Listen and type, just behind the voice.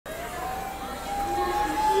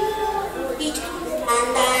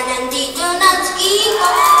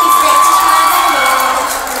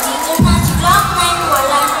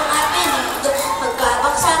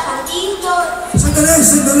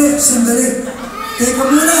sandali. Teka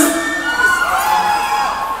muna.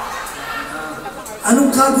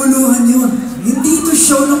 Anong kaguluhan yun? Hindi ito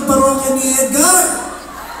show ng parokya ni Edgar.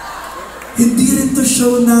 Hindi rin ito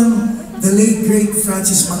show ng the late great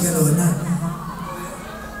Francis Magalona.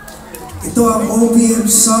 Ito ang OPM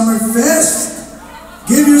Summer Fest.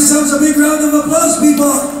 Give yourselves a big round of applause,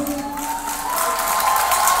 people.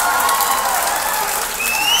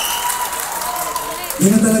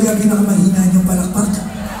 Yan na talaga pinakamahina niyong palakpak.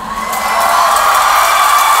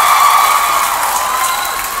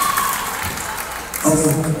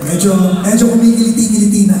 Okay, medyo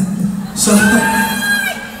kumikiliti-kiliti na. So,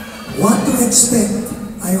 what to expect?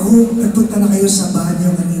 I hope nagpunta na kayo sa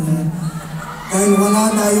banyo kanina. Dahil wala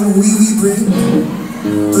tayong wee-wee break.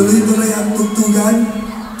 Tuloy-tuloy ang tugtugan.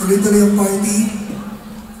 Tuloy-tuloy ang party.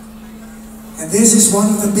 And this is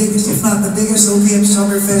one of the biggest, if not the biggest, OPM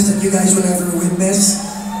Summer Fest that you guys will ever witness.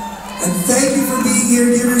 And thank you for being here.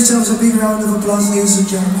 Give yourselves a big round of applause, ladies and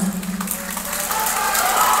gentlemen.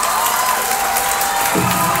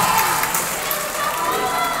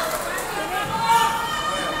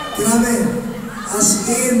 Grabe, as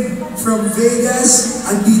in, from Vegas,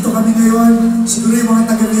 andito kami ngayon. Siguro yung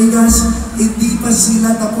mga taga-Vegas, hindi pa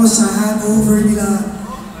sila tapos sa hangover nila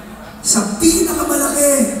sa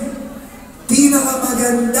pinakamalaki,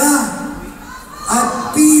 pinakamaganda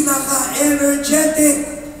at pinaka-energetic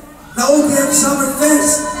na OPM Summer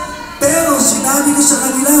Fest. Pero sinabi ko sa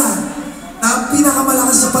kanila na ang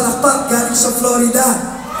pinakamalakas na palakpak galing sa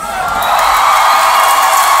Florida.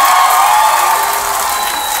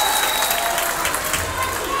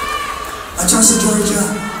 At saka sa Georgia.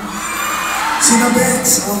 Sina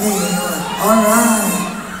Bex. Okay. Alright.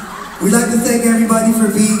 We'd like to thank everybody for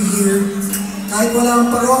being here. Kahit wala ang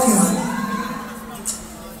parokya,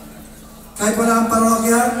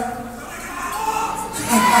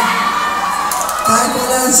 kahit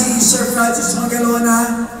wala si Sir Francis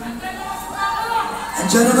Magalona,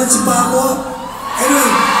 andyan naman si Paco. Anyway,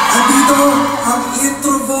 andito ang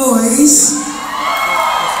Introvoys.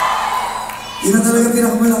 Yun na talaga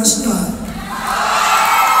pinakamalakas nyo, ha?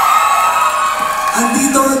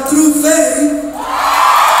 Andito ang True Faith.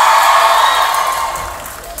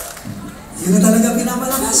 Yun na talaga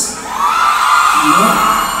pinakamalakas.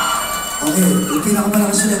 Yeah. Okay, yung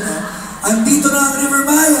pinakamalakas ulit, ha? Andito na ang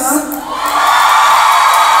Rivermaya.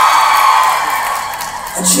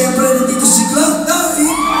 At syempre, nandito si Gloc-9.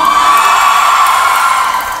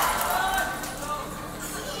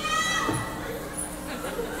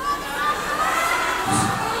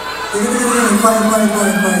 Quiet.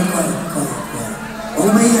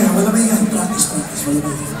 Wala maingay. Practice.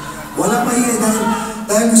 Wala maingay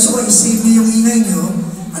dahil gusto ko i-save niyo yung ingay niyo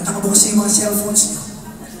at nakabukas yung mga cellphones niyo.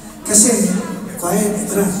 Kasi, quiet,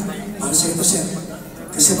 ito na. Para sa ito, sir.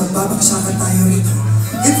 Kasi magbabagsakan tayo rito.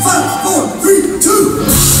 In 5, 4, 3,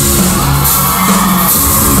 2.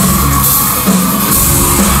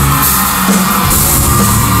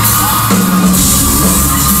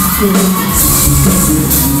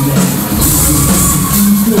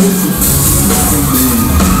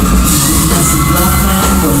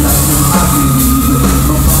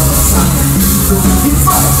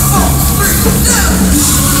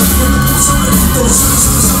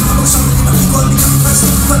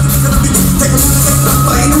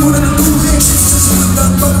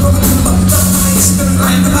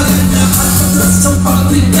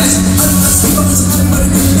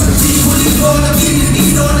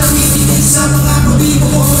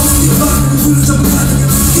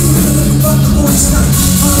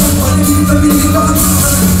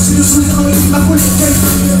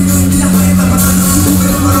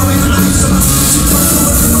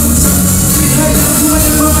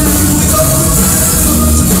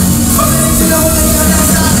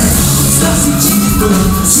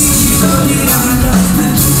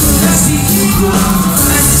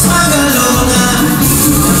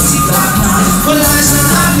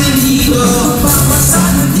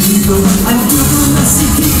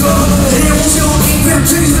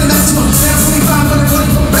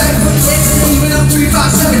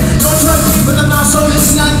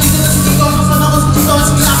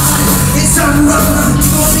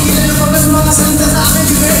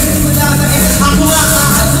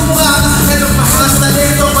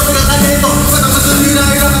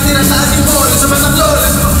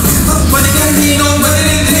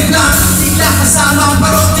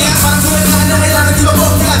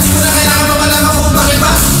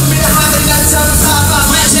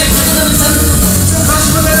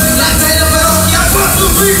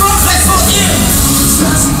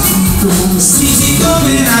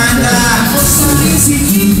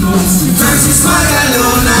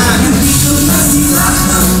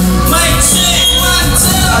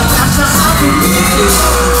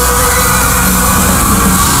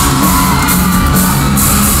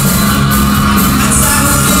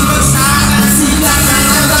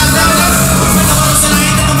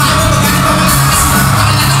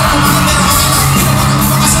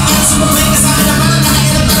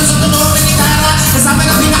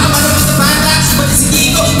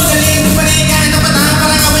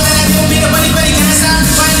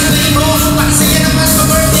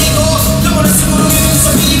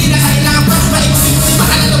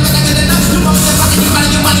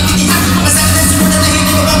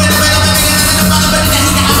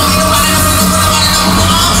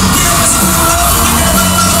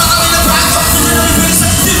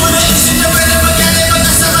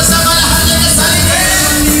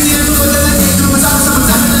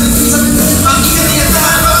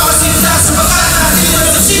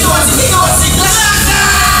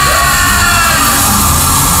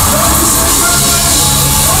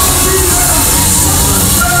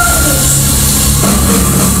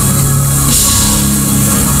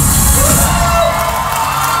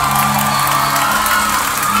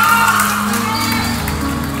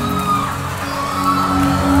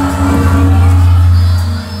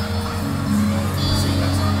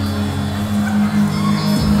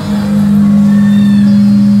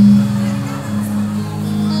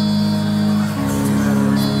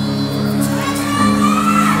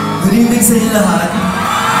 kayo lahat.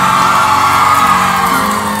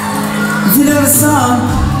 If you know the song,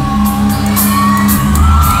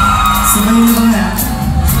 sabayin mo kaya.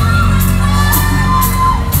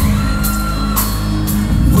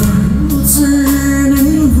 We're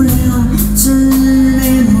turning around,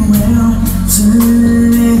 turning around,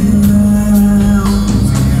 turning around.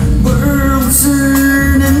 We're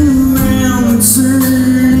turning around,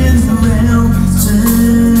 turning around,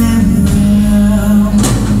 turning around.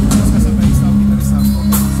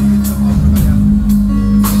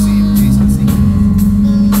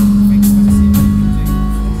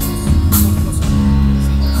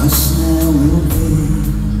 Hush now, okay.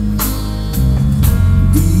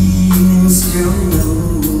 Beings grow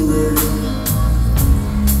older,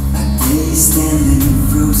 like days standing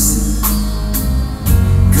frozen,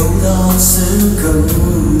 cold also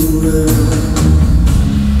colder.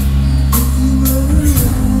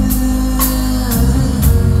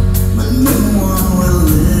 But no one will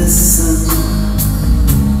listen.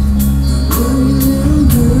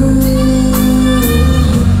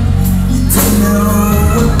 You don't know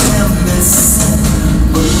what they're missing.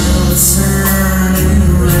 We're turning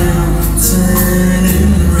around,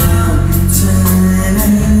 turning around,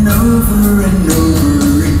 turning over and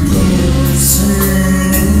over again.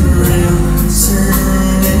 Turning around,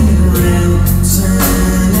 turning around,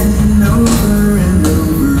 turning over and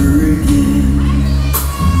over again.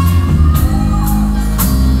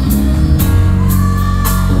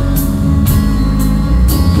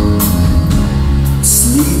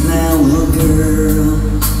 Sleep now, little girl.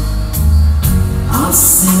 I'll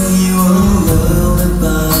sing you a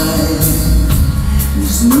lullaby.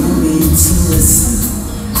 There's no need to listen,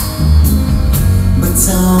 but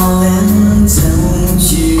darling, don't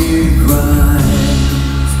you cry.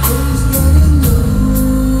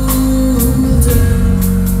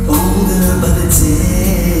 Older by the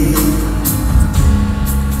day.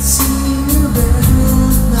 Sing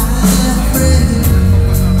around, my friend.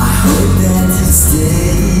 I hope that you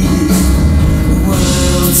stay.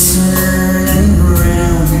 World turning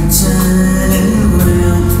around, turning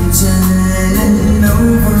around, turning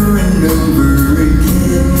over and over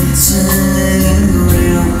again. Turning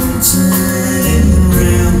around, turning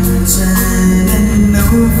around, turning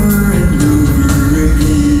over and over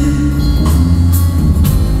again.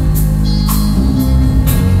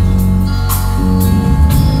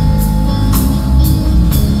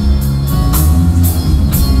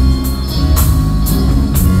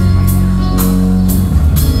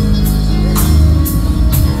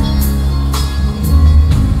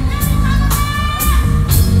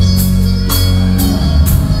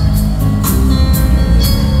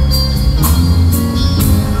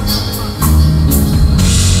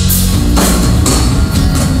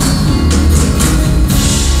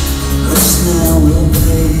 Hush now, we'll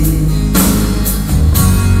play.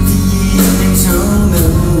 The evening's grown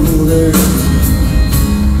older,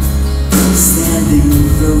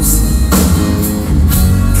 standing frozen,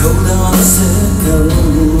 cold also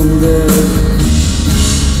colder.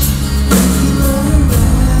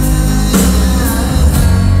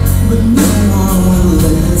 But no one will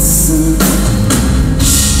listen.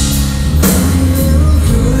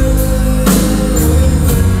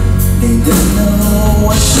 They don't know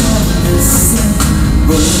what they're missing.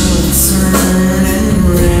 We're turning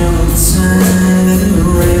around, turning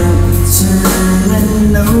around,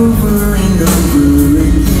 turning over and over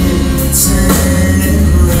again. Turning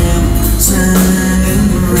around,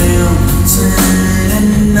 turning around,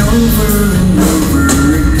 turning over and over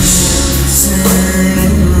again.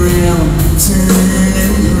 Turning around,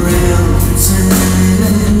 turning around,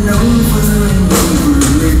 turning over and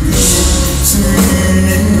over again.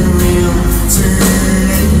 Turning around,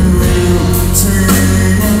 turning around,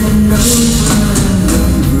 turning over and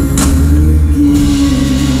over again.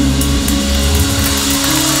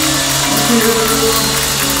 Thank you.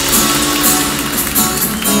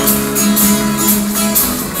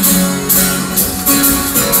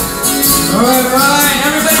 Alright,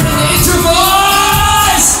 everybody in the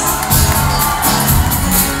Introvoys!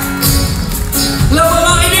 Hello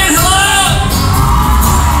mga kaibigan, hello!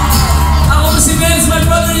 Ako po si Vince, my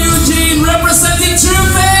brother Eugene, representing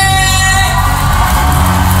Introvoys!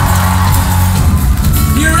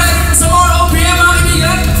 You ready for some more OPM mga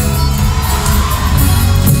kaibigan?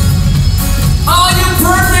 All you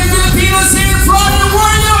perfect Filipinos here in front, and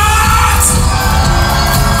where you at?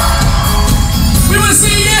 We want to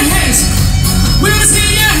see your hands! We want to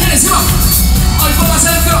see your hands! Come on! All you folks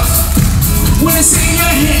out there, we want to see your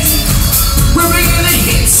hands! We're bringing the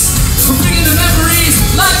hits! We're bringing the memories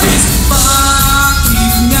like this!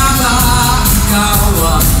 Bakit nga ba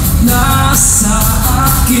ikaw ang nasa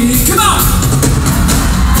akin? Come on!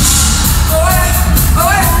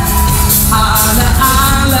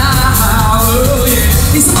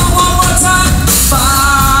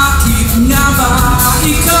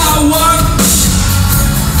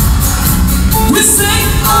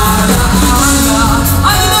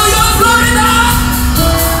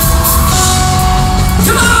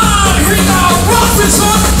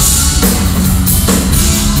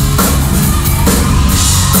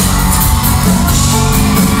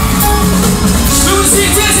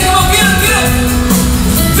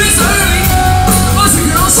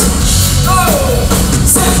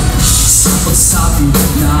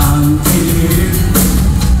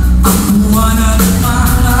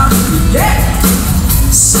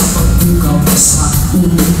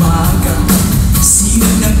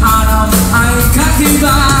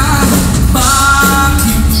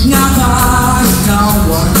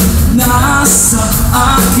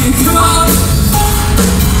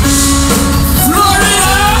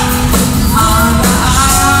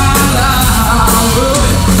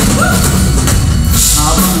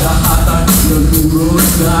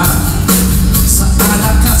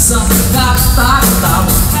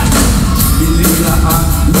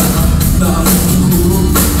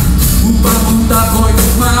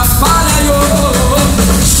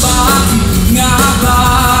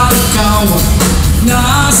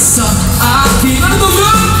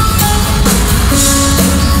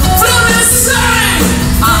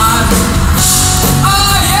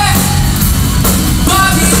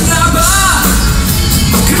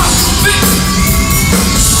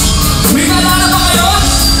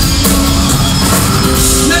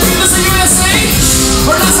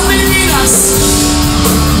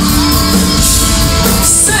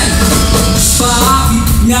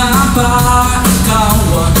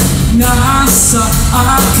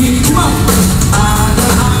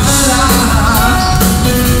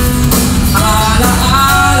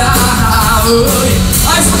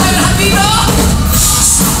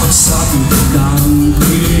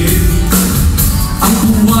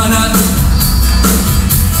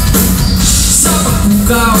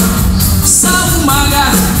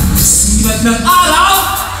 ng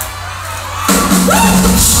araw.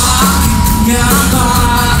 Bakit nga ba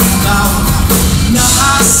ikaw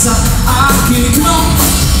nasa aking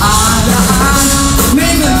alaala?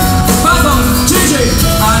 Nathan, Babang, JJ,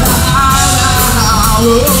 alaala.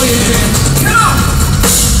 Oh yeah, come on!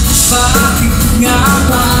 Bakit nga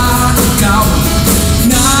ba ikaw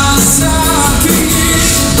nasa aking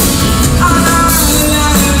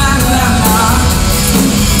alaala?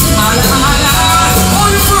 Alaala. All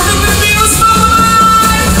you fucking Filipinos,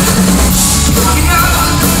 mamay! Bakit nga ba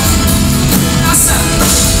nasa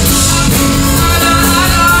aking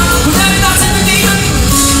alaala? Kunyari nasa Pilipinas.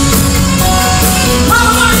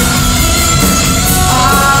 Mamay!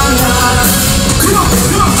 Alaala. Come on,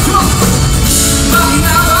 come on, come on! Bakit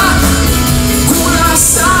nga ba kung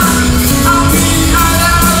nasa aking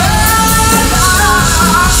alaala? Alaala.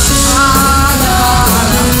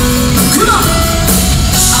 Come on!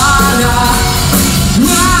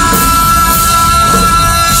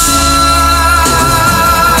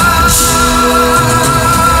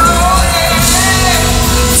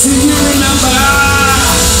 Do you remember?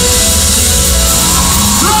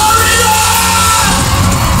 Florida!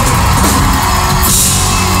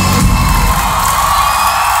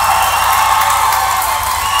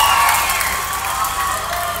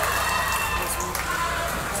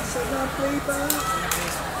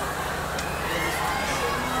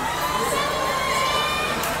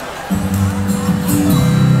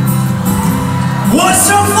 What's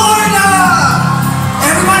up, Florida?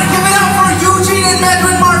 Everybody give it up for Eugene and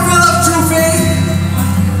Medwin Markville of True Faith.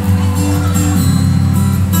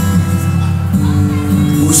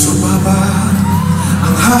 Puso pa ba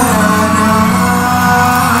ang harana?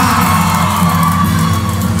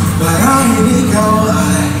 Marahil ikaw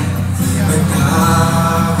ay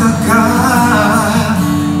nagtataka.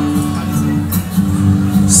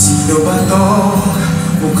 Sino ba to?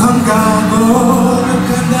 Mukhang gago.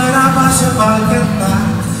 Nagkanda na pa sa pagkanta.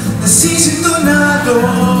 Nasisintonado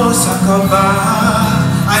sa kaba.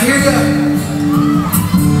 I hear ya.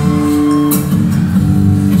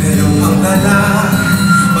 Meron pang dalang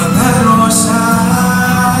mga rosan,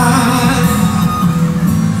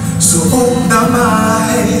 suong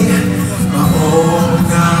damay, maong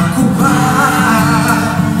nakupan.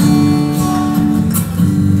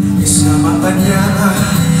 Isama pa niya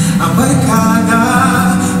ang barkada,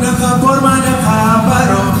 nakaporma,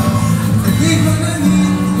 nakabarong.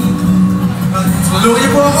 Tulungan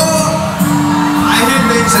niyo po ako! I hear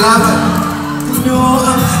you, salamat! Puno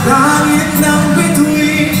ang langit ng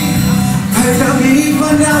bituin, kay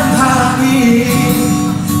lamipan ng hangin.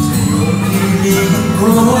 Sa iyong hiling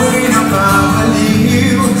ko'y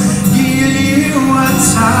napapaliw, giliw at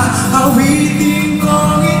sa awitin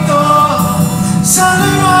kong ito.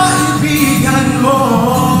 Sana'y maibigan mo,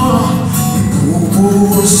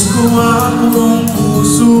 ibubuhos ko ang buong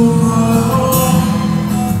puso ko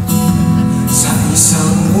sa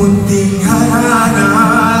isang munting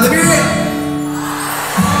harana. Let me hear it!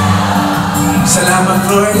 Salamat,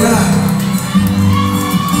 Florida.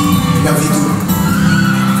 Love you too.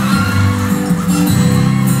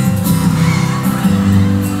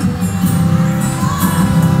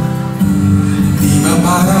 Di ba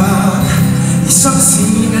parang isang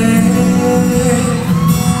sine,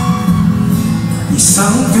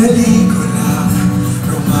 isang pelikulang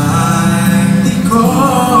romantiko?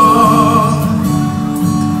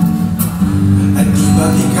 At di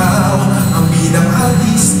ba't ikaw ang bidang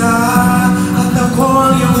artista at ako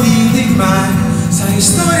ang iyong litikman sa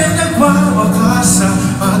historyang nagwawakas sa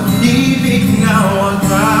pag-ibig na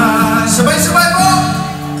wakas? Sabay-sabay po!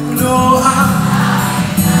 Puno ang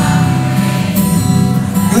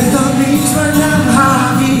gatamis man ng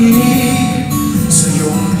hangin, sa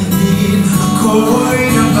iyong tingin ako'y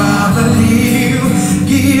napapaliw,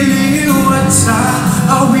 giliw at sa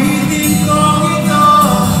awitin kong ito.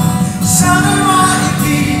 Sana'y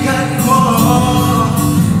maibigan mo,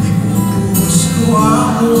 ibubuhos ko ang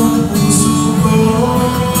buong puso ko.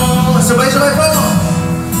 Sabay-sabay po!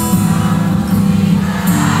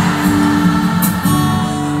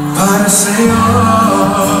 Para sa'yo.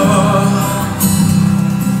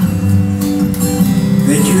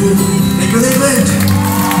 Thank you. Thank you, David.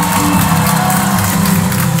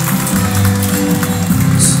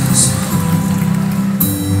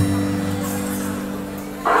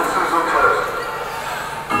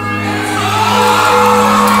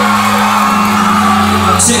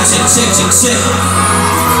 Check.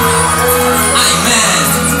 Amen.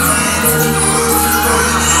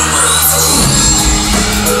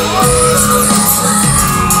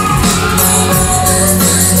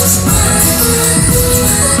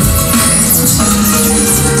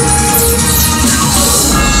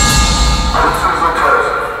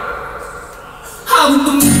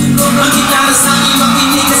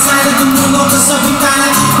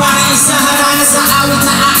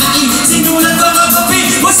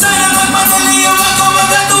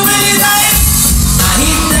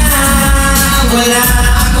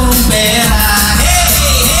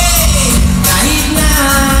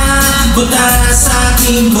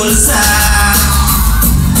 aking bulsa.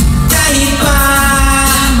 Kahit pa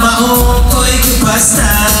maong ko'y kupas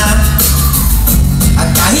na,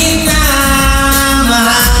 at kahit na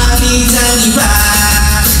marami ng iba,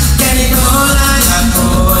 ganito lang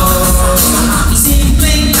ako,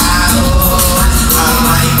 simpleng tao, ang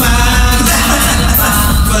may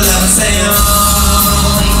pagdaan ko lang sa'yo.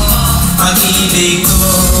 Pag-ibig ko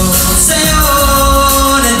sa'yo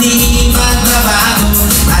na di magbabago,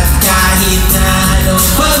 at kahit na anong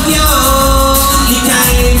bagyo,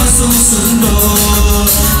 ika'y masusundo.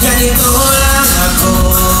 Ganito lang ako,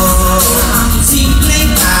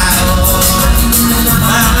 simpleng tao,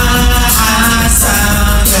 maaasa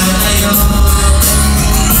ka ngayon.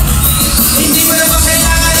 Hindi mo naman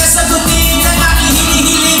kailangan na sagutin ang aking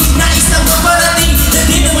hinihiling. Nais lang maparating na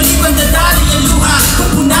di na muli pandadali ang luha.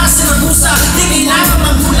 Kung punasan ang pusa, di kailangan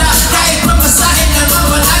manghula. Kahit pamasahin lang ang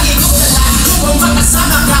palagi kong dala. Kung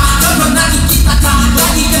makasama ka, kapag nakikita ka,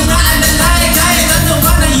 lagi kang naalala. Kahit ano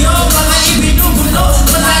man na iyong mga ibinubulo,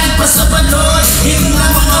 malalim pa sa balon. Ito na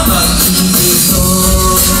mga pag-ibig ko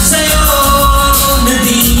sa'yo na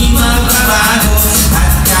di magbabago,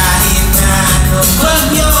 at kahit na anong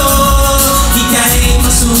bagyo, ika'y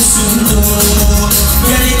masusundo.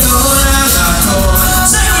 Ganito lang ako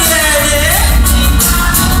sa gilid,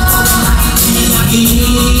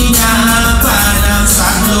 hinapan ang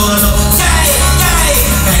saklolo.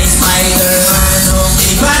 Kay Spider-Man o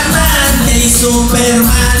kay Batman, kay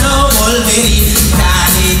Superman o Wolverine,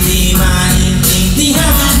 kahit di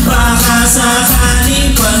maintindihan, baka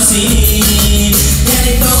sakaling pansinin.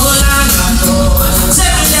 Ganito lang ako sa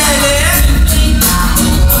gilid,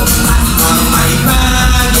 ang may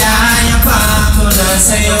pagyayapang ko na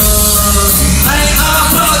sa'yo. Ay ang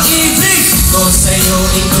pag-ibig ko sa'yo,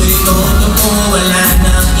 ito'y todo ko, wala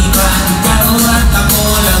nang iba. Ikaw at ako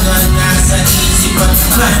lang ang nasa isipan,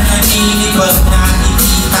 managinip pag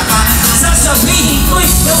nakikita ka. Sasabihin ko'y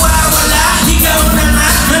nawawala, ikaw na nga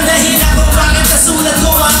ang dahilan kung bakit nasulat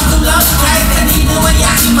ko ang tulang. Kahit kanino ay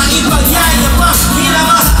aking maipagyayapang,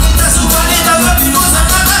 hinamahakit na sumalit ang gabi ko sa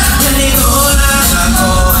kaka. Ganito lang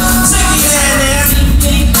ako sa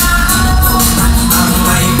gilid, ang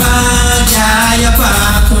may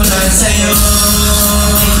pagyayapang ko lang sa'yo.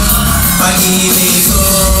 Pag-ibig ko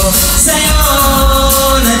sa'yo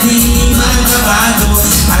na di magbabago,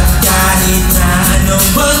 at kahit na anong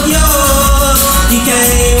bagyo,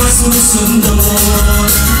 ika'y masusundo.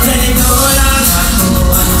 Ganito lang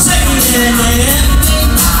ako sa gilid,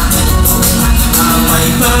 ang may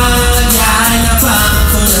pagyayapang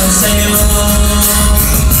ko lang sa'yo.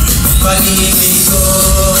 Pag-ibig ko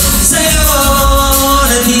sa'yo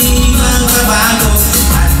na di magbabago,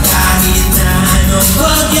 at kahit na anong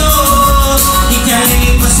bagyo,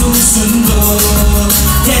 ika'y masusundo.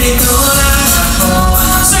 Ganito lang ako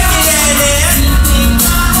sa gilid,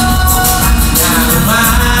 na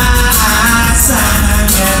umaasa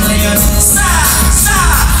hanggang ngayon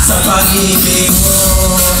sa pag-ibig mo.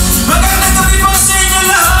 Magandang gabi po sa inyo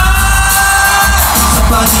lahat. Sa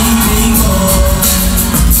pag-ibig mo,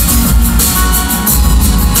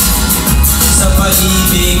 sa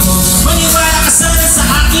pag-ibig mo, maniwala ka sana sa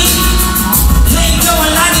akin na ikaw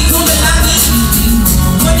ang lagi kong dalangin.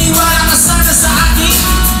 Maniwala ka sana sa akin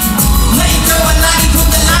na ikaw ang lagi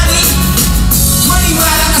kong dalangin.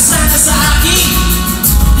 Maniwala ka sana sa akin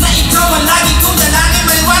na ikaw ang lagi kong dalangin.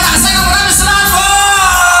 Maniwala ka sana. Maraming salamat po!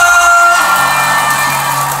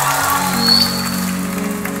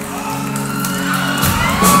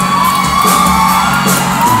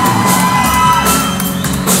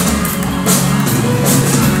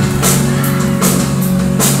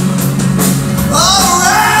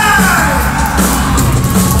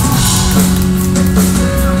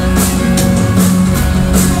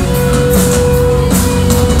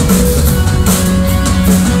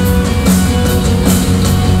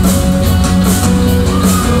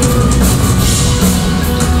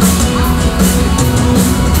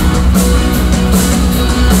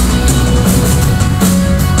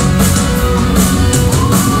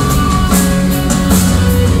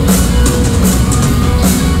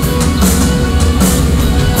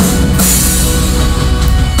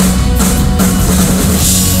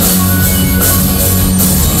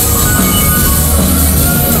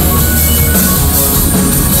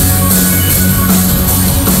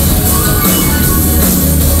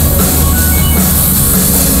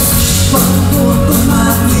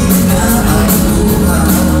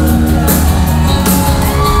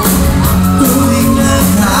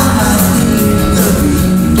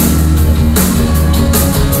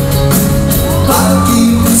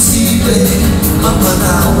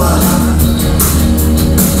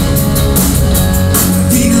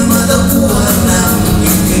 Di na matapuan ng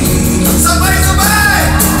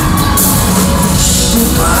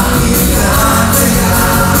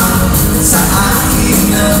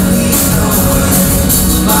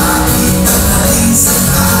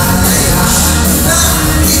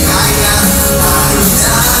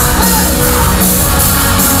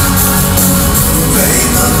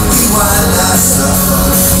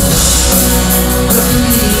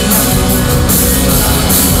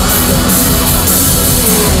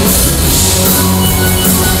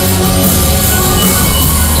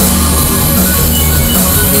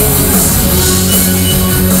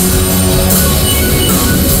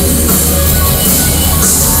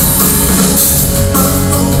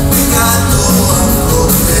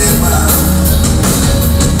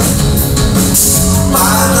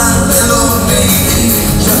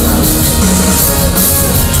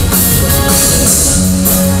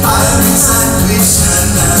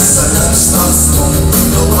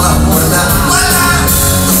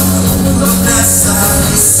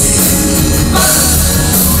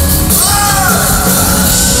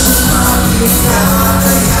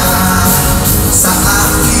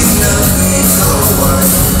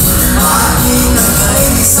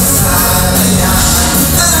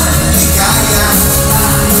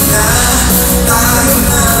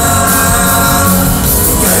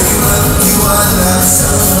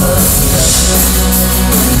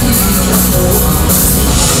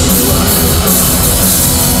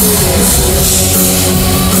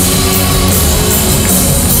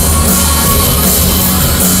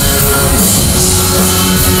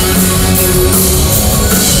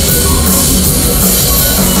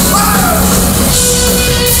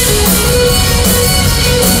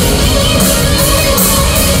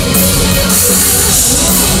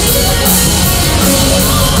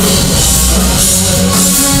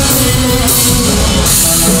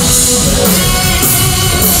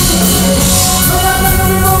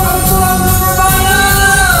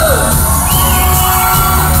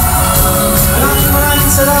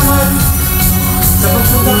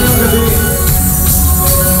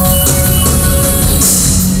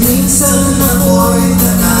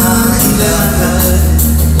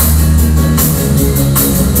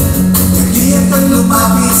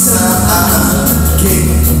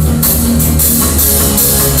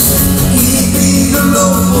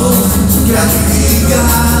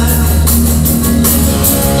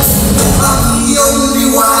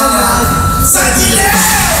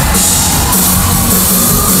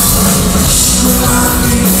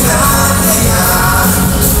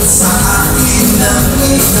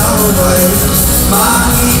ikaw ay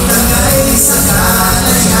makitagay sa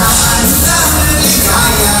kalayaan ng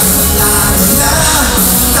ligaya. Lalo na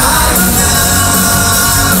tayo na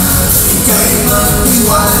ika'y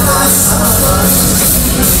magtiwala sa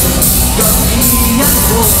pag-gabihan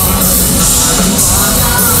ko.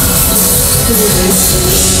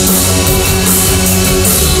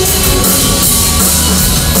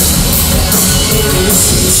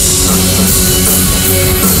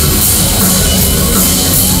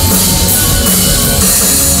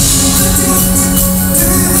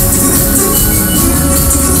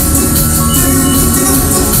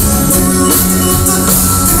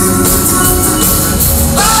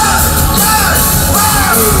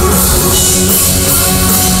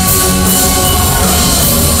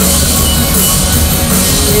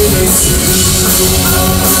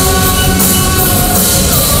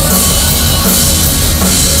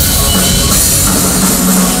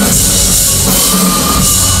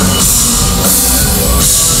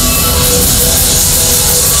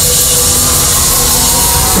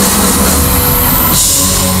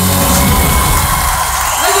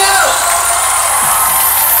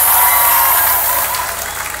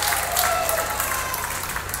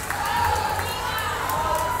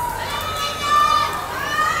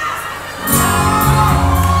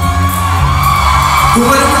 Kung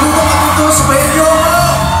wala mo kung matuto, sabayan niyo ako!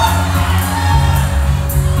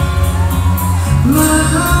 May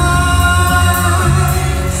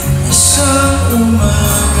isang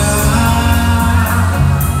umaga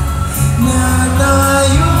na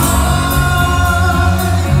tayo'y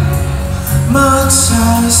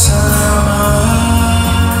magsasama.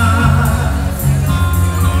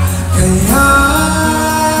 Kaya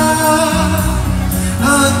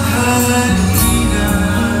at halina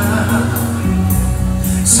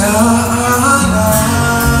sa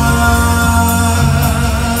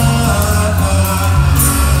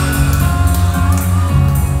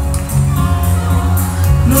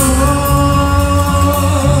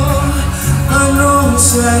anong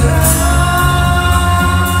sarap.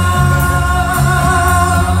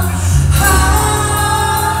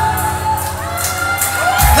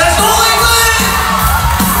 Let's go, England!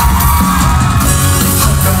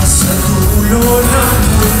 Hanggang sa dulo ng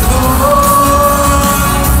mundo,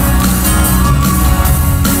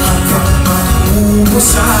 hanggang matungo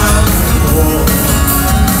sa mundo,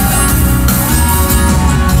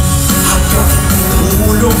 hanggang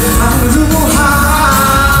ulong ang luha,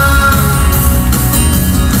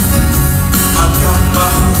 hanggang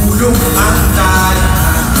mahulog ang tala.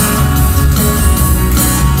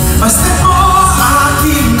 Basta mo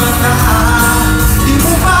aking mata, di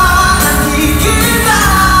mo ba nakikita?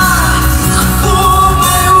 Ako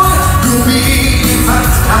ngayon lumilipad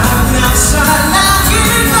at nasa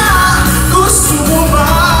langit na. Gusto mo ba?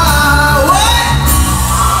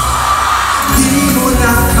 Di mo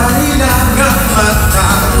na kailangang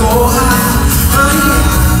magtaguhan.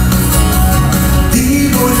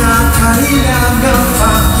 Di mo na kailangang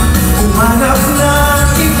pa umanap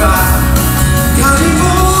ng iba.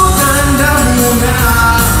 Kalimutan na muna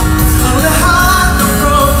ang lahat ng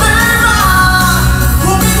problema.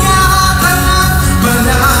 Huminga ka na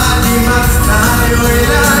malalim at tayo'y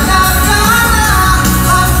lalakana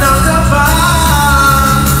at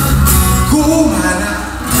nagtapat. Kumana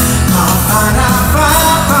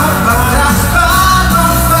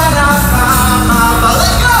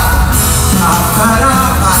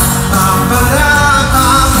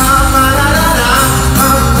Let's go!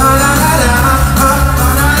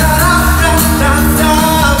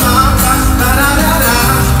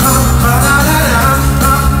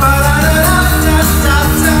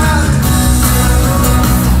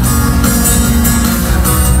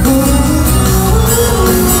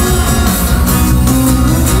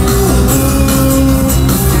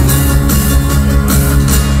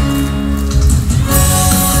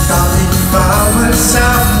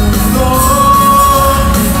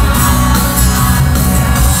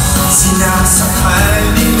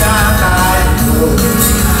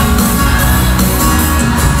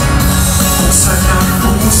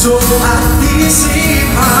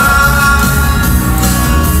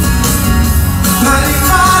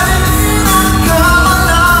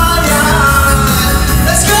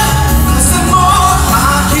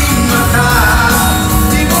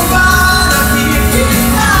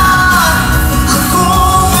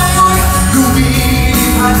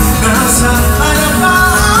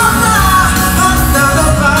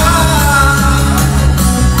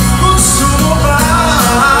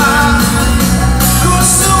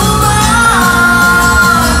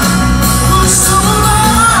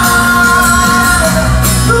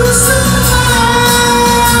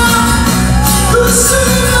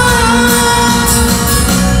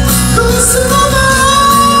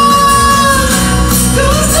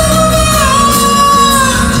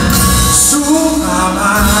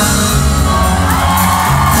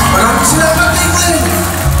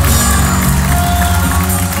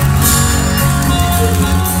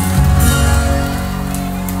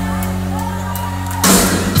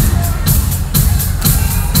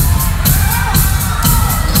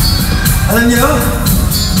 Alam niyo,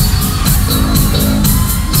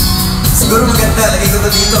 siguro maganda, lagay ko to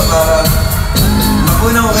dito para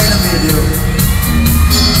makuha ko kayo ng video.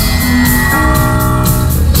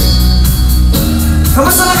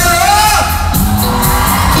 Kamusta na kayo?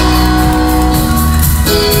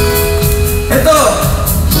 Ito,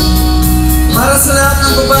 para sa lahat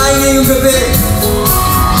ng babae ngayong gabi.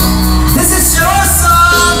 This is your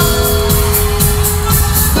song!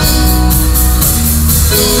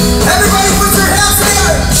 Everybody put your hands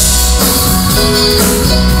together!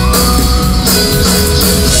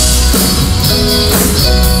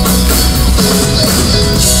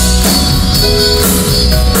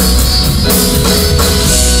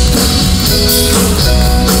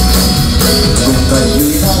 Kung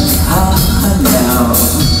kayo'y naghahanaw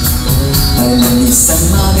ay ng isang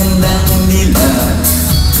magandang nila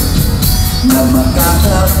na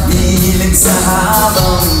makakapiling sa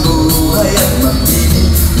habang buhay at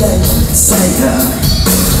magbibigay saya.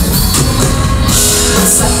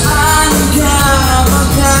 Saan ka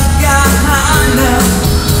makakahanap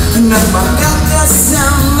ng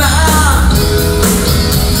makakasama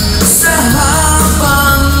sa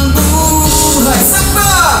habang buhay?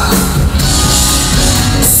 Saba!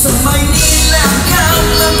 Sa Maynila ka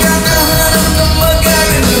makakahanap ng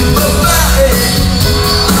magagandang babae.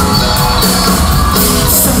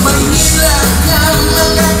 Sa Maynila ka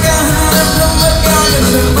makakahanap ng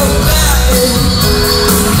magagandang babae.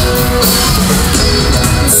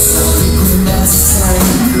 Sabi ko na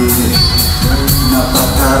sa'yo,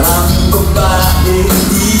 napakaraming babae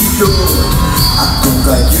dito. At kung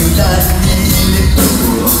kayo'y nalilito,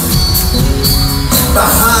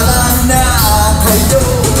 bahala na kayo.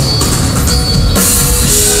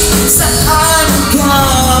 Saan ka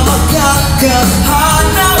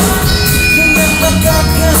makakahanap ng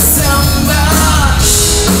makakasama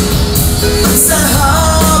sa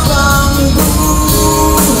habang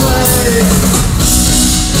buhay?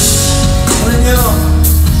 Alam niyo,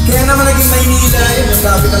 kaya naman naging Maynila yun yung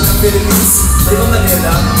capital ng Philippines. Di ba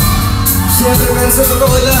Manila? Siyempre, pero sa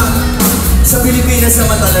totoo lang, sa Pilipinas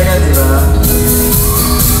naman talaga, di ba?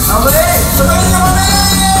 Okay, sabay na kami!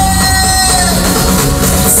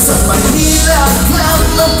 Sa Manila ka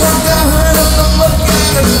makakahanap ng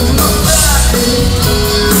magagandang babae.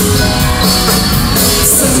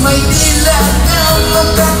 Sa Maynila ka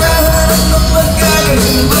makakahanap ng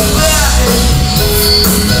magagandang babae.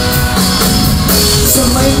 Sa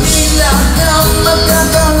Maynila ka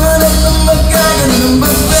makakahanap ng magagandang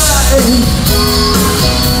babae.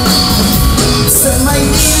 Sa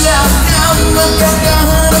Maynila ka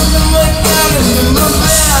makakahanap ng magagandang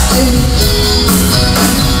babae.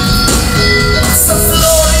 Sa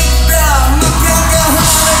Florida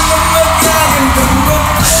makakahanap ng magagandang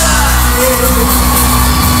babae.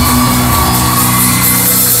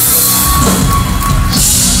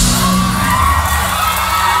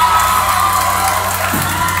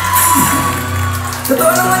 Totoo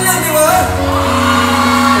naman yan, di ba?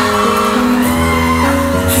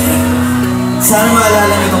 Sana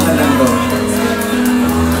maalala niyo itong kantang ko.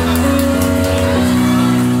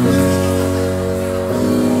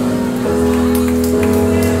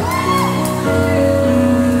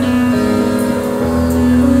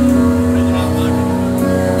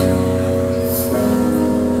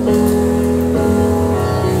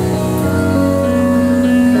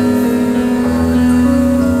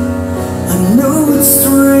 I know it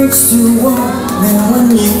strikes you all now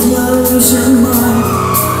when you close your mind.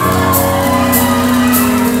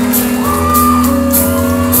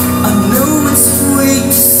 Wait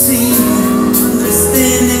to see,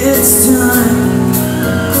 understand it's time.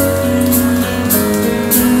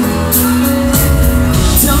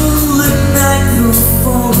 Don't look back or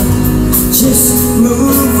forward, just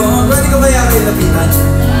move on. Pwede ko kaya kayo lapitan?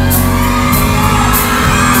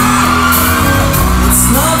 It's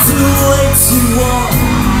not too late to want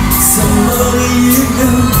somebody you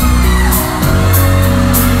know.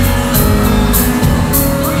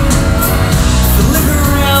 Look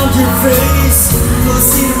around your face, you'll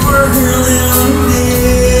see the world around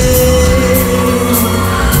there.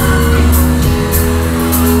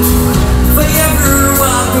 If I ever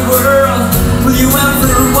walk the world, will you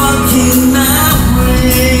ever walk in my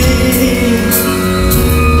way?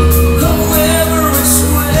 However which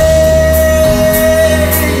way,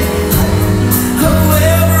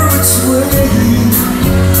 however which way.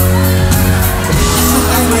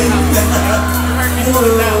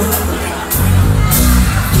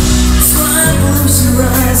 Close your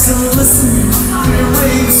eyes and listen, it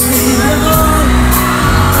wakes me up.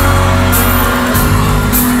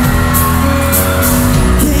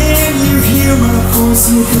 Can you hear my voice?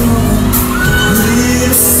 You come,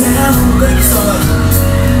 little sound.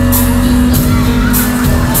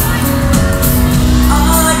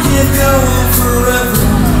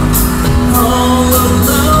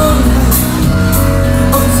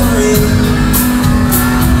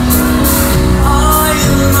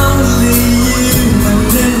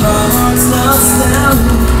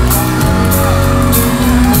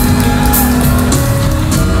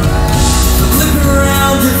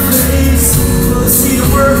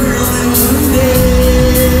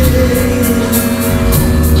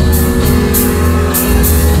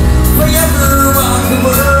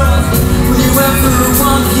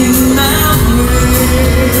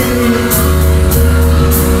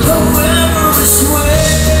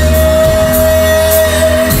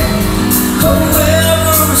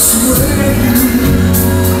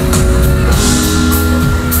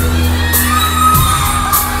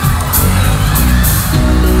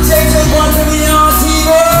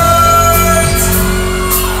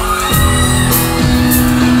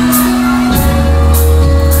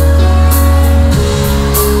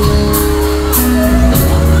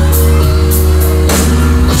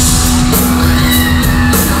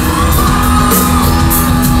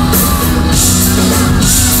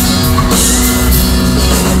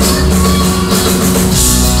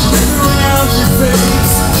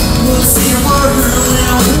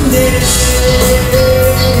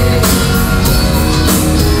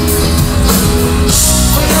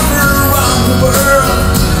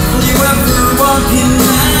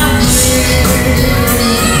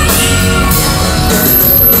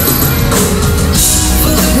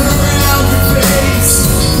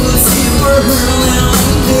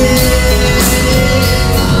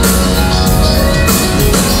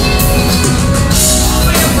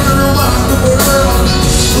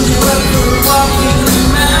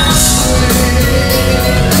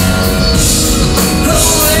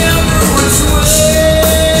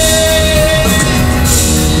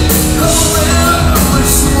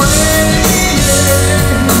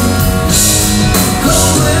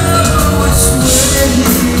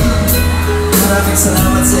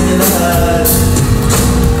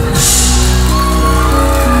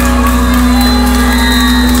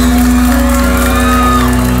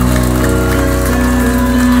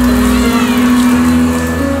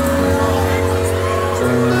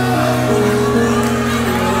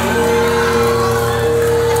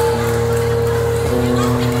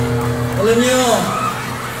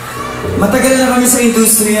 Matagal na kami sa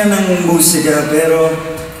industriya ng musika, pero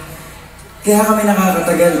kaya kami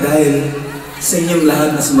nakakatagal dahil sa inyong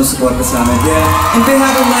lahat na sumusuporta sa amin. Kaya, on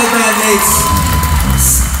behalf of my bandmates,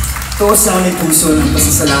 ito sa aming puso ng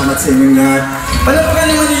pasasalamat sa inyong lahat. Palapakan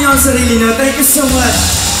naman ninyo ang sarili nyo. Thank you so much!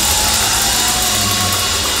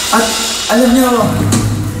 At alam nyo,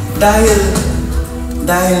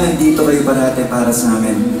 dahil nandito kayo parate para sa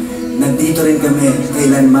amin, nandito rin kami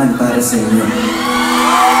kailanman para sa inyo.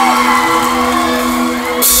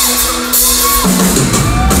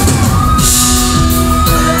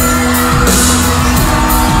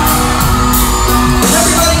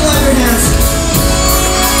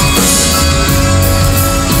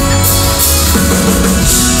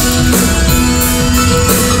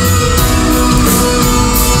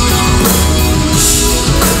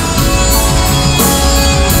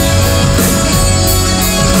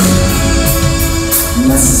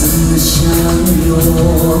 Nasaan na siya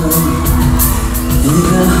ngayon?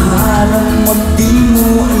 Hinahalang mo, di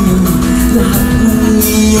mo ayun lahat ng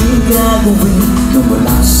iyong gagawin na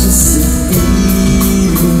wala siya sa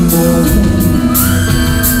piling mo.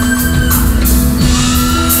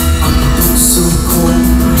 Ang puso ko'y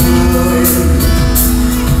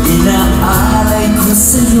inaalay ko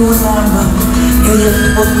sa'yo lamang, kaya't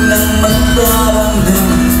huwag nang magdarangdam.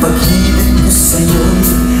 Pag-ibig ko sa'yo'y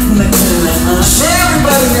nagkalaan.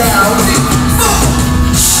 Everybody now!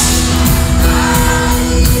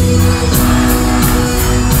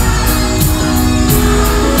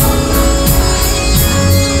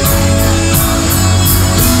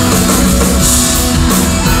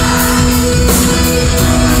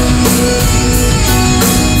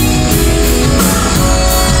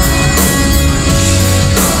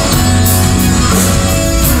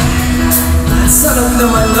 Sarap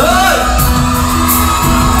naman nun!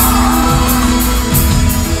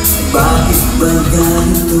 Bakit ba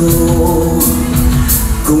ganito?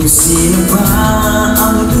 Kung sino ba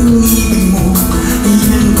ang inibig mo,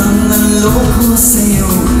 ilan bang naloko sa'yo?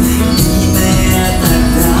 Di na yata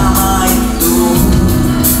tama ito,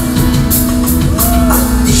 at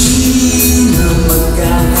di na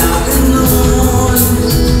magkakaganon.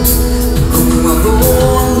 Kung ako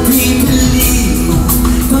ang pipiliin mo,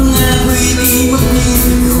 pangako'y di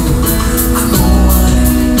mapipigo. Ako ay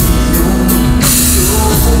iyong gusto.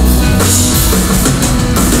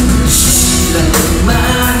 Ilan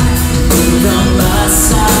naman, di na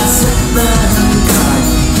masasaktan.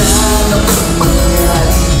 Kahit na anong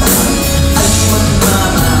mangyari tayo ay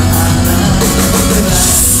magmamahalan.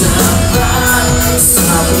 Nasa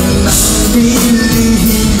pagsabi ng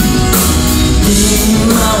bilhin, di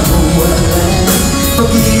mawawalan.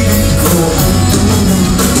 Pag-ibig ko ang tunay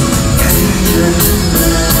kailanman.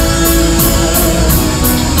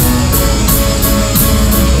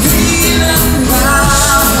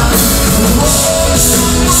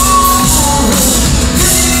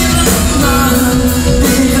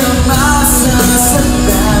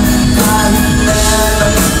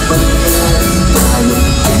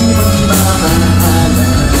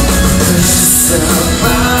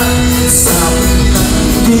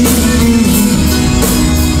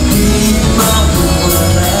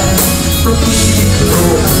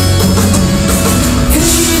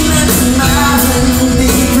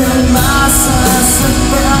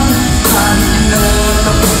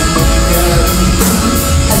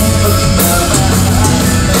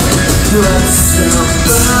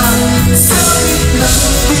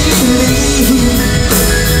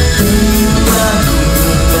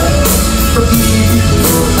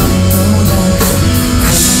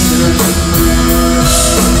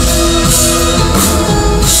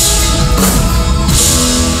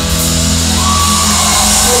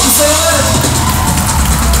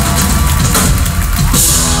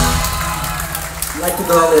 I'd like to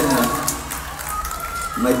call in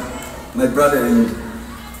my brother in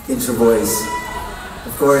Introvoys.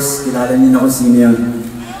 Of course, kilala niyo na kung sino yan.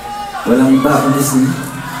 Walang iba kundi si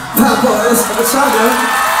Tapos, kapatsaga.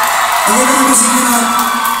 Ang ganda ko kasi yun na.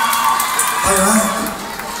 Alright.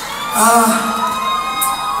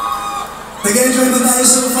 Nag-enjoy ba tayo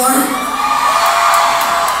so far?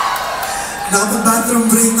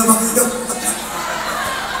 Nakapag-bathroom break na ba kayo?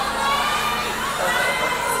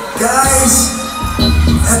 Guys,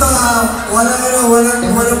 eto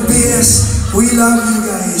walang BS. We love you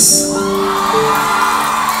guys.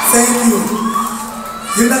 Thank you.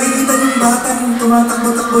 Yung nakikita yung batang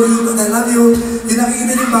tumatakbo-takbo rito, I love you. Yung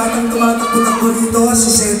nakikita yung batang tumatakbo-takbo rito,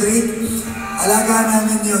 si Cedric, alaga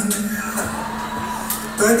namin yun.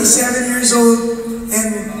 27 years old,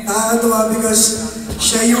 and nakakatuwa because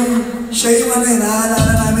siya yung ano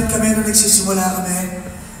naalala namin kami nung nagsisimula kami.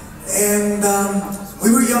 And We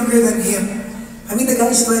were younger than him. I mean, the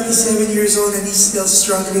guy's 27 years old and he's still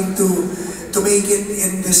struggling to make it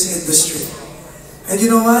in this industry. And you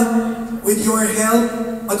know what? With your help,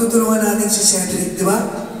 matutulungan natin si Cedric, di ba?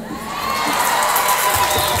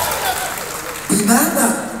 Binata,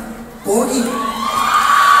 pogi,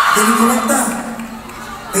 galing kumanta,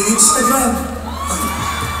 may Instagram.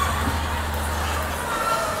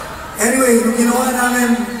 Anyway, nung ginawa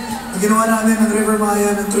namin ng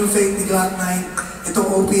Rivermaya, ng True Faith ni Gloc-9, itong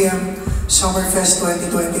OPM Summerfest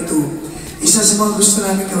 2022, isa sa mga gusto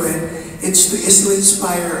namin gawin is to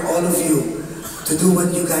inspire all of you to do what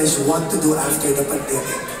you guys want to do after the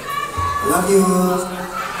pandemic. Love you all.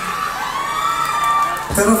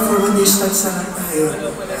 Pero from a distance na lang tayo.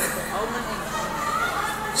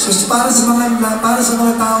 So para sa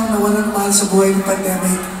mga taong nawalan ng mahal sa buhay ng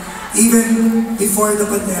pandemic, even before the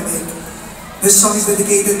pandemic, this song is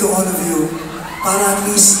dedicated to all of you. Para at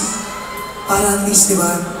least, di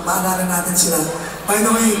ba, maalala natin sila. By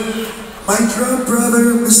the way, my drum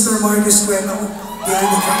brother, Mr. Marcus Cueno, behind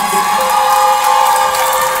the drum kit.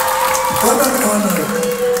 What an honor.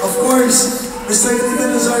 Of course, Mr.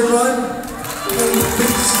 Nathan Nazarron,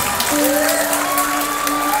 please.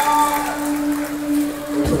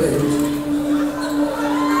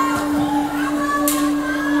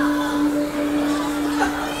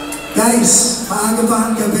 Guys, maaga pa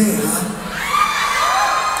ang gabi, ha?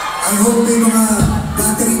 I hope may mga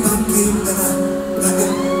battery bank kayo na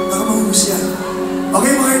baka maubos yan.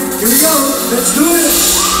 Okay, Mark, here we go. Let's do it!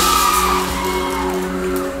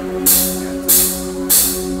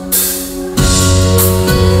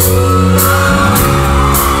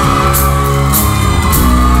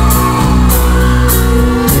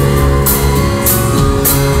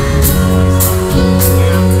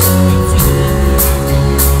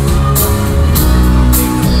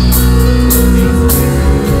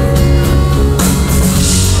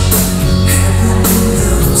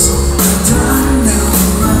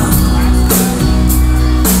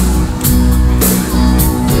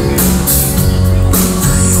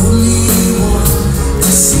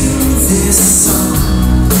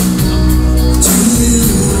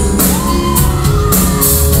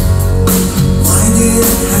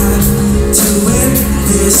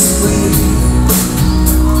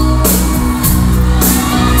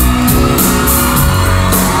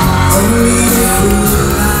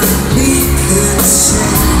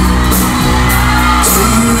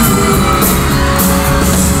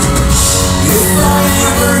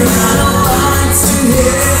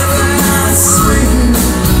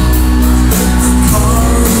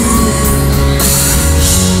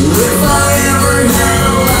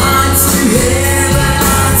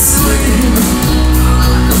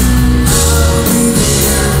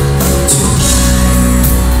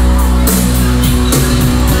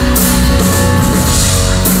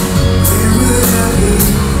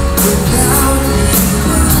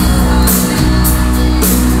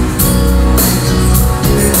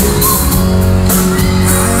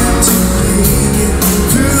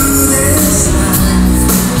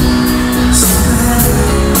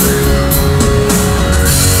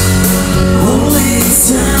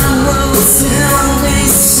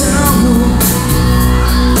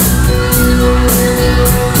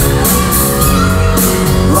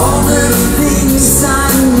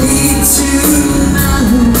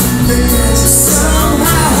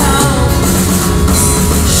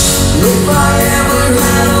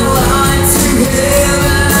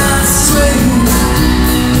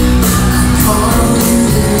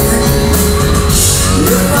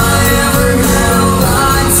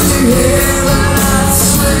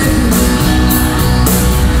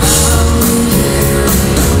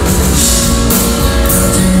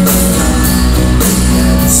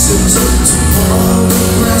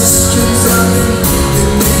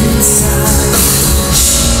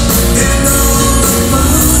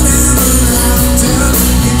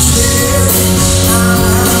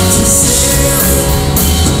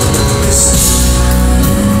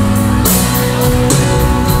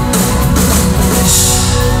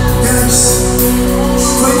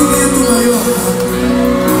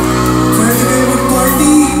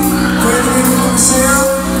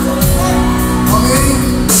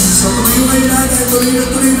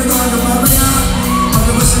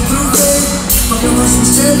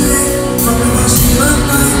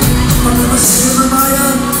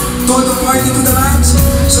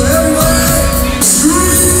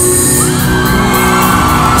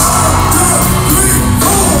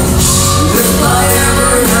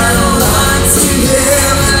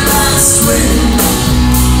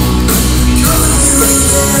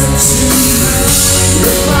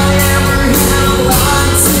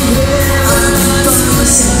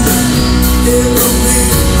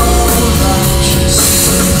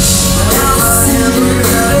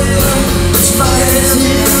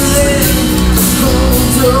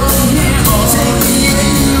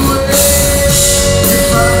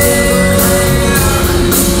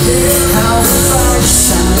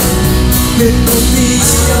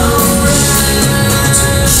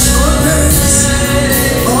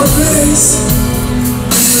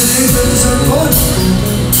 microphone.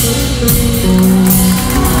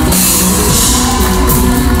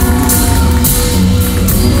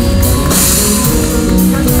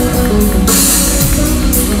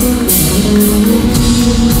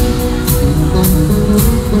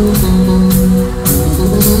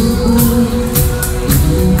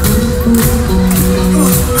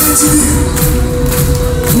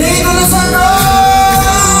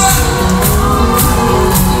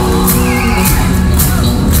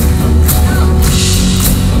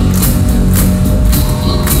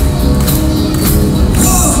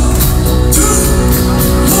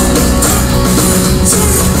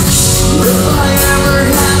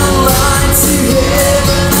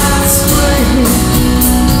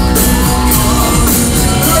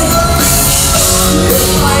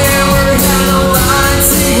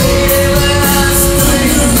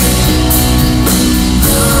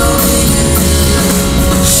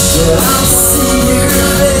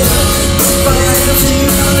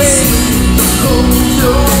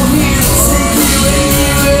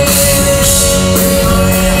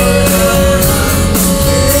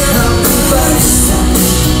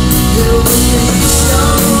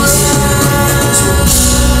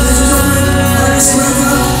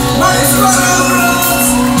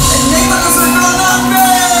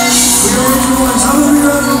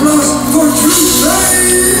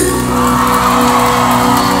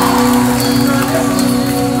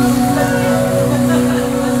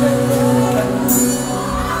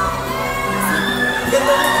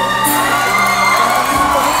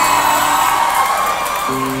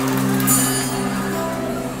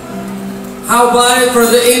 How about it for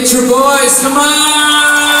the Introvoys? Come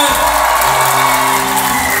on!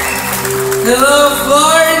 Hello,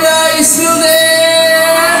 Florida, you still there?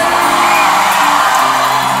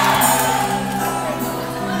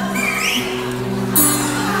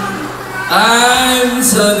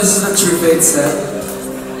 So this is the True Fate set.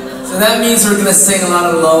 So that means we're gonna sing a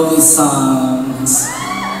lot of lovely songs.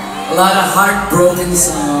 A lot of heartbroken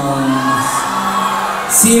songs.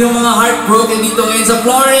 Sino mga heartbroken dito ngayon sa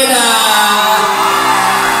Florida?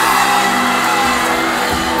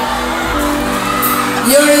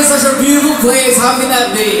 You're in such a beautiful place. How can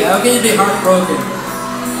that be? How can you be heartbroken?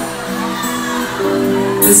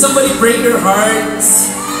 Did somebody break your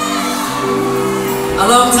hearts? A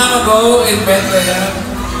long time ago in Bethlehem.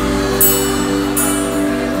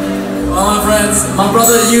 All my friends, my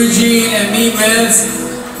brother Eugene and me, Vince,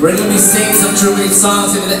 we're gonna be singing some True Fate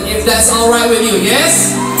songs if that's alright with you,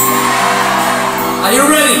 yes? Are you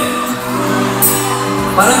ready?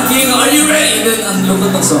 Parang king, are you ready? Then ang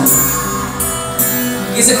lungkot ng song.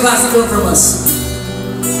 It's a classic one from us.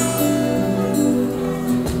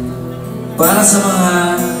 Para sa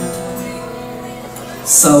mga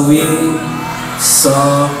sawi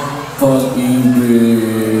sa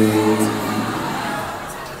pag-ibig.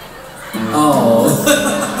 Oh.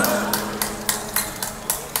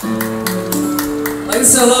 Like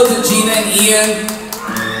say hello to Gina and Ian,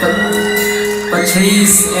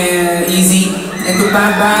 Patrice and Easy, and to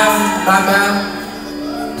Bam Bam, Bam Bam.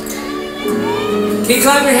 Can you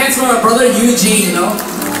clap your hands for our brother Eugene, you know?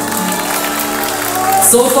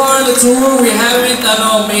 So far in the tour, we haven't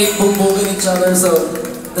made boom with each other, so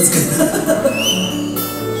that's good.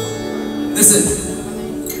 Listen.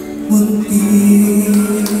 Munti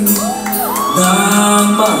na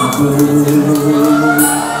mabuo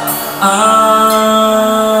ang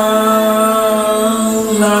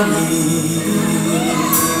langit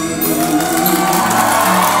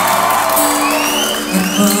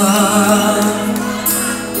at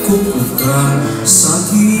magkukukan sa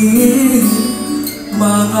aking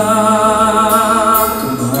mga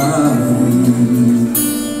kamay.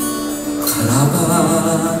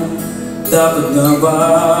 Kalaban, dapat nga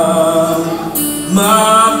bang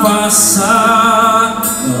mapasa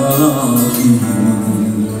akin ang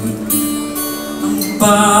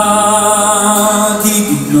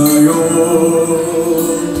pag-ibig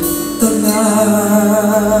ngayon tanay?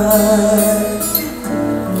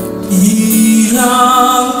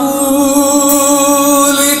 Ilang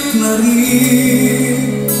ulit na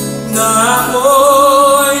rin na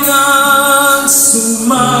ako'y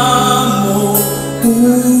nagsumamo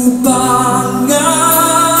upang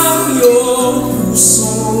ang iyong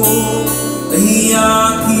puso ay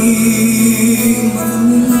aking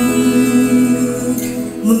malamig,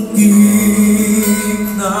 muntik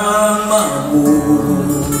na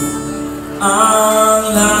mabuo ang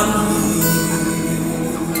langit.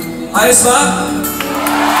 Ayos ba?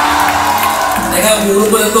 Teka, ulo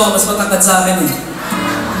ko na ito, mas matangkad sa akin eh.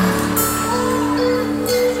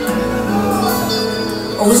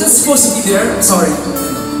 Oh, was it supposed to be there? Sorry.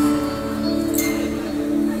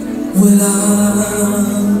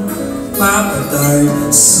 walang papatay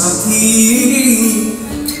sakit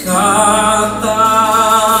katapatan.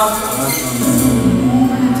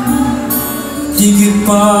 Higit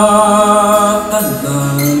pa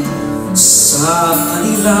alam sa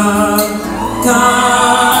kanilang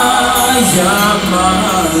kayamanan.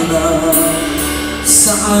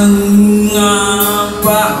 Saan nga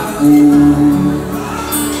ba ako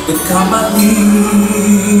nagkamali?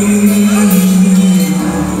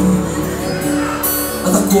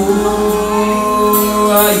 At ako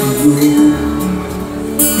ay iyong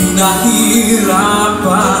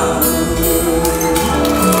pinahirapan.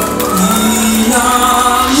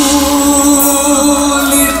 Ilang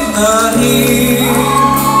na rin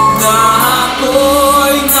na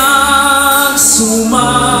ako'y nagsumamo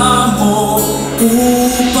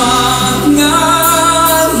upang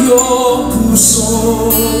ang iyong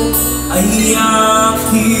puso ay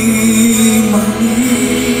aking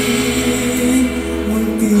mahalin.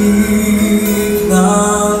 Muntik na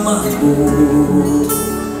mabuo.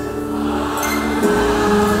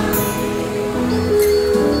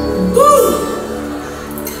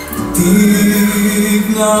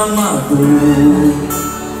 Muntik na mabuo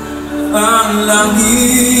ang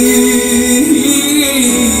langit.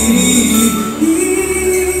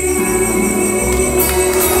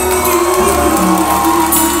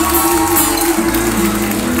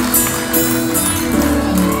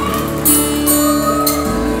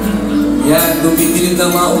 Yan, dumidilig ng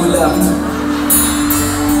mga ulap.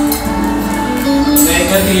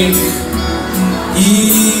 Negative.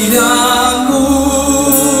 Inagulit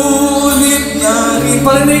na rin.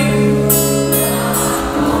 Parinig.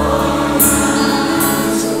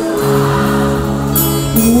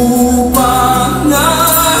 Upang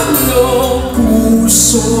ang iyong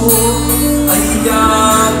puso ay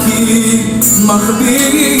aking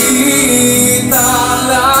makita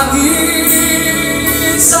lagi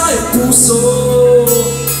sa iyong puso.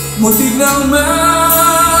 Muntik nang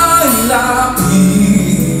malapit,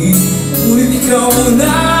 ngunit ikaw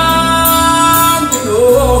na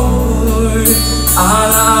ngayon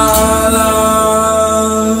alam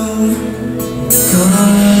ka ba?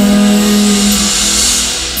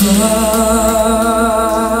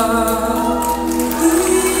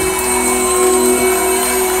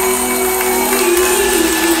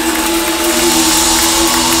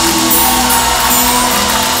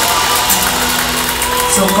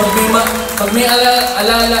 So pag may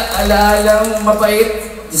alalang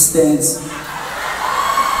mapait, just dance.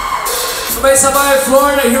 Sabay-sabay,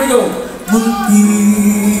 Florida, here we go.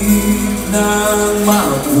 Muntik nang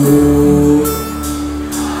mabuo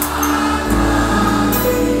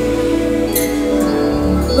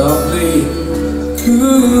lovely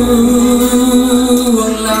ang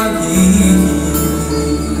langit.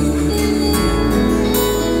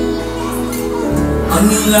 Ang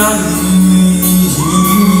langit.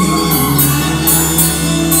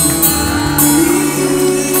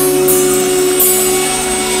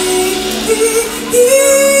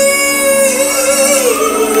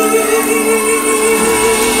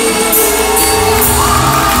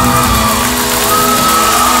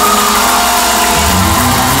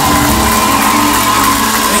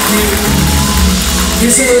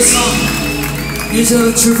 Here's another song. Here's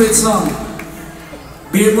another true faith song.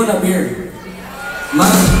 Beer mo na beer.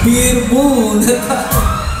 Mag-beer mo na tayo.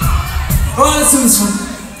 Alright, let's do this one.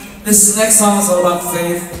 This next song is all about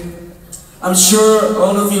faith. I'm sure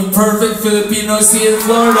all of you perfect Filipinos here in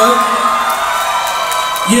Florida,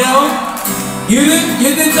 you know, you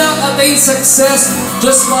did not attain success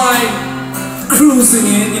just by cruising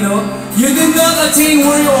in, you know. You did not attain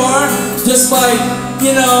where you are just by,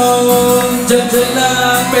 you know, dyan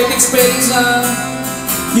lang, petiks lang.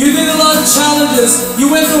 You did a lot of challenges. You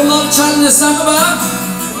went through a lot of challenges, tama ba?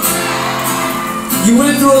 You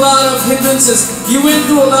went through a lot of hindrances. You went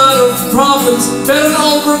through a lot of problems. Pero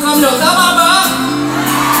na-overcome nyo, tama ba?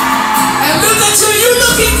 And look at you, you're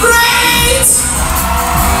looking great!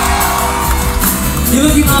 You're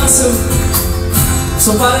looking awesome.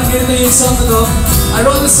 So parang ganito yung song na to. I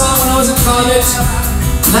wrote this song when I was in college.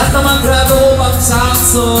 Lahat naman grado ko pag-sack,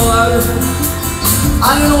 so I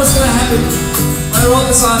don't know what's gonna happen. I wrote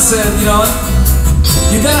this song and said, you know what?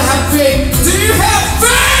 You gotta have faith. Do you have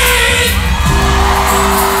faith?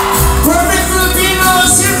 Perfect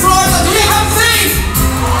Filipinos here in Florida, do you have faith?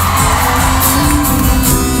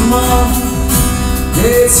 Come on,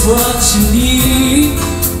 it's what you need.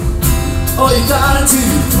 All you gotta do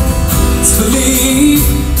is believe.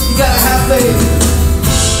 You gotta have faith.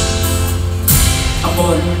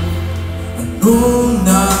 Amor, anong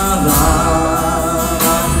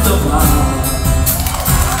nararamdaman?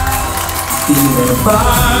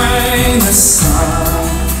 Tinapay na sa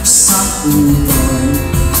upay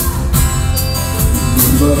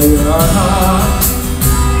Lumayan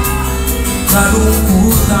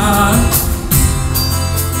kalungkutan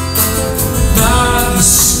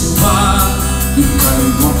Nais ko ba ika'y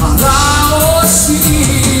makalaosin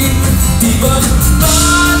Di ba't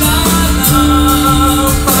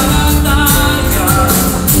pananampalataya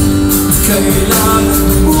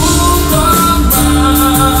Kailangan upang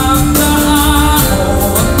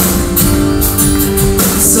magdahon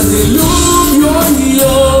Sa delubyo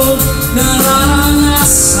iyong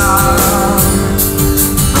naranasan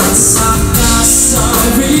At sa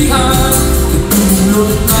kasabihan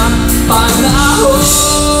Katulog ng panahon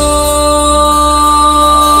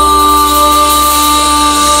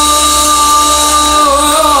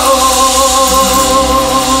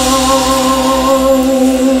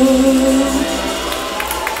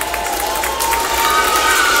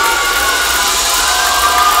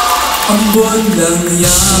Ang buwan lang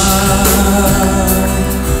yan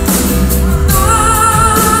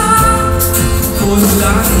Buwan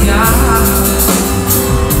lang yan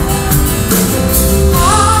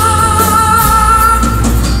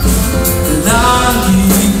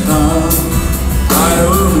Langit ang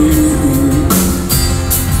iron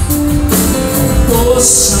Kapos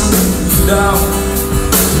ang ilaw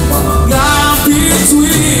Mga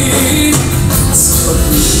bituin Sa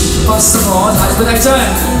pagpas mo Tayo ba tayo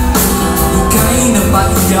dyan? Ika'y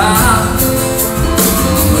napaiyak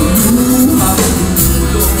Maluhang tulong Ang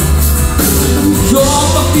iyong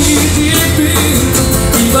pagtitipid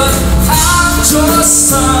Iba't ang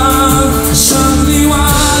Diyos ang siyang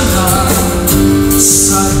liwanag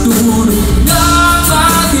Sa dulo ng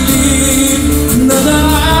madilim na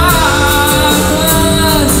daan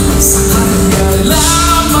Sa Kanya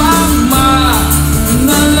lamang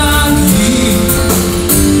manalangin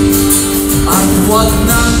At huwag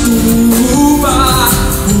nang tumumba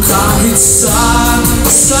kung kahit saan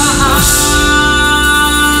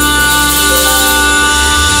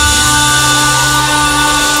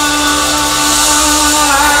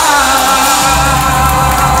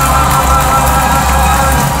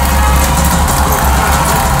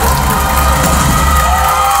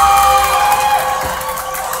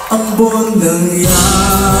Ang buwan lang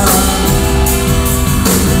yan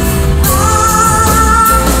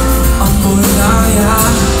Ang buwan lang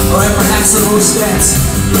yan Alright, perhaps the rose dance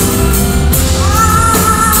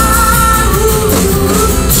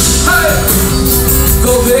Hey!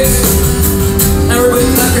 Go big!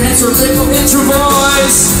 Everybody clap your hands for a big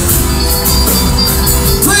Introvoys!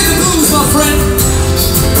 Play the blues, my friend!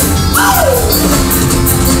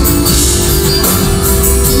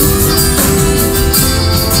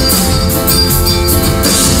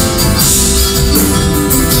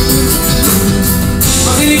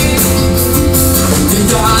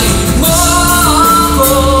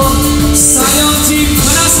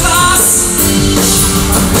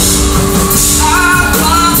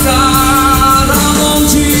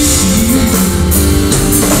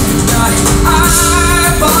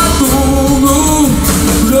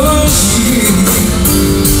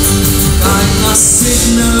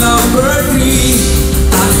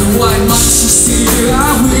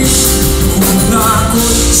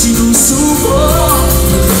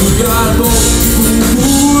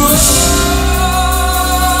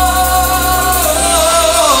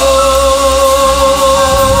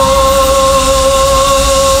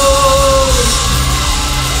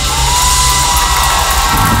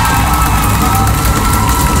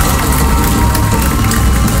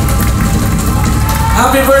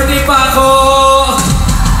 Happy birthday pa ako!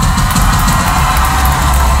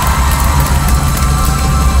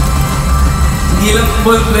 Hindi lang ang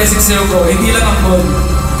ball blessing sa'yo ko, hindi lang ang ball.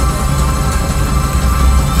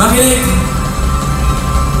 Makinig!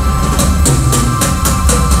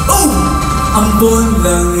 Oh! Ang ball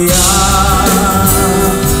lang yan.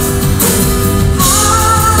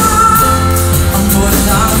 Ang ball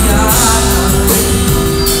lang yan.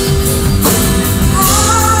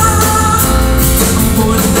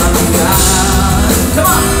 Come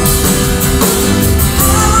on!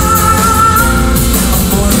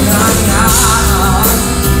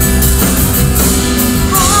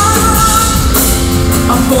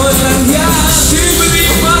 Amor lang yan. Do you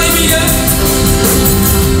believe, my kaibigan?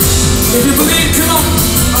 If you believe, come on.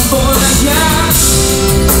 Amor lang yan.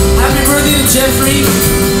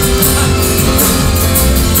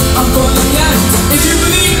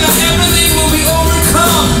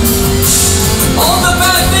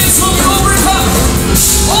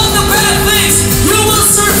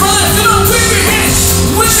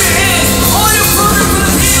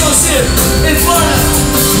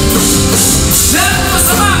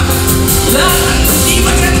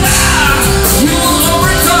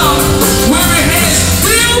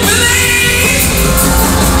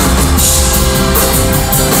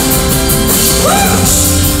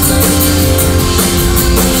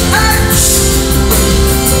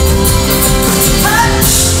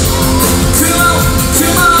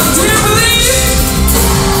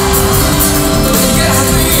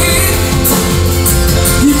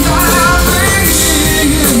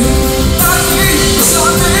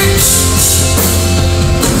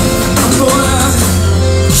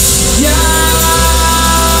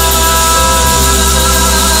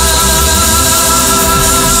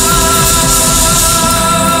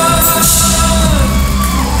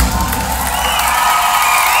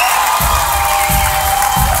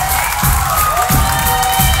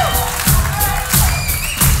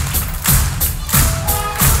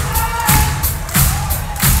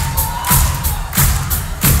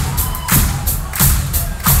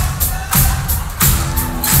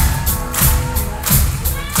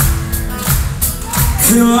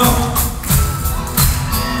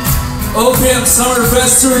 OPM Summer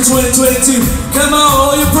Fest Tour 2022. Come on,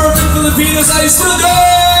 all you perfect Filipinos, are you still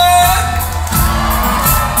there?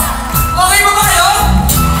 Okay ba kayo?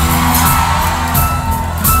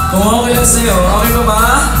 Kung okay lang sa'yo, okay ba ba?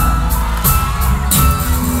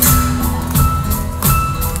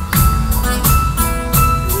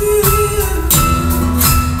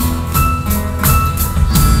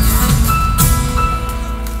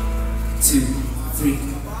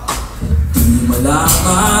 Di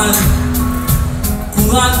malaman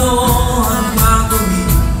kung ano ang gagawin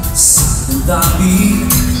sa damdamin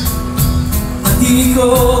at di ko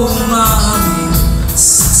umamin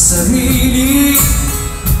sa sarili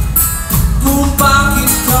kung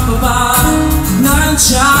bakit ka pa ba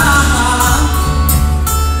nandiyan.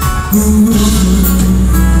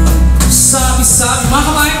 Sabi-sabi mga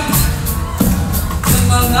kamay ng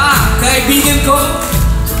mga kaibigan ko,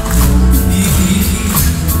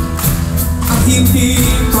 hindi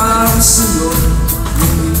para sa'yo,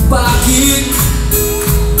 ngunit bakit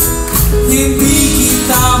hindi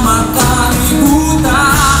kita makalimutan?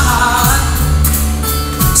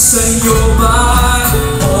 Sa'yo ba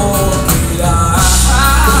okay lang?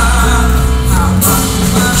 Habang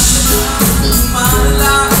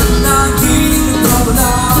malaki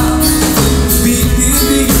nagwawala,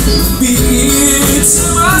 bigit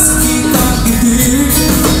sumasakit ang dibdib.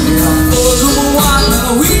 Ako gumawa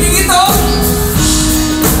ng awiting ito.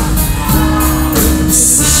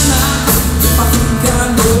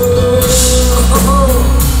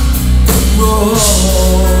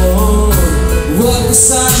 Huwag ka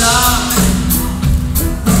sana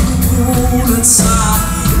nagugulat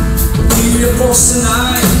sa'kin. Di ako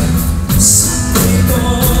sanay sa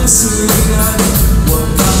ganitong suliran. Huwag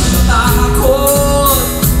kang matakot,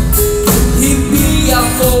 hindi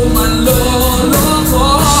ako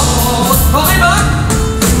manlolokot. Okay ba?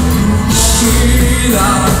 Okay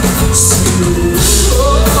lang sa'yo.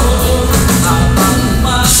 Habang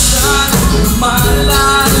umasan,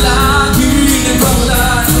 malalagi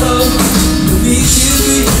nagwawala.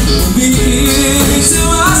 Bigit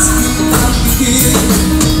sumasakit ang bigit.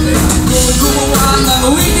 Kaya ako gumawa ng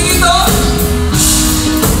awiting ito.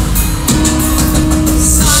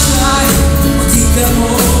 Sana'y makita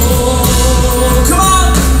mo. Come on!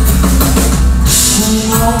 Kung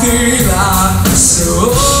okay lang sa'yo.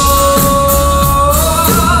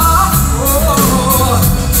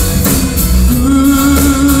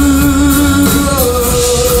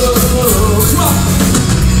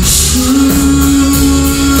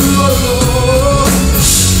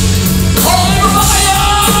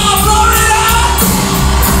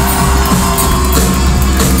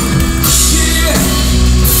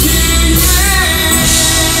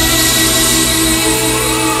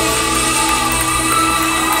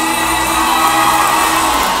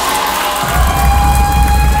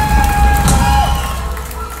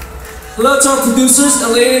 Hello to our producers,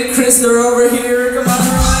 Elaine and Chris, they're over here. Come on,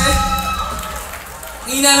 right?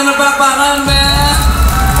 Ina naman bakbakan, man.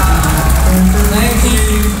 Thank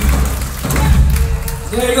you.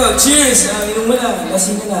 There you go. Cheers. Inom mo na.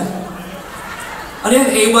 Lasing mo na. Ano yan?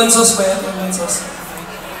 A1 sauce ba yan? A1 sauce.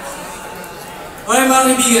 Okay, mga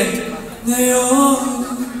kaibigan. Ngayon,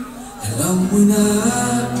 alam mo na,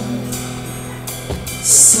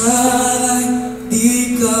 sana'y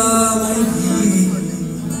di ka mahilig.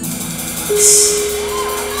 You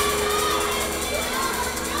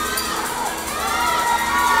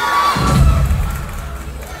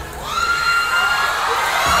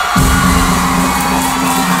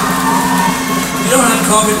don't have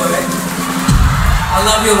COVID, right? I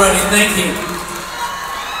love you already, thank you.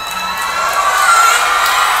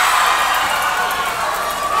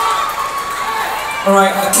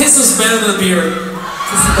 Alright, a kiss is better than a beer.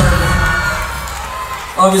 Kiss is better.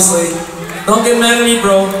 Obviously. Don't get mad at me,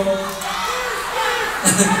 bro.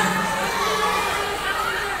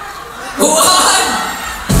 What?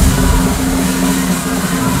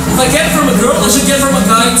 If I get it from a girl, I should get it from a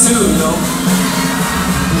guy too, you know?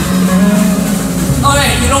 Oh,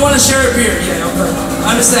 hey, you don't want to share a beer? Yeah, okay.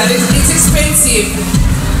 I understand. It's expensive.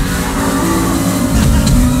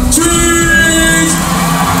 Cheers!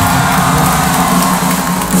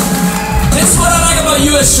 This is what I like about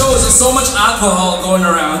US shows. There's so much alcohol going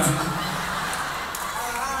around.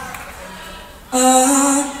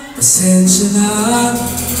 Pasensya na.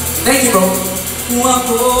 Thank you, bro. Kung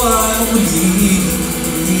ako ay muli,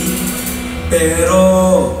 pero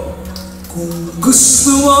kung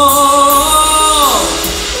gusto mo,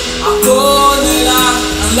 ako na lang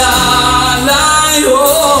ang lalayo.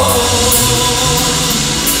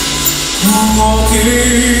 Kung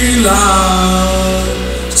okay lang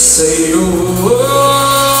sa'yo.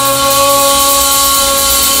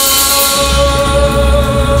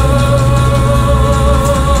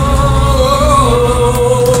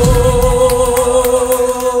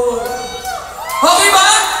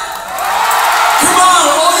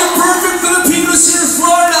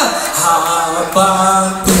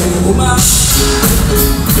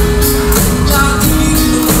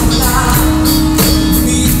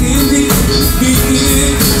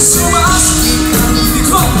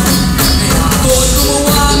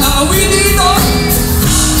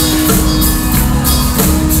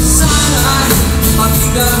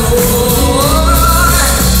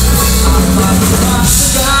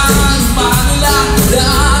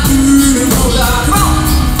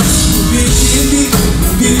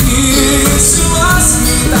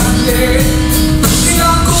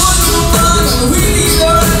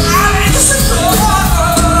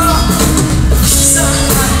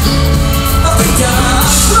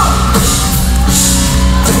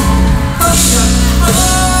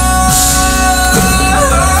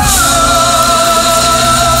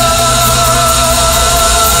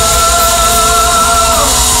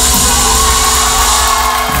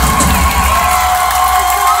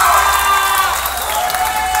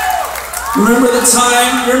 Remember the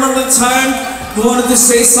time you wanted to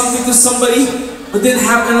say something to somebody but didn't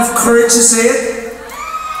have enough courage to say it?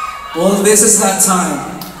 Well, this is that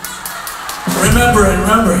time. Remember it.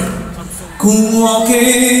 Kung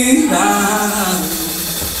okay lang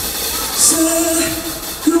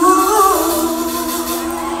sa'yo.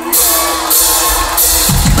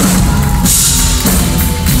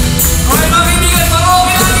 Okay, mga kaibigan,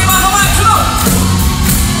 okay natin mga kamay. Come on!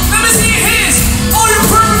 Let me see your hands. All your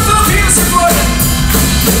perfect Filipinos in Florida.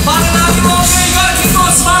 Para natin mo, okay, you gotta keep on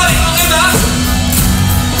smiling, okay ba?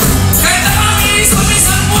 Kahit nakakainis mo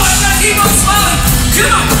minsan mo, you gotta keep on smiling.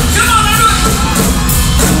 Come on, everyone!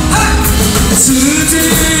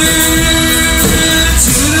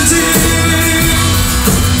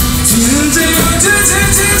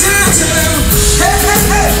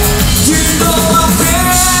 Hey, you know I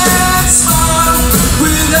can't smile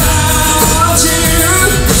without you.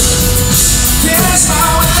 Can't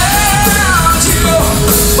smile without you.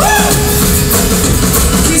 Woo!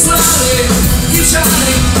 Keep smiling, keep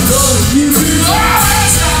shining, though you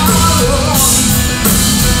always know.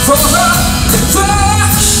 For sure.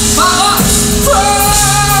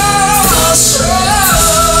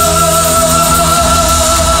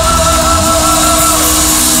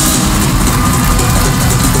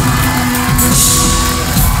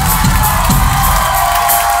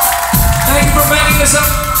 Thank you for backing us up.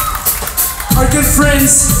 Our good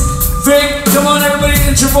friends, Vic, come on everybody,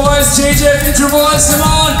 Introvoys, JJ, Introvoys, come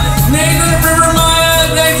on. Nathan,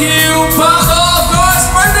 Rivermaya, thank you. Paco, of course,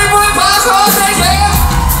 birthday boy Paco, thank you.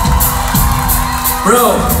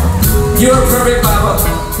 Bro, you're perfect, Papa.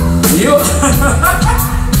 You.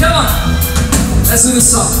 Come on, let's do this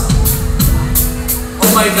song. Oh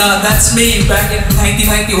my God, that's me back in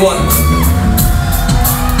 1991.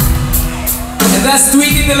 And that's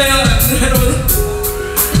Tweety de Leon.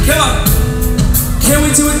 Come on, can we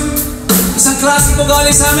do it? Isang klasiko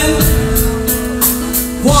galing sa amin.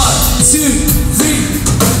 1, 2, 3.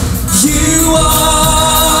 You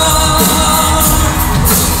are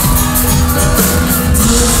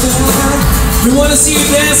perfect. We wanna see you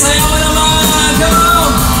dance, ayaw naman, come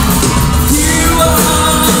on! You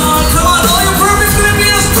are, come on, all you perfect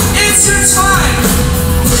Filipinos, it's your time!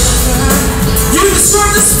 You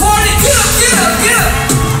deserve this party, get up!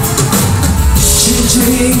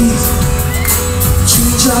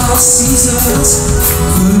 Change our seasons,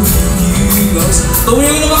 you know.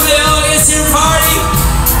 Tumingin naman kayo, it's your party!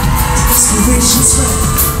 Inspiration's right.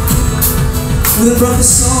 With a brother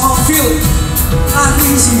song, feel it! I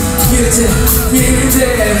need you, here and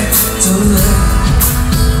there, don't let.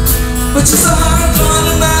 But you thought I'm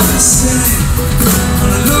gonna mistake.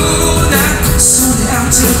 On a luna, so down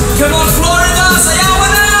to. Come on, Florida, sayaw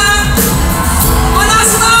na!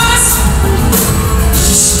 Manas!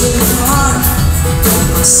 Just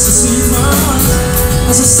stay on,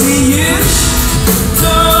 as I see you,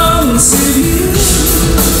 don't see you.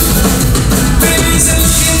 Baby,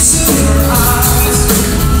 look into your eyes.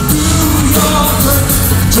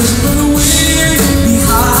 Just for the way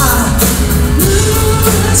behind.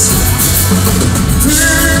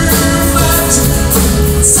 Perfect.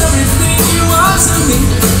 It's everything you are to me.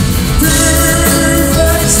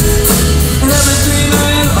 Perfect. And everything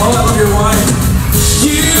I am. Oh, I love your wine.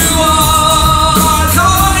 You are. Come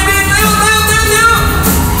on, baby.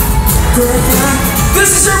 Perfect.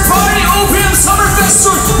 This is your party, OPM Summerfest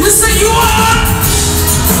tour. You say you are.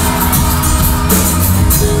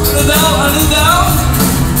 I knew that.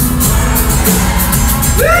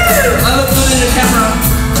 I look good in your camera.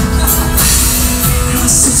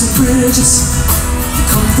 Crossing the bridges that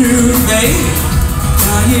come through me.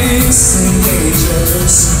 Dying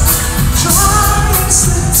strangers.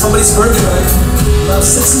 Somebody's birthday, right? Love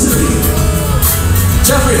 63.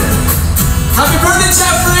 Jeffrey. Happy birthday,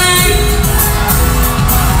 Jeffrey!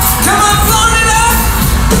 Come on, Florida!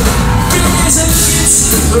 Gaze and look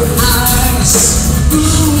into her eyes.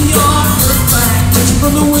 Ooh, you're perfect.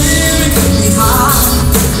 From the way we can be high.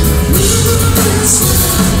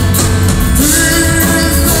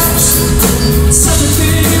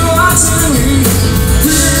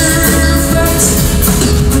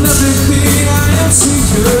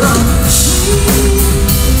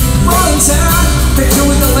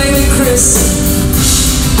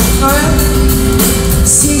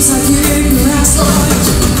 Seems like you didn't last long.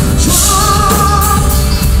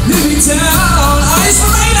 Leave me down, eyes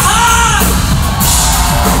remain high.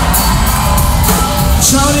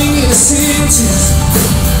 Drowning in the symptoms.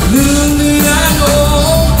 Little did I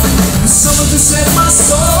know, someone to set my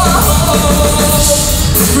soul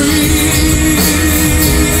free.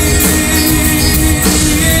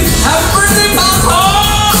 Happy birthday,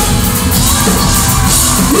 Papa!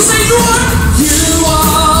 You say you are?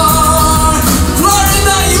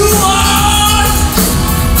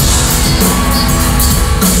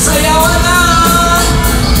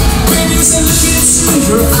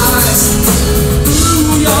 your eyes.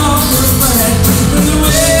 Ooh, you're perfect. And the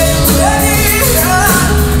way you play it,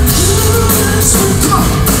 so come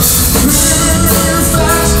on.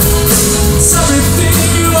 Perfect. It's everything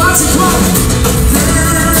you want to come.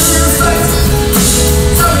 Perfect.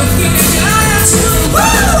 Everything I am to.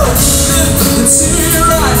 Woo! Let's see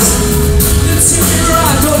your eyes. Let's see your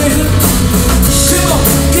eyes. Go ahead. Come on,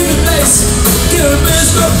 give me bass. Give me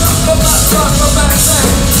bass. Go back.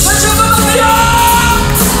 Let's jump up on you.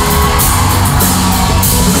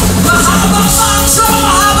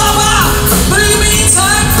 But in the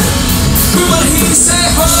meantime, we want to hear you say,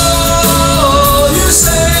 oh, you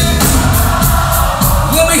say.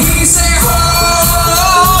 Let me hear you say,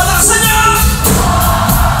 oh, nakasanya.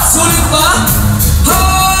 Sulit ba?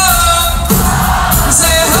 Oh,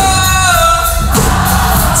 say, oh,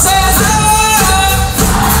 say, oh,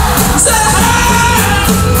 say, oh.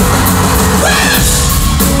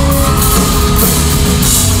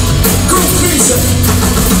 Groove Creature.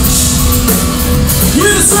 You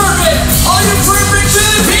deserve it, all you perfect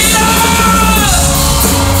Filipinos!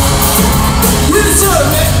 You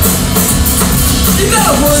deserve it. You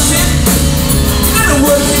gotta work it. You gotta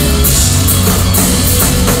work it.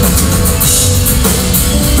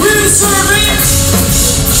 We deserve it.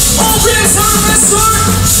 Oh, we deserve it, sir.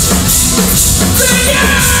 Thank you!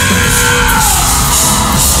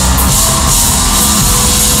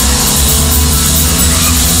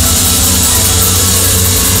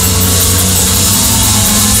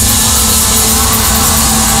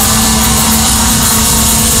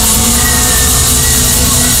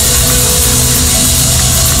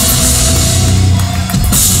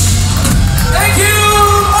 Thank you!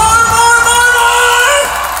 More!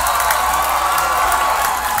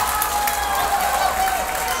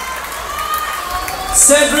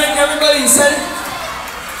 Cedric, everybody, Cedric.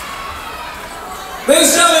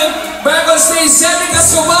 Ladies and gentlemen, back on stage, Cedric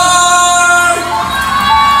Escobar!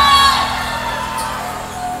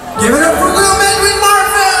 Give it up for Gloc-9 with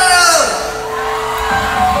Marvel!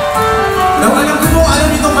 Now, alam ko po, alam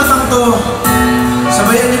nitong katang to.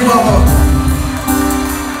 Sabayan niyo po ako.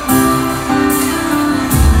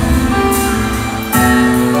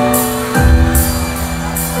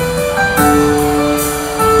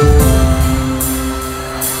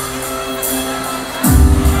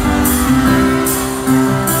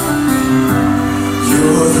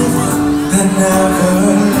 You're the one that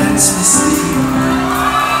never lets me sleep.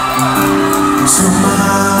 To my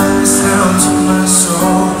eyes, down to my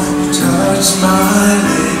soul, you touch my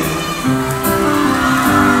lip.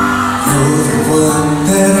 You're the one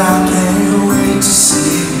that I can't wait to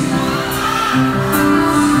see.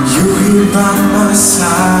 You here by my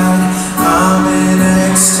side, I'm in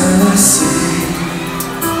ecstasy.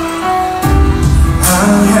 I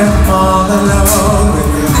am all alone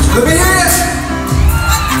without you. Let me hear it!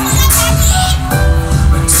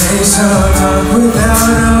 Days are dark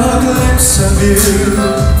without a glimpse of you.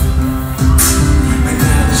 And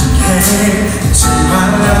as you came into my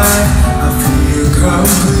life, I feel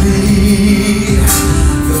complete.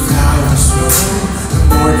 The flowers bloom, the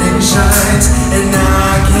morning shines, and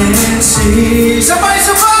I can see. Sabay!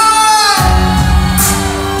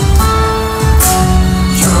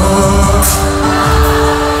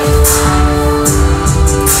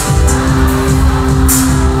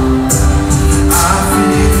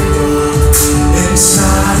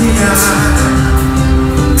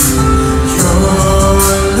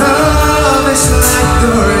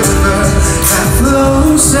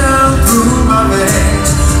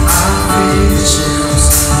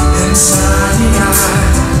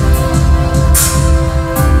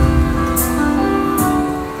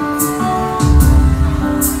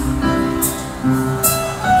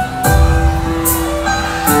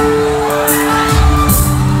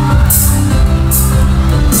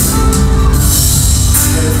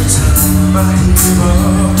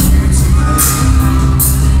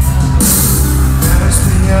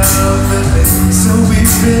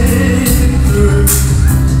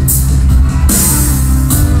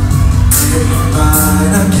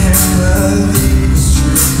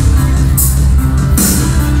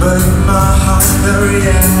 But in my heart the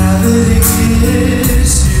reality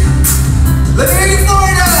is you. Let me hear you for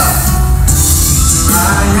it now!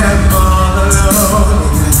 I am all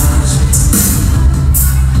alone without you.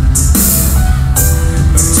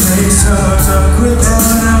 A taste of dark without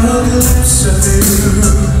a glimpse of you.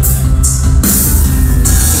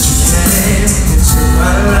 But you came into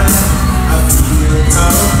my life, I feel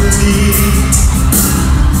complete.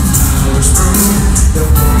 Flowers bloom, the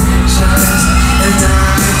morning shines, and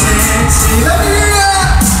I can't see. Let me hear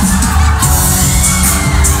it!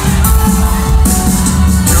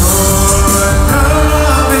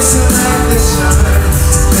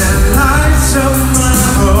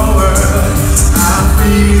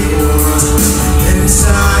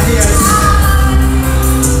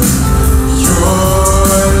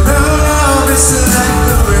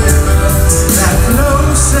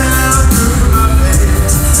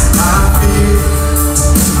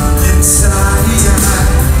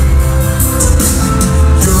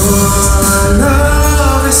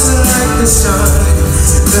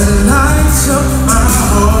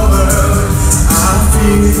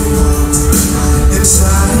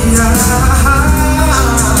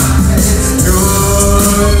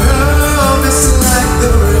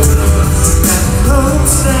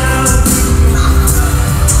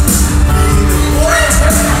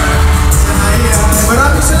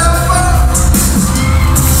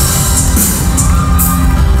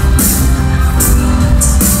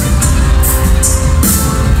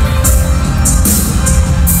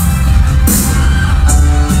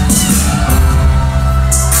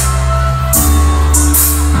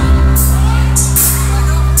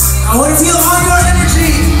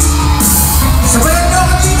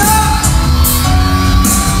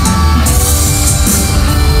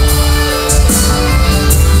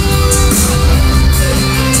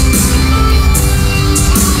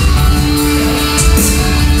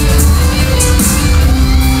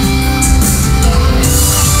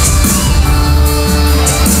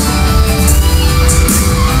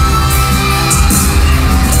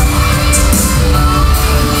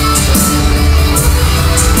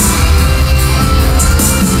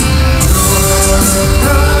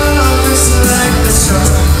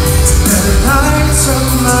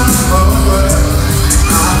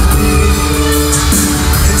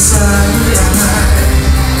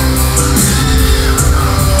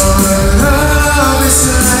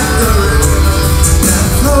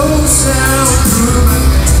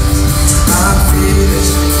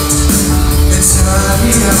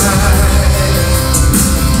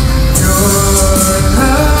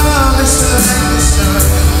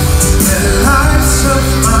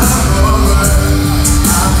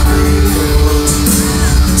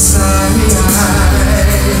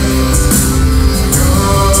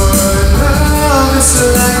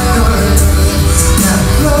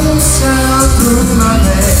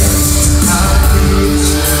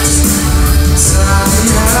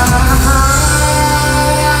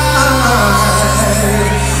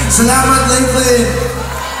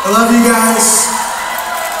 Love you guys.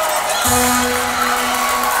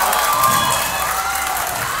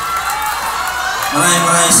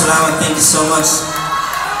 Maraming salamat. Thank you so much.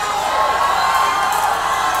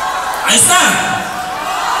 Ayos na!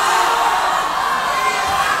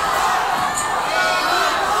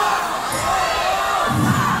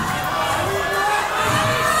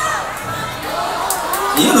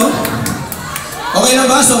 Yun o. Okay na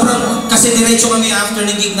ba? Sobrang, kasi diretso kami after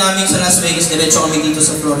ng gig namin sa Las Vegas, diretso kami dito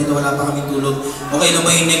sa Florida, wala pa kaming tulog. Okay na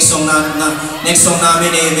ba yung next song next song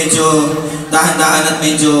namin eh, medyo dahan-dahan at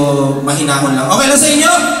medyo mahinahon lang. Okay lang sa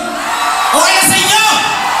inyo? Okay lang sa inyo?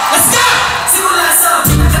 Let's go! Simula sa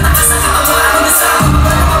pinakatakas ng katawan hanggang sa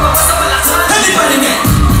mababa sa palaksan. Everybody get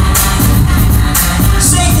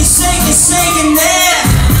shake it, shake it, shake it now.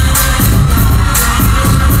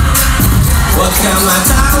 Huwag ka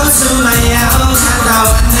matakot, sumayaw.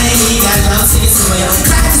 Katawan na higalaw, sige sumayaw.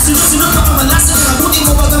 Kahit sunod-sunod pa pamalasan, mabuti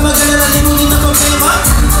mo wag kang mag-alala, limunin ang problema.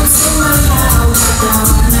 Sumayaw,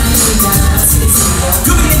 katawan na higalaw, sige sumayaw.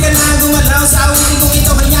 Gumiling ka na gumalaw sa awitin kong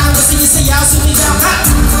ito, hayaan mo sige sayaw, sumigaw ka.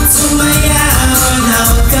 Sumayaw na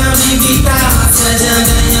huwag kang bibitaw. Sadyang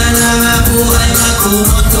ganyan lang ang buhay,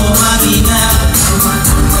 magkumot ko maginaw.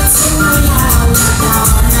 Sumayaw,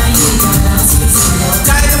 katawan na higalaw, sige sumayaw.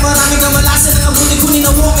 Kahit ang marami kang malasan, ang abuti kunin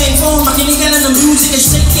ang walk-in phone. Makinig ka lang ng music and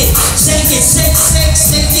shake it. Shake it, shake, shake,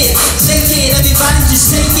 shake it. Shake it, everybody just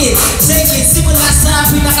shake it. Shake it, simula sa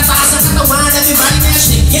pinakataas ang katawan. Everybody now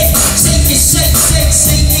shake it. Shake it, shake, shake,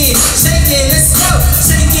 shake it. Shake it, let's go.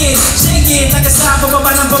 Shake it, shake it. Taga sa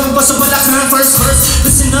bababa ng bababa sa balak ng first verse.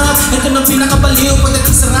 Listen up, ito ng pinakabaliw.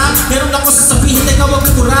 Pagdating sarap, meron ako sasabihin, teka wag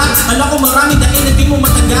kagura. Alam ko marami dahil hindi mo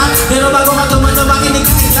matagal. Pero bago ka gumana, makinig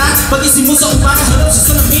ka kaya. Pag-isip mo sa umaga, harap sa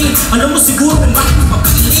salamin. Alam mo siguro kung bakit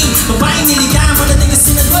mapapiling. Babaeng niligahan mo na din ang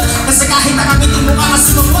sinagod. Kasi kahit nakamitin mo ka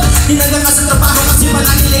masumagot. Hinagang ka sa trabaho kasi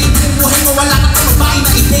malaki late. Yung buhay mo wala ka pang babaeng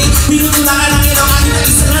na ide. Pinutula ka lang ilaw akin na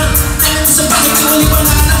isa lang. Alam mo sa bakit yung uliwan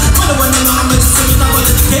na alam. Malawan na mga magsasalita mo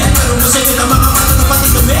na tiket. Pero masaya na mga mata na pati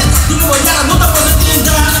gamit. Di mo wala mo tapos na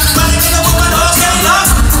tinda. Bakit ka na mo man okay lang?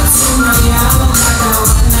 Sumayaw,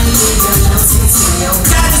 katawan na higalaw, sige sumayaw.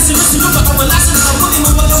 Kahit sunod-sunod baka wala sa nakabuti mo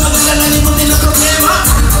wag kang mag-alala, limutin ang problema.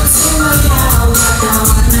 Sumayaw,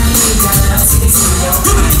 katawan na higalaw, sige sumayaw.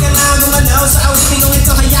 Gumiling ka na gumalaw sa awitin kong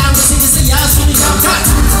ito, hayaan mo sige sayaw, sumigaw ka.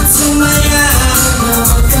 Sumayaw.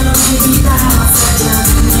 Huwag ka nang bibitaw, sadyang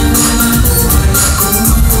ganyan lang ang buhay,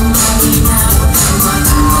 magkumot kung maginaw.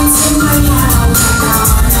 Sumayaw,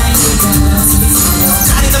 katawan na higalaw, sige sumayaw.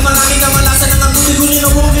 Kahit ang marami kang malasan ng abuti kunin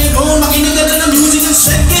ang walk-in phone. Makinig ka na ng music and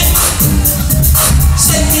shake it.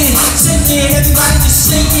 Shake it, shake it, everybody just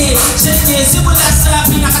shake it. Shake it, simula sa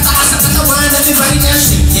pinakataas ang katawan. Everybody now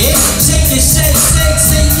shake it. Shake it, shake, shake,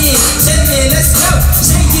 shake it. Shake it, let's go.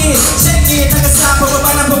 Shake it, shake it. Taga sa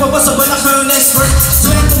bababa ng bababa sa balak ng expert.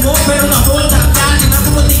 Swerte mo pero na-hold up ka.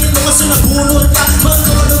 Kinapumatingin mo kasi nabunod ka.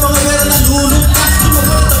 Magkakalo mga pero nalulog ka.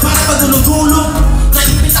 Tumapalot na para pagulog-gulog.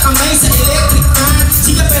 Naipit sa kamay sa electric fan.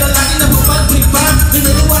 Siga pero lagi na bumag-trip pa.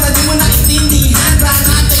 Pinaliwanag di mo naintindihan. Rahan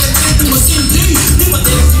natin ang trip mo simple. Di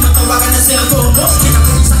matilig, di matawagan na cellphone mo.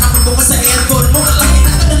 Kinapunin sa kapag ka sa aircon mo. Lagi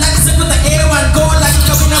natin lagi sa kuta ewan ko. Lagi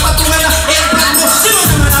ka pinapatungan na aircon mo. Di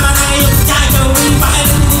mo naman ang iyong gagawin. Bakit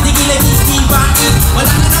nanitigil ang ikibain?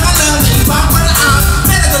 Wala ka nang alam na ibang paraan.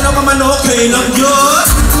 Pero gano'n ka man okay lang yun.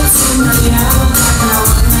 Sumayaw,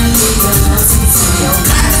 katawan na higalaw, sige sumayaw.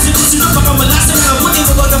 Kahit sunod-sunod baka malasan na abuti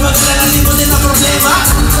mo wag kang mag-alala, limutin ang problema.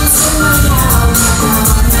 Sumayaw,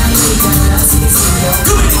 katawan na higalaw, sige sumayaw.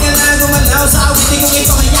 Gumiling ka na gumalaw sa awitin kong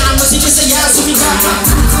ito, hayaan mo sige sayaw, sumigaw ka.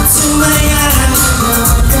 Sumayaw,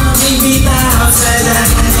 Huwag ka nang bibitaw, sadyang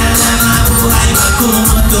ganyan lang ang buhay,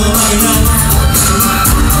 magkumot tumayaw.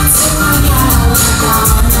 sumayaw,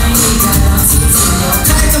 katawan na higalaw, sige sumayaw.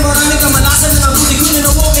 Kahit ang marami kang malasan ng abuti kunin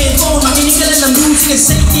ang walk-in phone. Makinig ka lang ng music and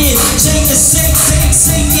shake it. Shake it, shake, shake,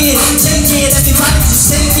 shake it. Shake it, everybody just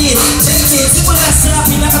shake it. Shake it, simula sa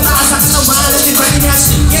pinakataas ang katawan. Everybody now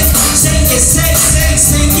shake it. Shake it, shake, shake,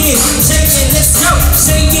 shake it. Shake it, let's go.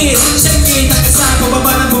 Shake it, shake it. Taga sa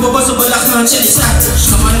bababa ng bababa sa balak ng chelisa.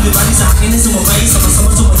 Come on everybody sa akin ay sumabay. Sama-sama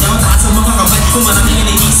sumayaw, taas ang mga kamay. Kung maraming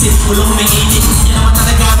iniisip, ulong umiinit. Yan naman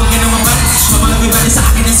talaga, huwag ka naman ba? Come on everybody sa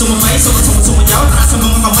akin ay sumabay. Sama-sama sumayaw, taas ang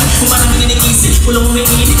mga kamay. Kung maraming iniisip, ulong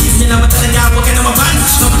umiinit. Yan naman talaga, huwag ka naman ba?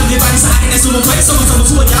 Come on everybody sa akin ay sumabay. Sama-sama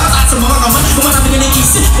sumayaw, taas ang mga kamay. Kung maraming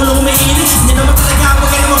iniisip, ulong umiinit. Yan naman talaga, huwag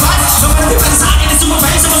ka naman ba? Come on everybody sa akin ay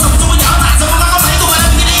sumabay. Sama-sama sumayaw, taas ang mga kamay. Kung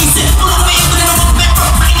maraming iniisip, ulong umiinit. Yan naman talaga,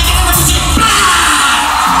 makinig ka na ng music.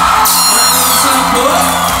 Maraming salamat.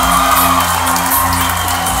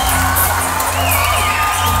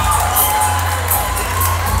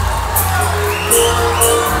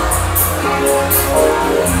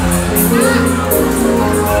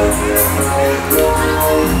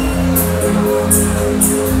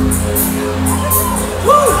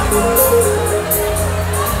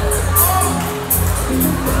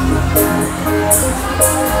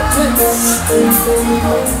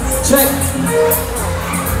 Check.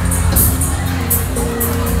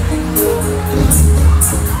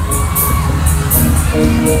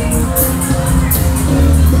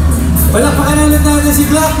 Palakpakan ulit natin si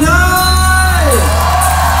Gloc-9!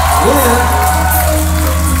 Yeah!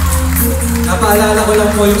 Napaalala ko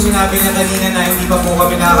lang po yung sinabi niya kanina na hindi pa po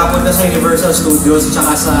kami nakakapunta sa Universal Studios at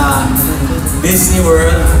saka sa Disney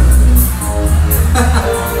World.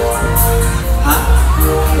 Ha?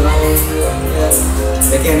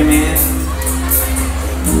 Like anime?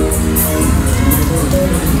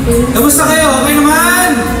 Kamusta kayo? Okay naman?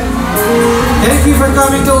 Thank you for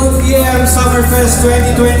coming to OPM Summerfest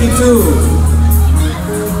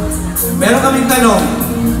 2022. Meron kaming tanong.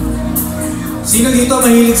 Sino dito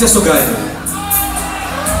mahilig sa sugal?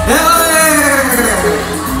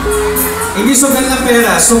 Hindi sugal ng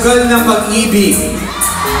pera, sugal ng pag-ibig.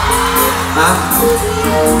 Ha?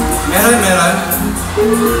 Meron?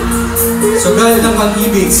 Sugal ng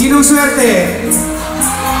pag-ibig. Sinong swerte?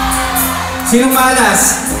 Sinong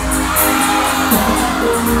malas?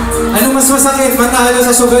 Anong mas masakit? Matalo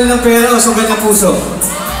sa sugal ng pera o sugal ng puso?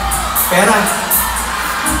 Pera.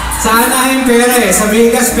 Sa Anaheim pera eh. Sa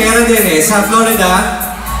Vegas pera din eh. Sa Florida,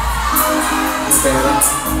 pera.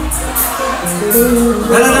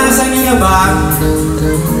 Naranasan niyo na ba?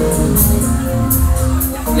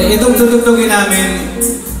 Itong tutugtugin namin,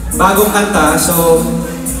 bagong kanta. So,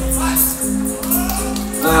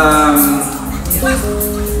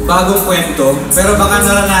 bagong kwento. Pero baka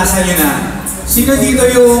naranasan niyo na. Sino dito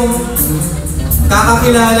yung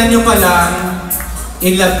kakakilala nyo pa lang,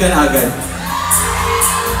 in love ka na agad?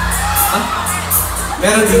 Ah?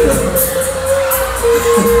 Meron dito.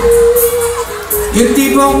 Yung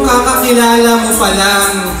tipong kakakilala mo pa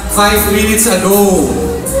lang 5 minutes ago,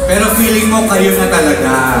 pero feeling mo kayo na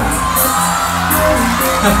talaga.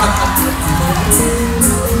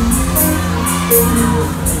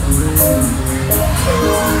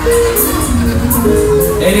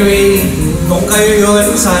 Anyway, kung kayo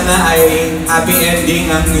yun, sana ay happy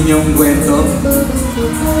ending ang inyong kwento.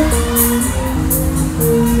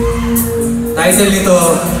 Title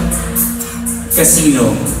nito,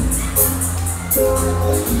 Casino.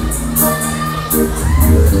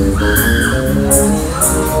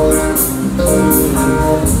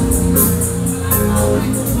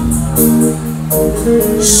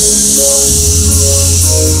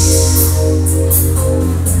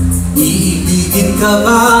 Iibigin ka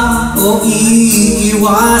ba o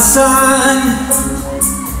iiwasan?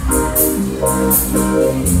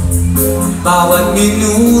 Bawat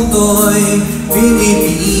minuto'y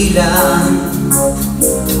binibilang.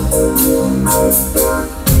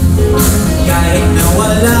 Kahit na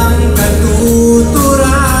walang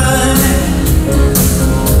katuturan,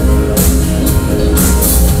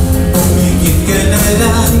 umigit ka na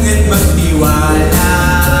lang at magtiwala.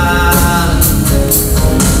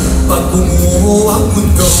 Pag bumuho ang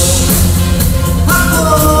mundo,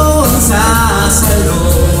 ako ang sasalo.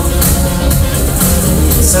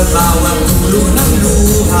 Sa bawat dulo ng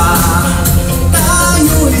luha,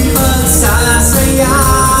 tayo'y magsasaya.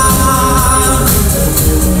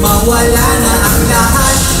 Mawala na ang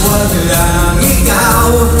lahat, wag lang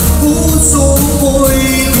ikaw. Puso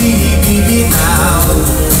ko'y bibitaw.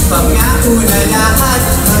 Pangako na lahat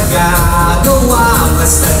magagawa,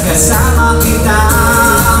 basta't kasama kita.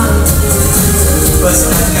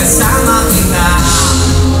 Basta't kasama kita.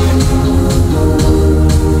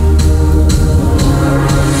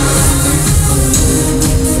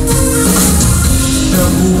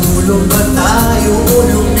 Nahulog ba tayo o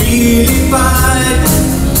lumilipad?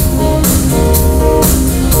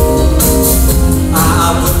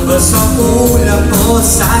 Aabot ba sa ulap o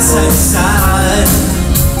sasalsad?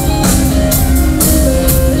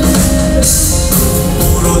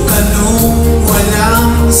 Puro tanong,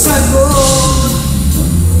 walang sagot.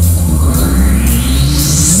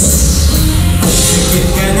 Higit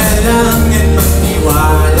ka na lang at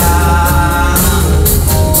magtiwala.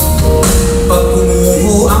 Pag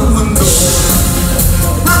bumuho ang mundo,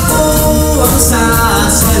 ako ang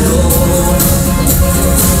sasalo.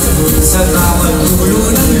 Sa bawat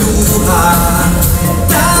dulo ng luha,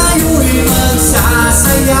 tayo'y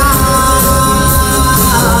magsasaya.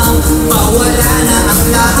 Mawala na ang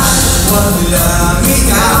lahat, wag lang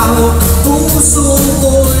ikaw. Puso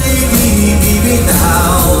ko'y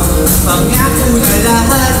bibitaw. Pangako na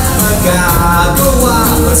lahat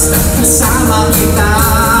magagawa, basta't kasama kita.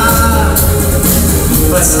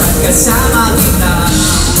 Basta't kasama kita.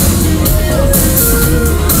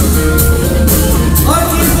 On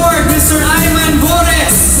keyboard, Mr. Ayman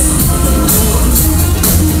Bores.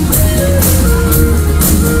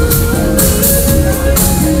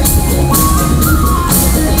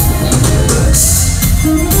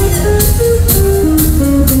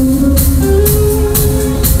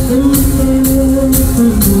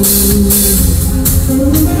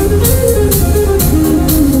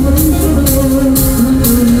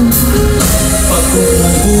 Pag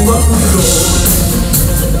bumubuwa ulo,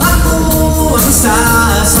 ako ang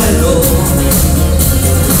sasalo.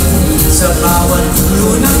 Sa bawat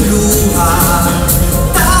ulo ng luha,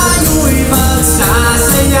 tayo'y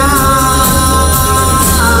magsasaya.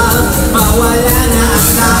 Mawala na ang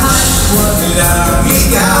lahat, huwag lang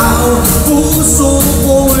ikaw. Puso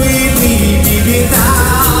ko'y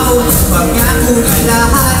bibitaw. Pangako na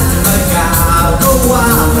lahat magagawa,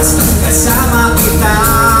 basta kasama kita.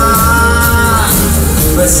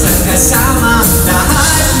 Basta kasama,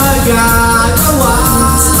 lahat magagawa.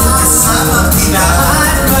 Kasama kita,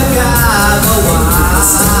 lahat magagawa.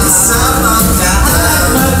 Kasama kita, lahat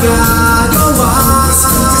magagawa.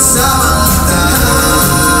 Kasama kita.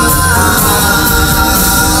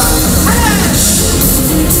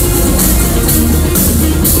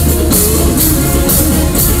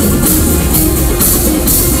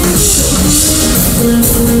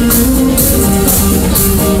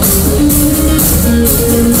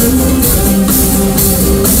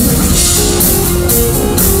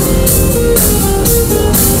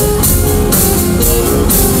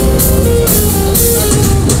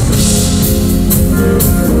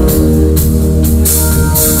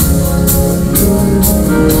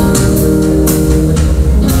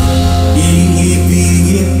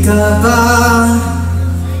 Iibigin ka ba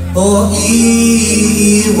o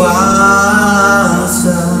iiwasan?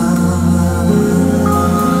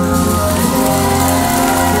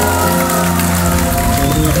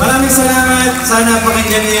 Maraming salamat. Sana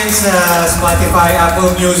pakinggan niyo yan sa Spotify,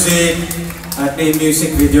 Apple Music, at may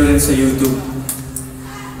music video rin sa YouTube.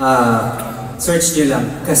 Search niyo lang,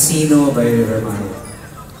 Casino by Rivermaya.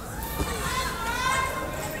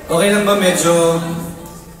 Okay lang ba medyo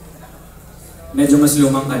mas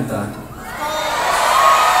lumang kanta?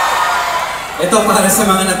 Ito para sa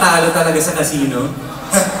mga natalo talaga sa casino.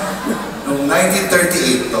 Noong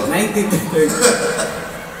 1938 to.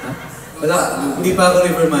 1930. Wala, hindi pa ako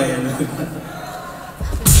Rivermaya. No?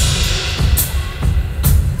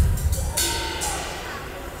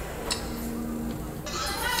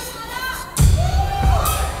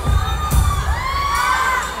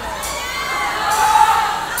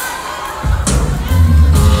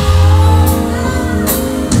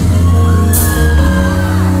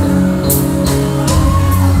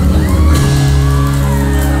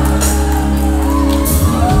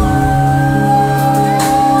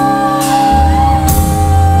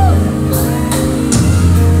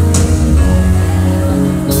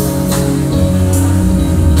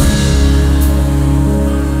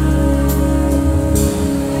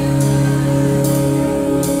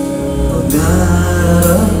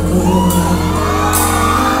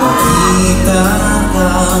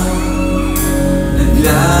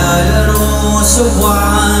 Naglalaro sa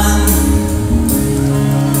buwan,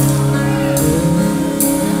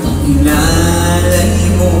 inalay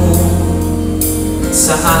mo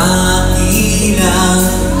sa akin ang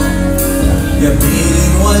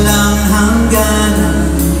gabing walang hangganan.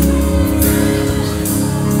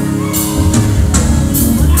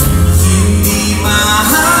 Hindi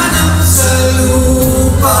mahanap sa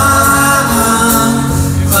lupa ang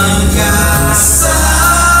pag-asa.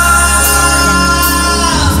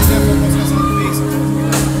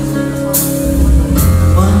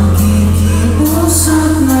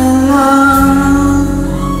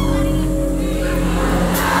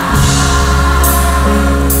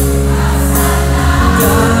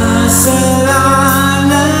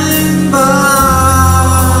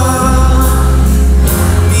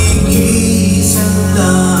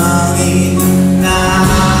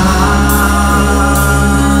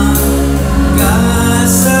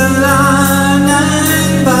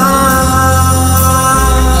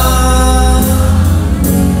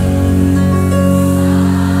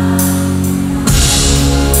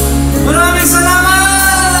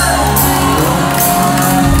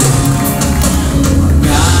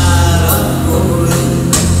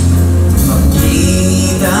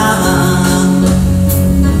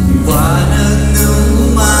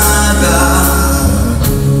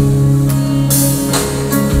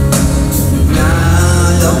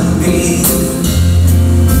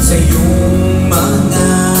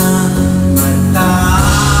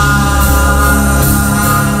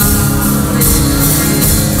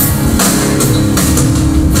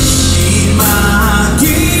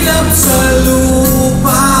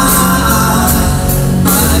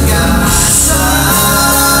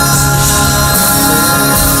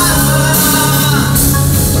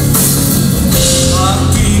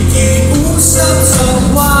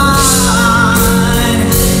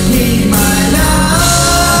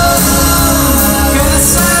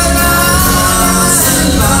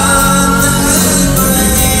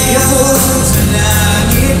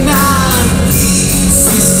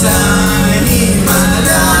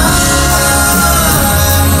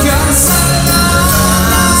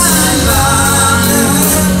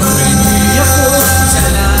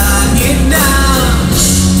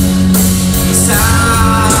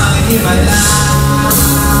 my life.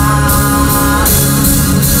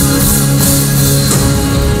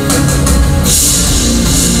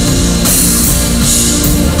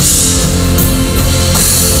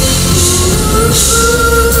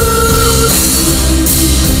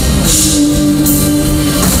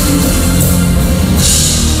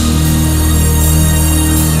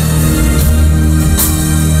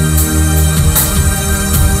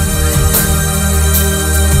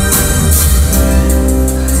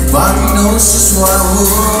 Nobody knows just what I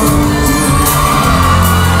would.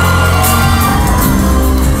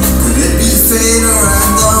 Could it be fate or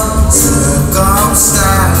random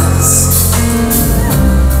circumstance?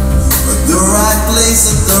 At the right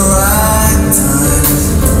place at the right time,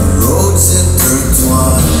 roads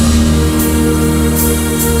intertwine.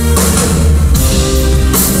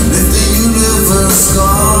 And if the universe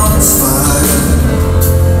conspires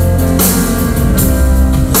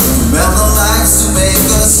to melt the lights to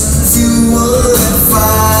make us fuel and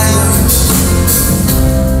fire,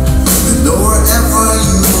 and know wherever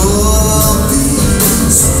you will be,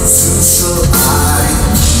 so shall I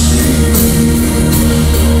be.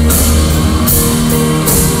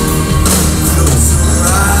 Close your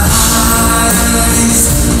eyes,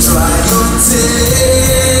 dry your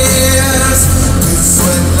tears, 'cause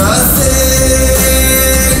when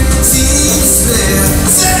nothing seems fair,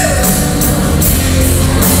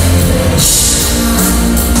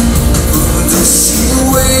 she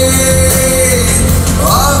wait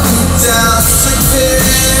all the doubts like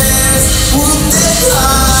this would they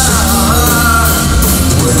hide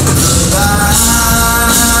when the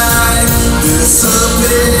light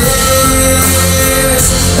disappears,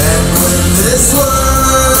 and when this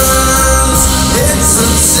world's in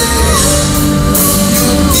sunset,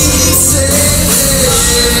 you'll be safe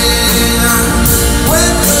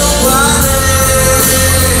when nobody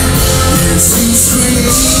hears me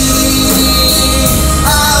scream.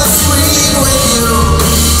 I'll scream with you,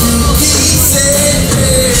 be safe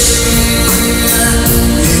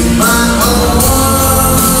in my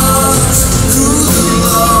arms through the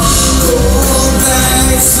long, cold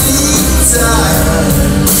night, sleep tight.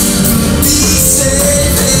 Be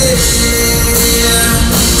safe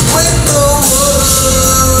when the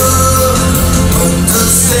world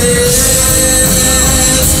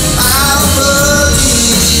understands. I'll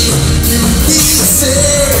believe you'll be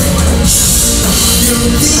safe.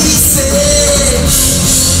 You'll be safe.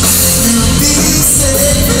 You'll be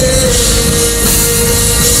safe.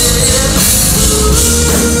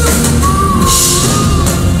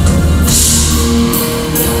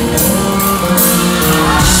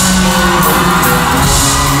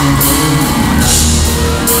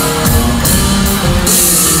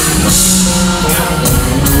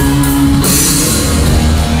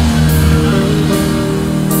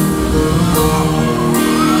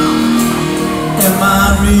 Am I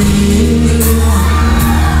real?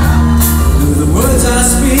 Do the words I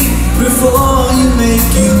speak before you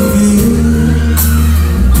make you real?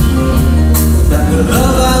 That the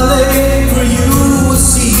love I lay for you will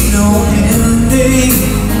see no ending.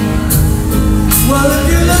 Well, if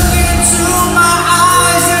you look into my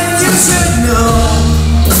eyes, then you should know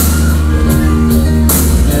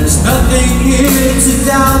there's nothing here to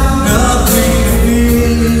doubt, nothing to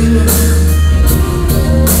fear.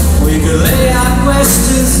 We could lay our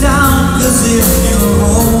questions down, 'cause if you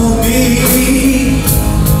hold me,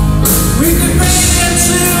 we could bring it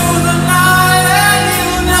to the night, and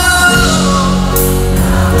you know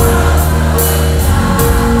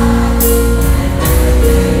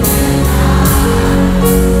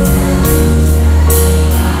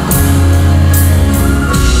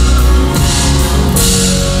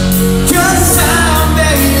cause time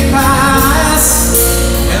may pass,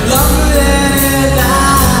 and longer than it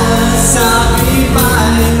lasts, I'll be by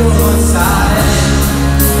your side.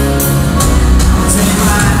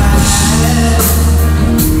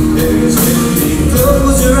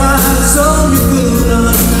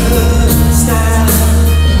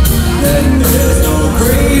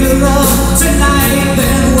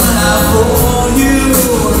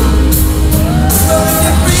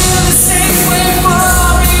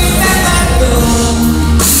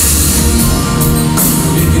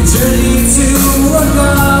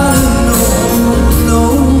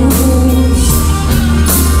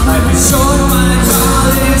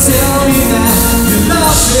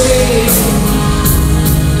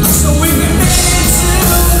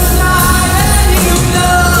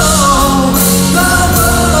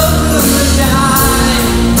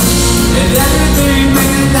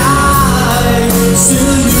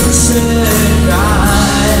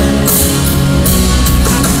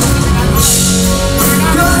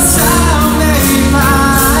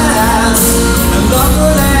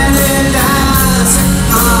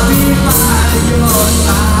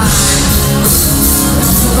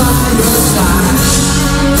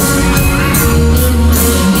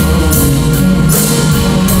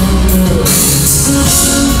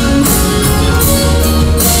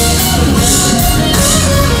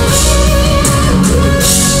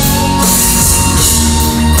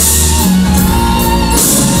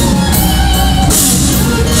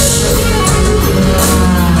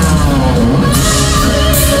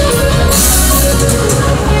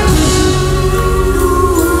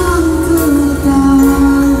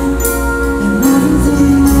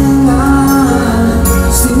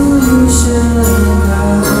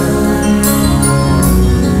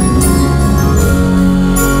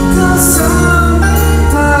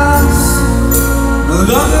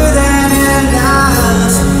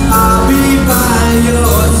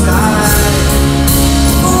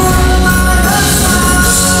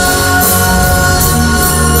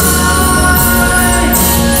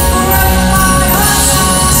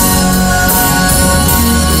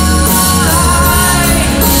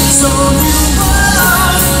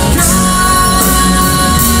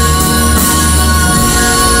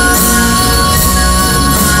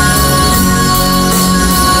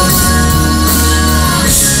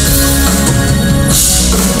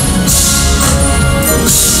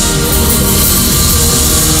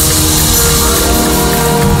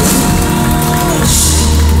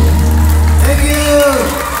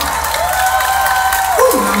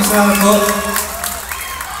 Salamat po.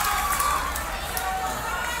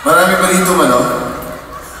 Marami pa rito man, no?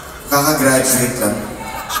 Kaka-graduate lang.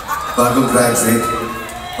 Bago graduate.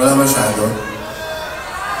 Wala masyado.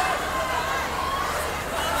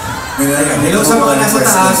 Hello sa mga nasa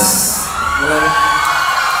taas.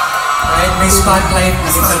 Kahit may spotlight,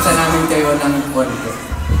 nakipagsa namin kayo ng konti.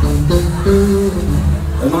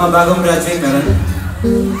 Yung mga bagong graduate, meron?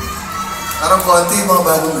 Parang konti yung mga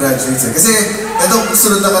bagong graduates. Kasi itong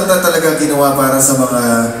sunod na kanta talaga ginawa para sa mga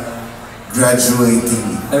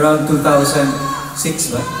graduating. Around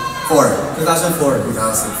 2006 ba? 2004.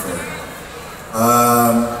 2004.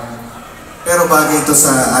 Pero bagay ito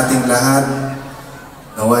sa ating lahat.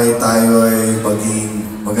 Naway tayo ay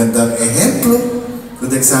maging magandang ehemplo.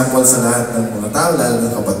 Good example sa lahat ng mga tao, lalo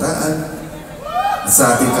ng kabataan. At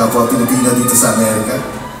sa ating kapwa Pilipino dito sa Amerika.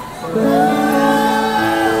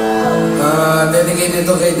 Dedicated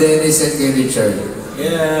to kay Dennis and kay Richard.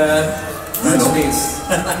 Yeah. Ano? Please.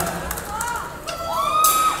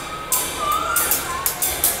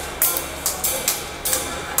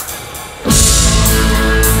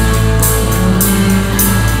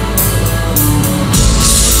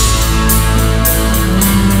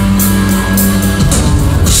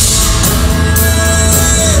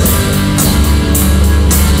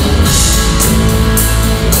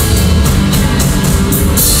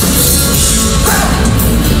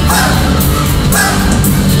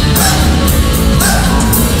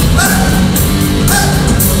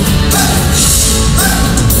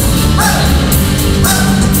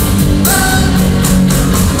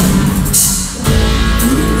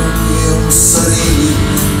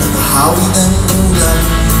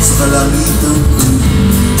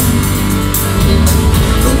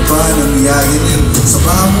 Sa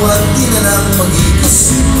bawat di na lang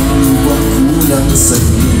mag-iisip upang kulang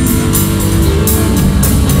sa'yo.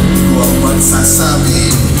 Ikaw ang magsasabi,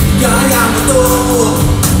 kaya mo to.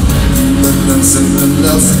 Tulad ng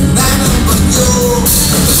sanlalaw sa ng bagyo.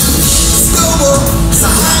 Gusto mo sa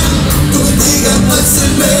hangin, tumitig at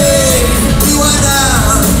magsilbi.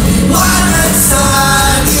 Iwanag sa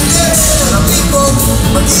dilim. Rapid mo,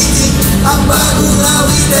 magiging ang bagong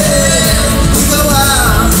awitin. Ikaw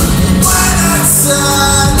ang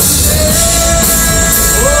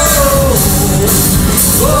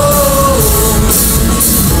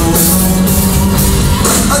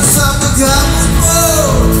at sa paghamon mo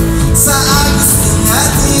sa agos ng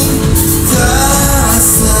ating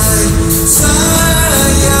kasaysayan,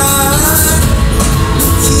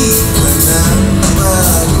 kita ng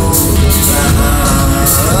bagong daan.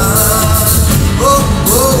 Oh,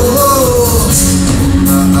 oh, oh,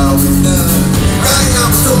 maawit na kaya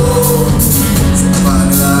mo to.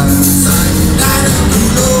 Panalangin sa'yo na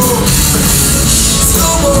nagulong. Gusto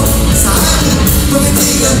mo sa akin,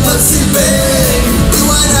 tumitig at magsilbi.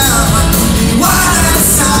 Iwanag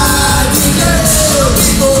sa dilim.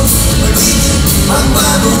 Di mo magiging ang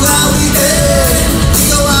bagong awitin.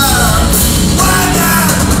 Ikaw ang wanag.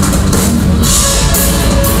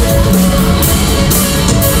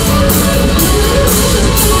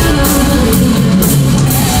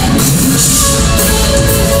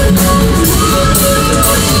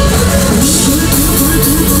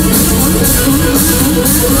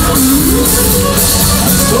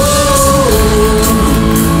 Oh,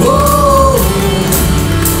 oh, oh.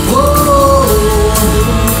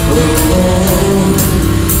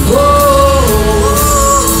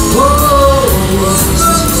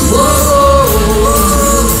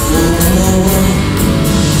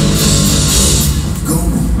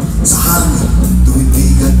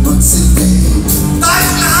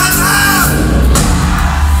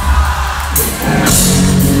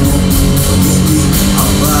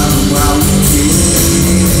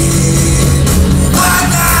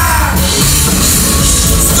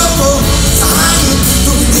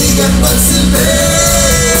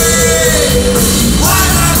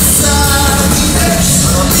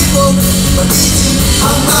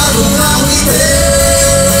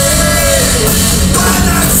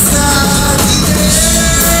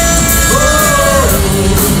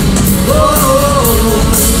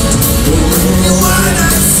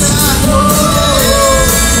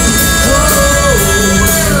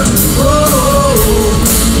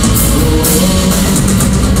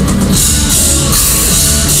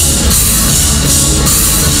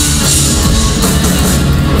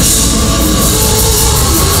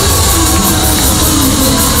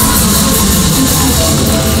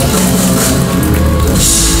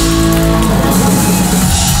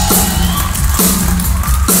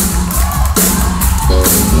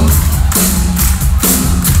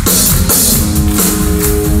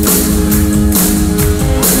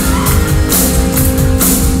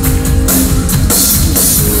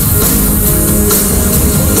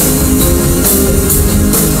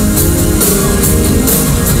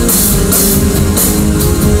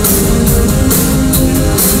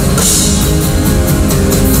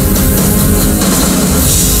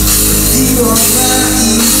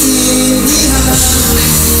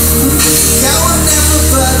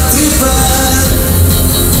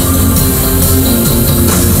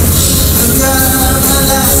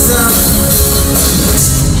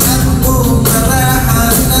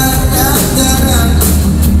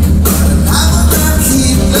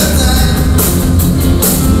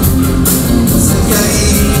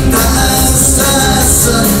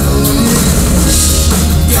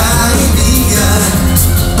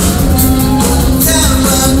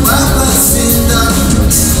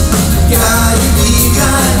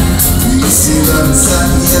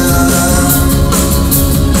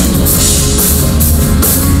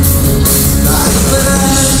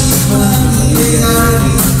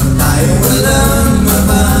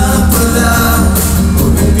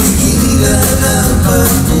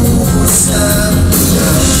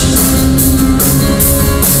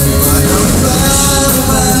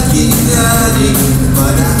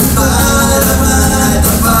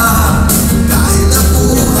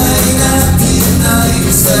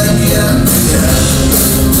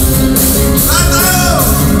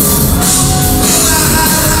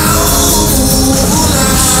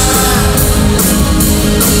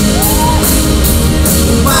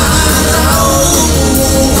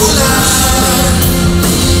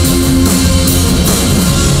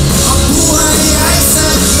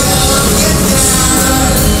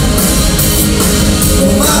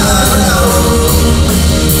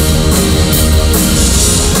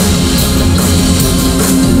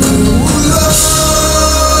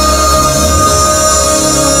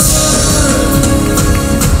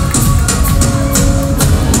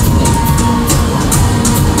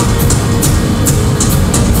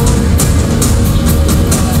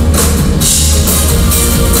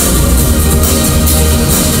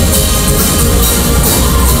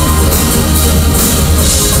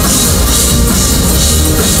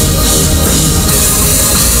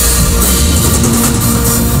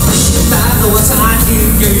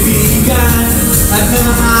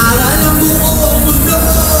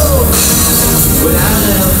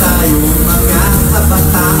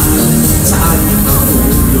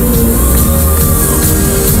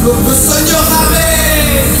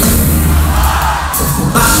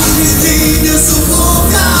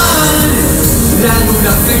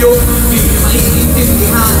 ngayon di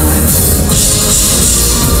maiintindihan.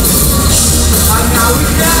 Ang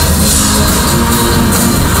awit na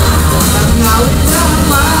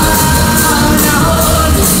panahon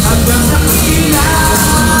hanggang sa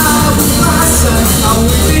kinabukasan,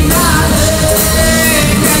 awitin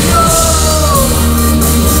natin ngayon.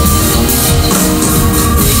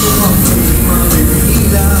 Di ko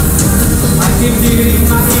mamimila at hindi rin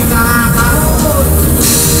makikakaroon.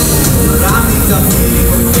 Marami kami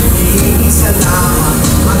kung hindi isa lang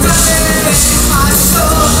ang galing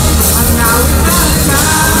pasyon. Ang awit na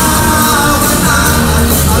kawanan,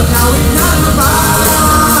 ang awit na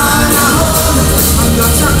panahon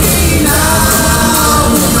hanggang sa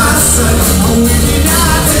kinabukasan, awitin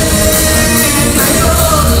natin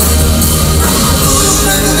ngayon. Tulog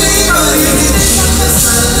na gabi, mahihinig ang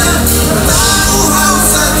kasala, natauhaw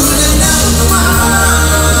sa tunay na tumahan.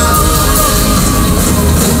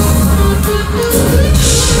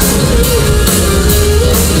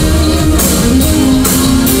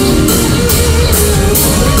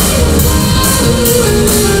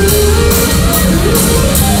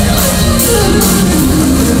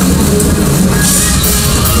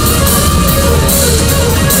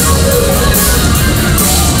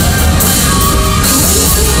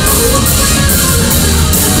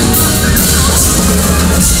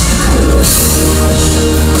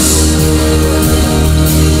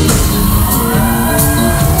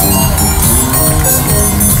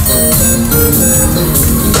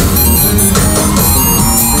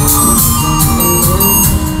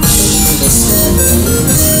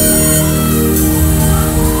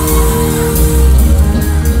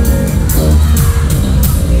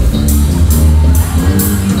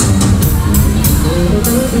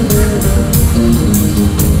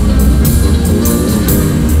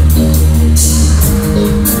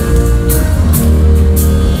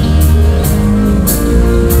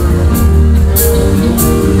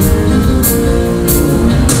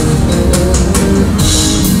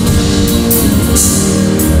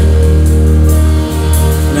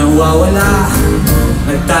 Nawawala,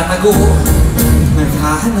 nagtatago,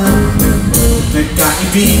 naghahanap,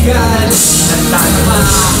 nagkaibigan, nagtatama,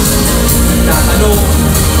 nagtatanong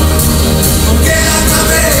kung kailan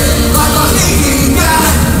kami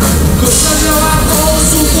mapakinggan. Gusto nyo ako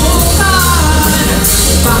subukan,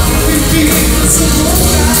 bakit hindi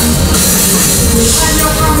subukan? Subukan nyo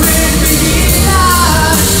kami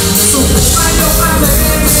pigilan, subukan nyo kami.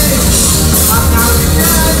 Ang awit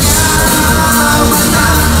na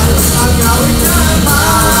kawanan, ang awit na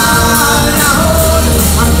panahon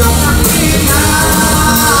hanggang sa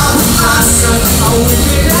kinabukasan,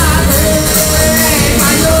 awitin natin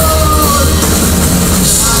ngayon.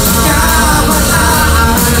 Ang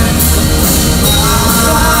kabataan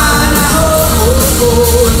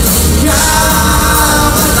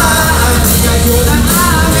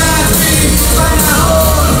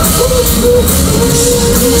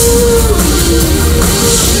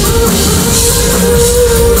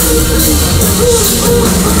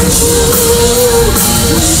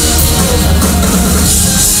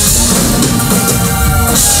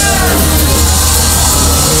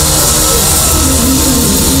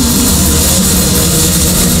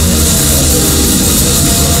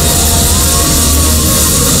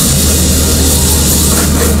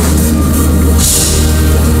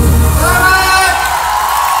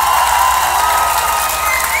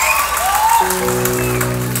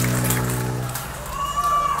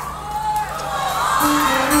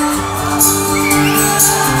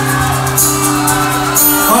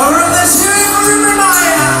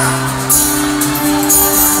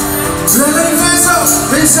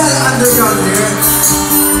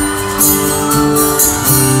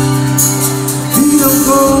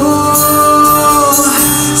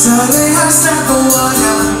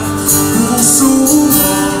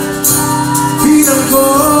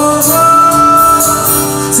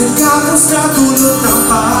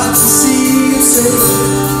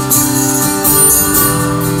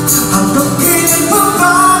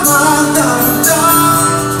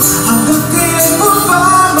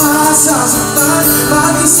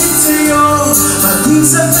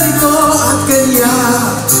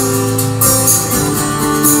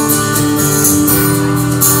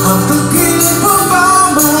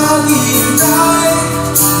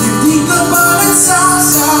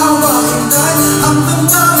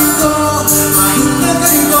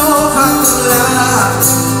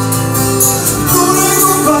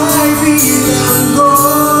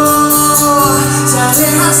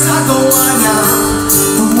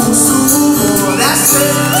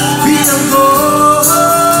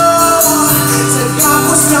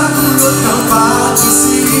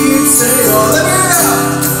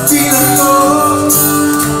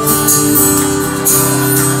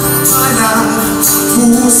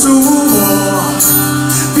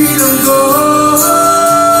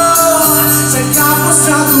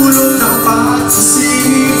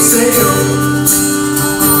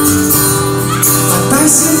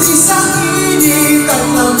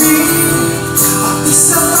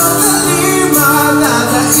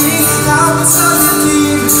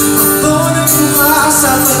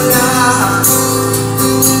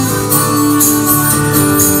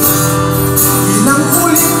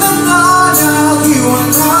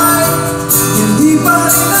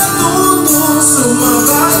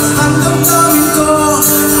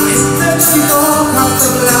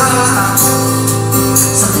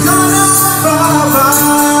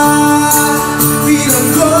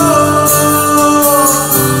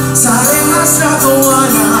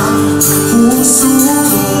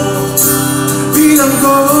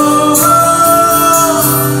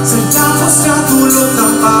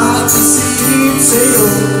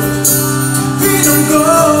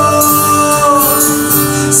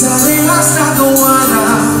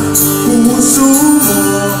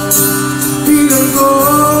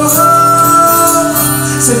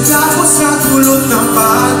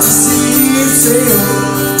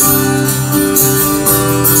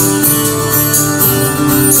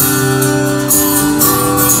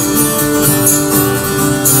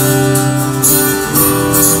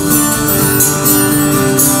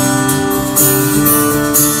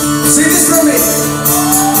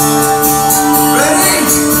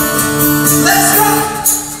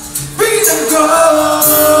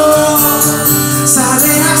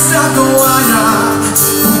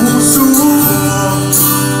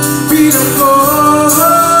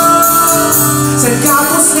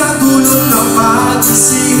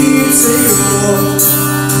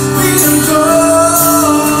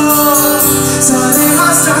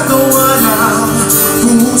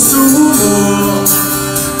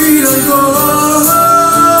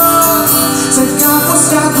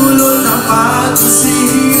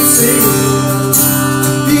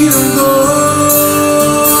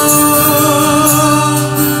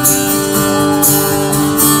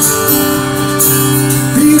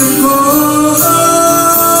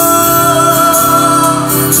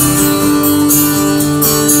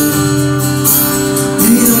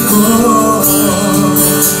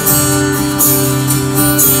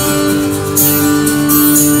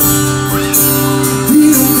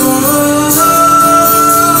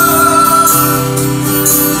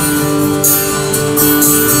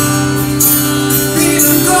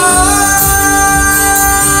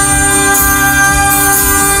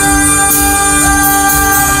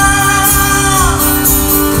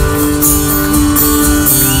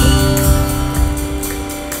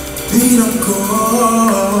ko.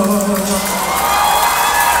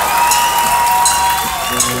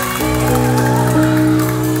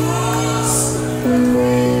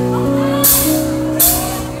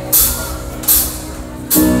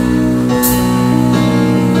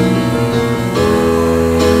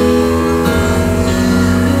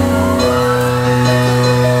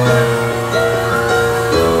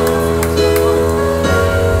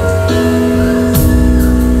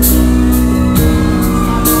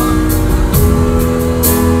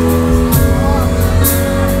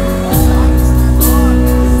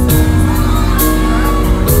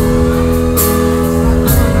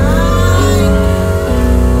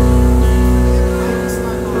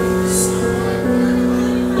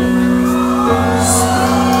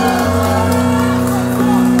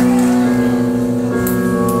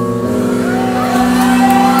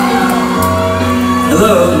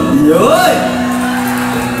 Yun!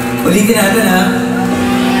 Ulitin natin ha.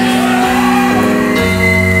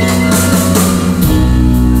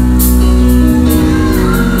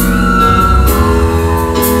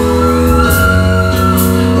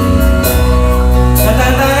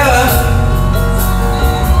 Kantahan tayo ha.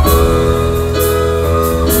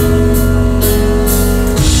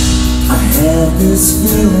 I have this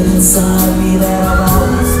feeling inside me that I've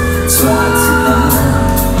always tried to know.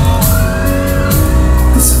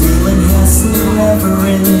 Never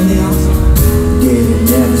ending, yet it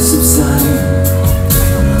never subsides.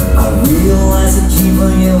 I realize I keep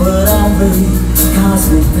on you, but already cause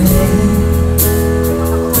me pain.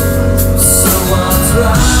 So I'll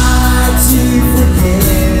try to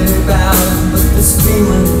forget about it, but this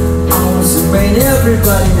feeling always remains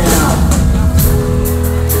everybody now.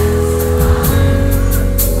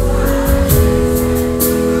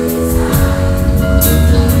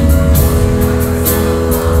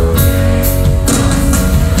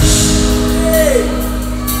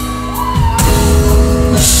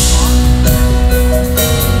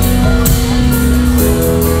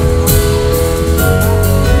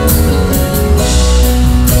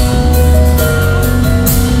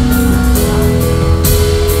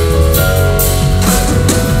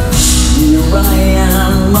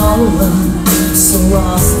 So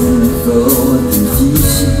lost in the flow of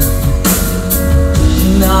confusion,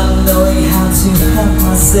 not knowing how to help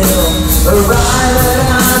myself arrive at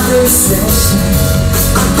our decision.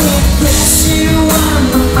 I can't get you on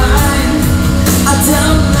my mind, I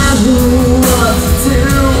don't know what to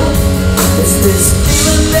do. It's this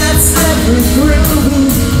feeling that's never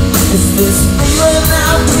through, it's this feeling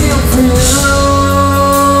I will feel.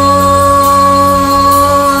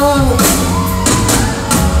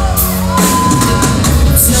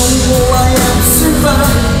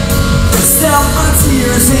 Stop my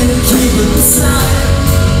tears and keep it inside.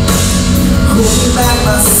 Holding back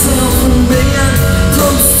myself from being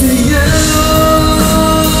close to you.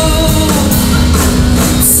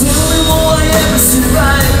 It's the only way I ever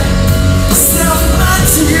survive. Stop my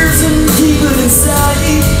tears and keep it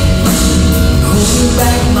inside. Holding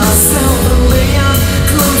back myself from being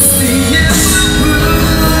close to you.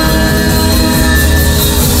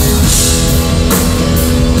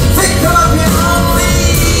 Think of me only.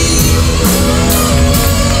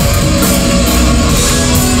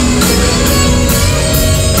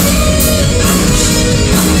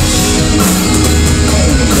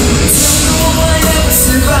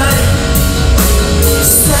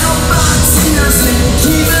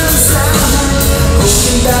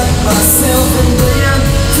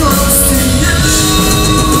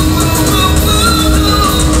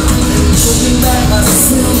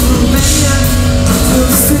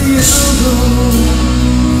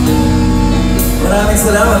 Maraming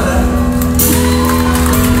salamat ha.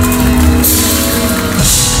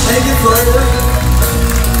 Thank you for it.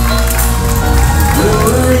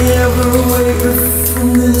 Will I ever wake up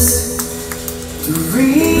from this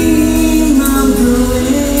dream I'm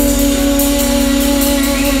doing?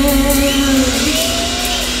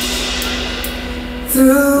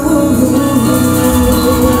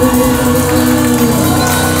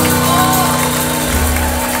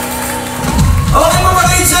 Okay mga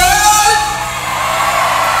kaibigan!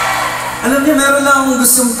 Alam niyo, meron lang akong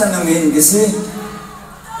gustong tanungin kasi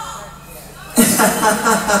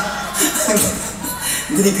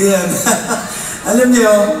hindi ko yan. Alam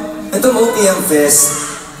niyo, itong OPM Fest,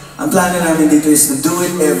 ang plano namin dito is to do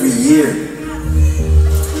it every year.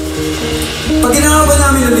 Pag ginawa ba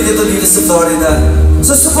namin ulit dito sa Florida,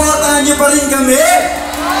 susuportahan niyo pa rin kami?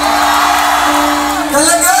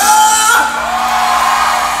 Talaga!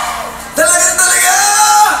 Talaga!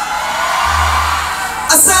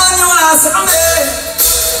 Asahan niyo asa kami?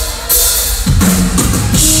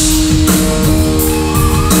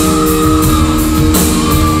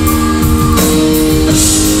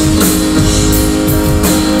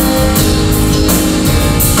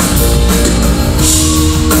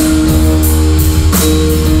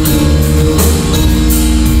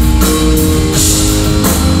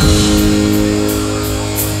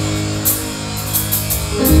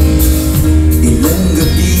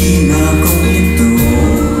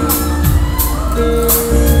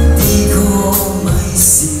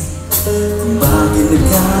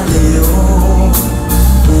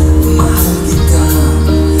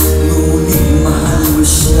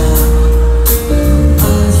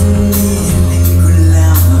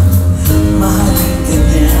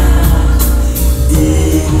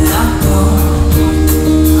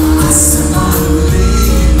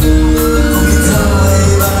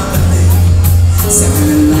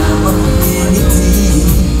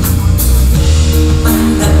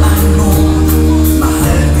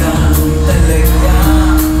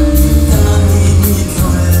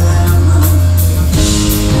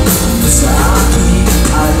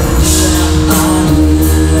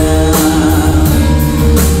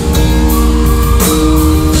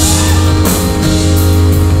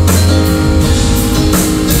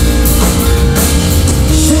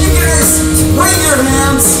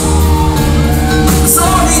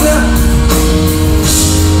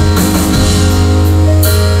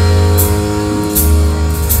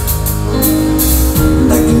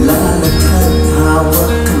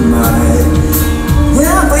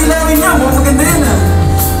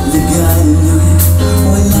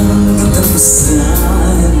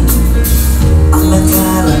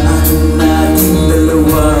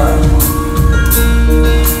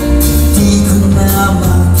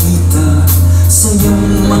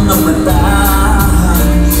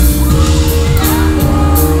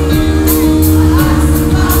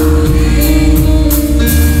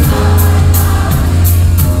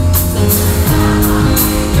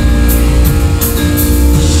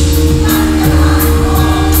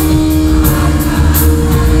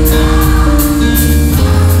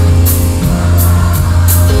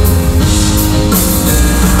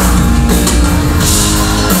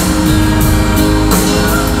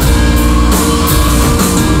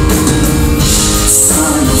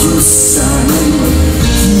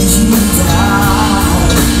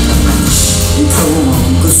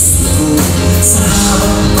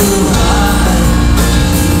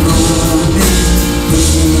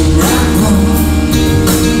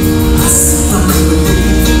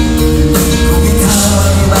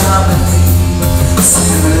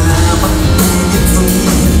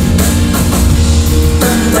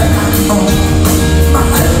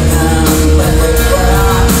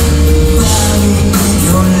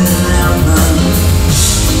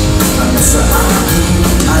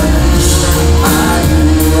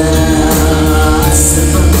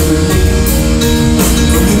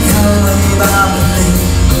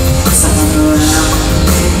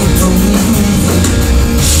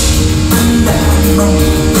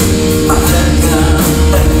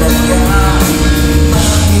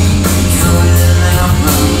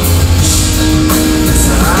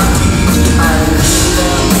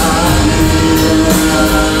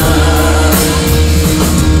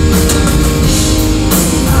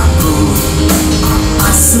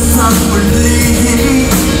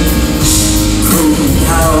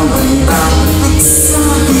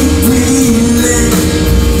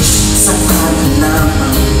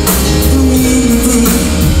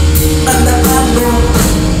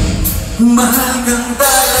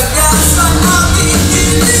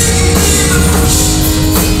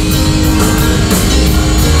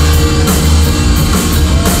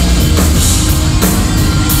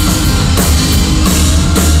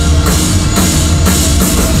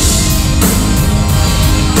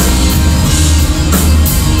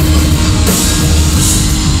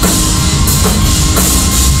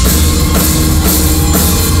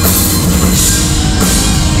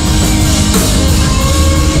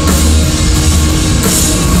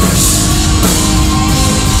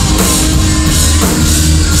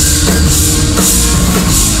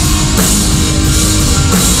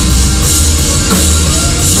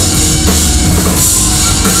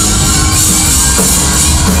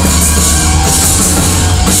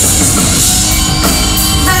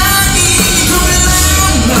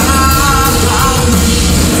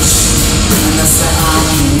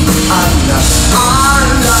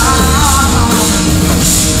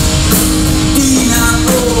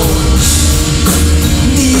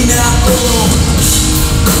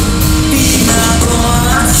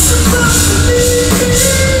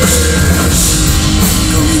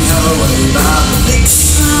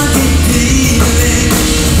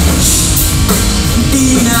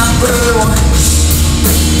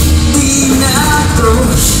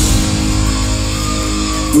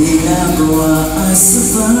 di ako aasa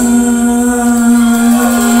pa.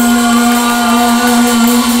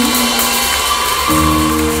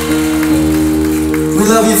 We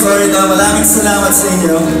love you, Florida. Maraming salamat sa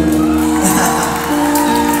inyo.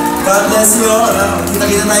 God bless you all.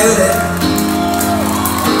 Kita-kita tayo ulit.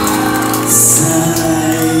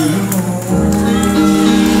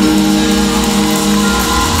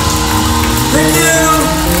 Thank you!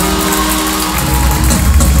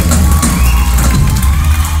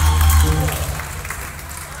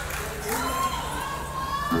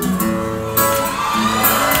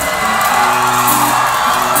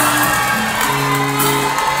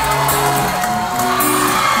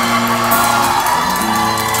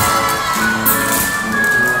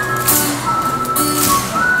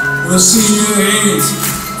 We'll see your hands.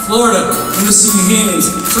 Florida, we'll see your hands.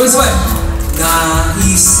 So it's like,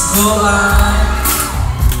 nais ko ay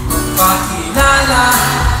magpakilala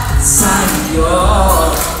sa iyo.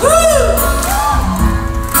 Woo!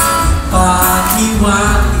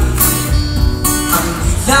 Ipahiwagi ang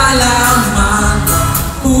nilalaman ng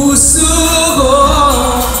puso ko.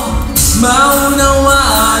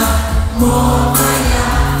 Maunawaan mo kaya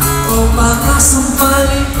o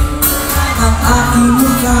makasampalin ang aking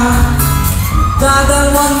mukha,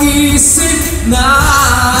 dadalawang isip na.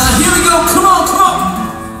 Here we go, come on, come on.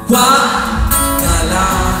 Wag na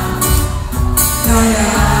lang kaya.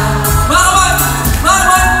 Wag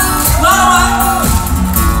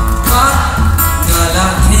na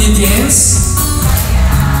lang. Can you dance?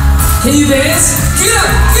 Can you dance? Get up,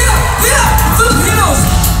 get up, get up, Filipinos.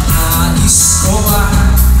 Nais ko ba?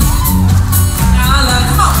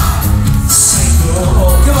 Come on.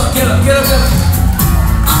 Come on, get up, get up, get up.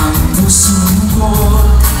 Ang puso ko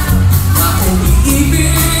na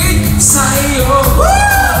umiibig sa'yo.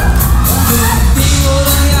 Hindi mo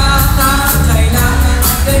na yata kailangan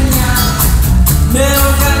ganyan.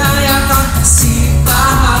 Meron ka na yatang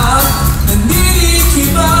kasitahan.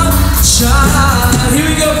 Nandinikibang siya. Here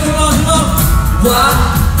we go, come on, come on. Wag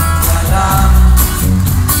ka lang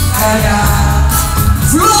kaya.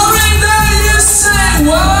 Florida, you say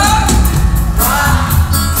what?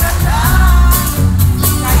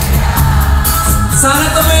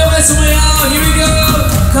 Sana tumayo kayo sumayaw. Here we go.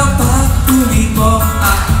 Kapag umibok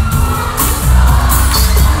ang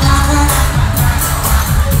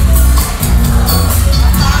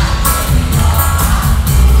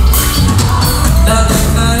dapat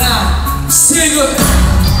ka na sigo.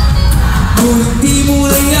 Kung di mo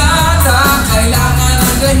na yata kailangan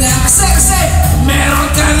ng ganyan. Kasi meron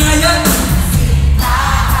ka na yan.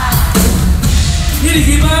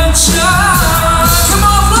 Hinihiman siya. Come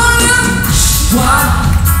on, Florida.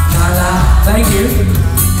 What? Thank you.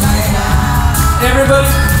 Everybody,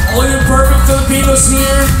 all you perfect Filipinos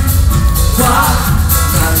here. What?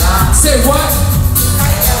 Say what?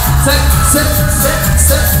 Say.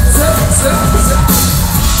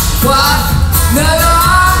 What?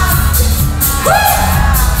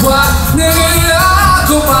 What?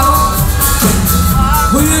 Go pa.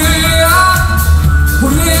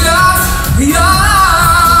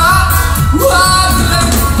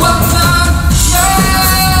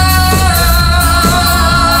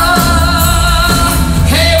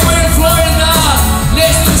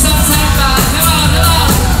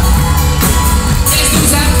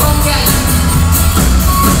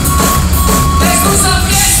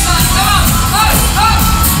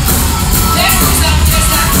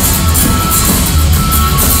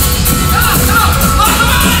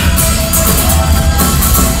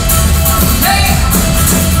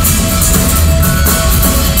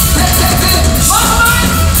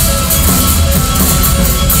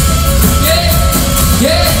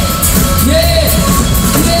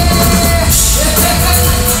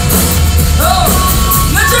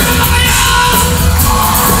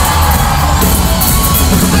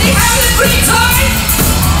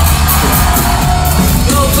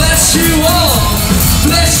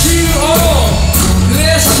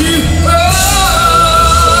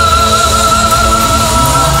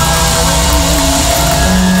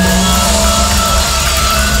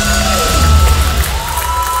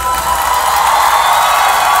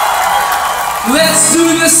 Let's do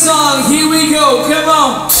this song. Here we go. Come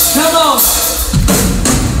on. Come on.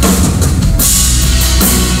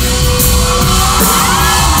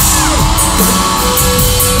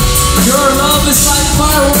 Your love is like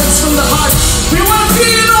fireworks from the heart. We want to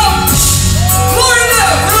feel it up. Florida,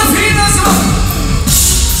 Filipinas, come on.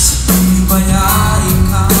 Sa iba niya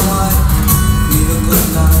ikaw ay nilagod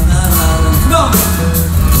na nararam. Come on.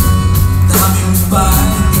 Dami mong ba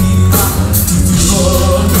hindi na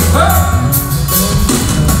titulog?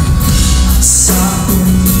 Sa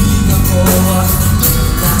tuwing ako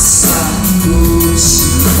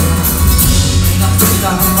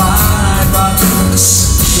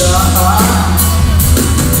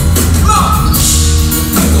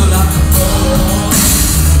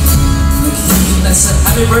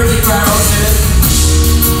Happy birthday, Carol.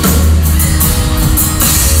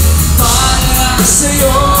 Para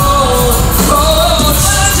sa'yo, oh,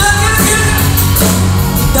 nandiyan.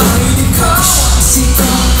 Dahil ikaw ang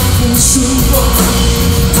sikap puso ko,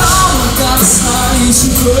 tawag ka sa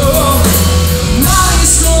isip ko.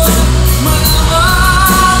 Nais ko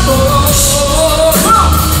malaman mo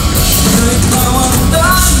na ikaw ang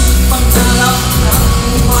dahil pagkarap ng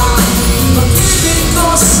buhay. Pag-ibig ko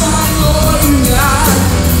sa'yo yan,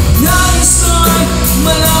 nais ko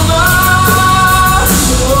malaman mo.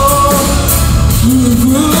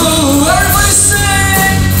 Everybody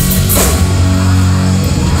sing!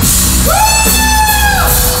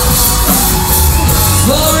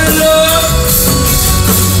 Glory love!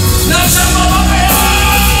 Nasa baba kayo!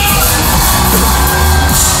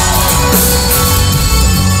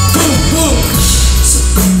 Boom, boom!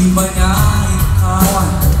 Sabihin ba niya ikaw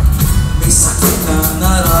may sakit na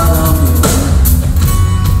nararamdaman?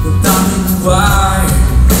 Ang daming buhay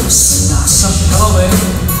sinasabaw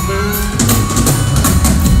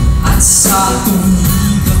at sa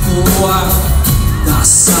tuwing ako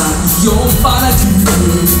nasa iyong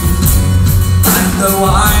panaginip, tayong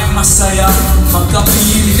dalawa ay masaya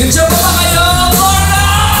magkapiling. Nandiyan pa ba kayo? Florida!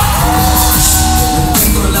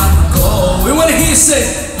 Nandito lang ako. We wanna hear you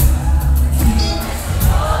sing.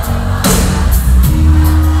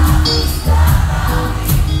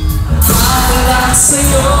 Para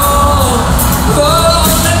sa'yo, oh,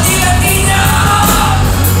 nandito niya.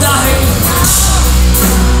 Dahil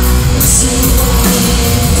sa'yo,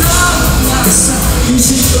 ikaw nasa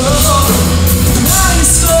isip ko.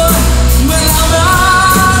 Nais ko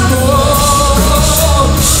malaman mo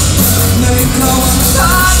na ikaw ang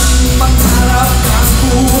tanging pagharap ng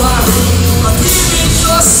buhay. Pag-ibig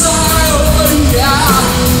ko sa'yo, yeah.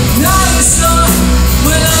 Nais ko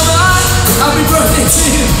malaman. Happy birthday to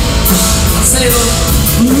you. I'll say it.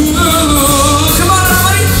 Come on,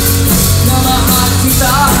 everybody. Na mahal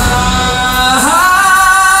kita.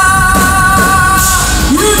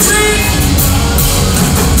 Eugene.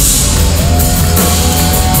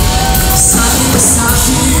 Sabi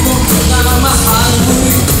mo na mahal mo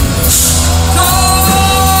rin.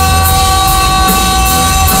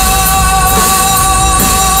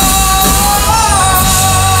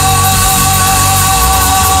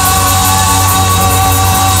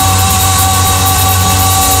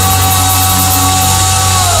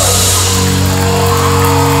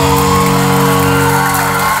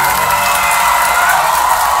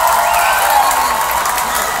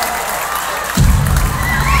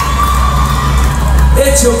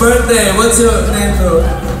 It's your birthday. What's your name, bro?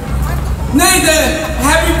 Nathan!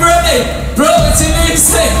 Happy birthday! Bro, it's your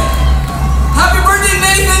namesake! Happy birthday,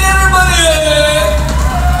 Nathan, everybody!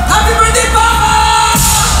 Happy birthday, Papa!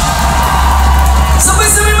 Somebody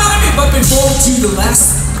mga kami. But before we do the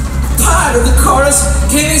last part of the chorus,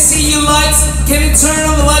 can I see your lights? Can you turn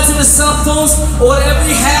on the lights of the cell phones? Or whatever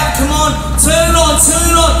you have, come on. Turn it on, turn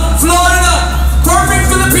it on. Florida! Perfect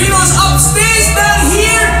Filipinos upstage down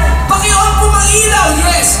here! Paki-on po mga ilaw,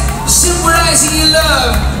 yes! Symbolizing your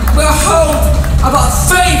love, your hope, about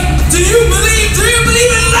faith. Do you believe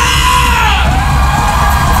in love?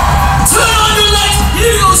 Turn on your lights!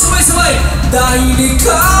 Here you go, sabay-sabay! Dahil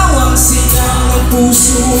ikaw ang sinang ng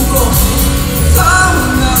puso ko, ikaw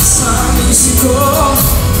ang nasa isip ko,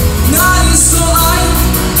 nais ko ay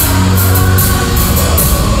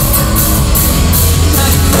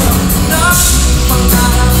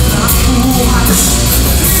pangarap na buhay.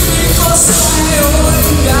 Ibig ko sa'yo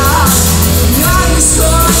yan, nais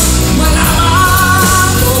ko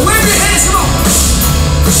malaman mo. Wave your hands, come on!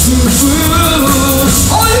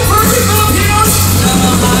 All you perfect Filipinos, na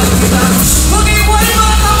mahal kita. Huwag iwan yung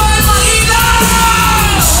mga kamay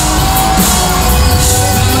mailaw!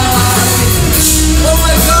 Na mahal kita.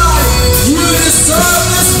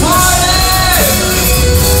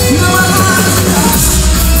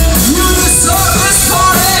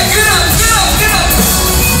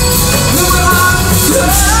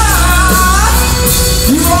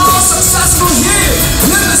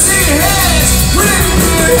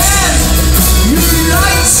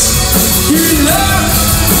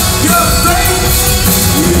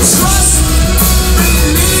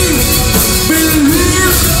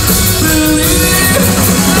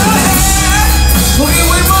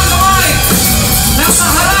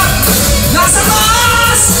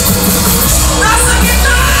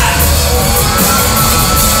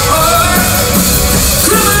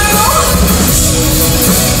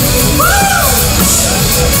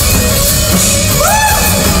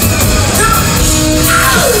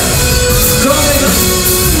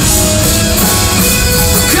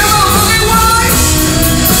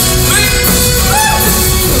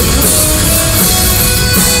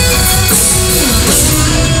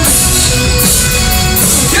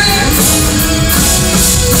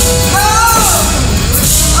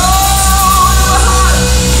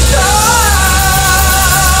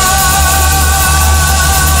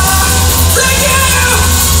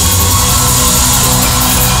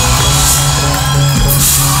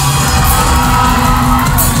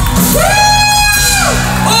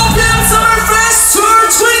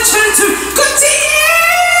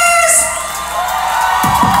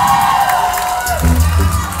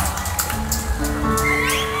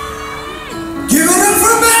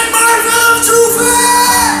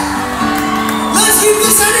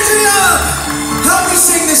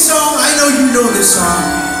 sing this song. I know you know this song.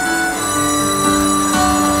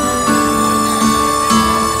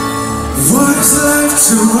 What is life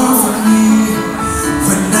to offer me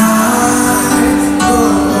when I go?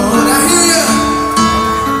 I hear ya.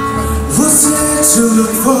 What's there to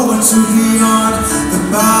look forward to beyond the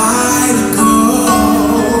mighty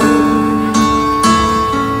goal?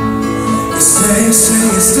 They say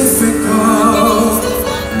it's difficult.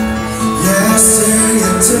 Yes,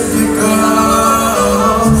 stereotypical.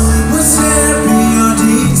 What's there beyond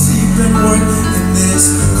easy and work in this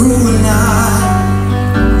cruel life?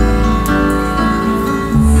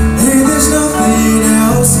 Hey, there's nothing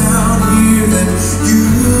else out here that you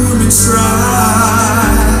would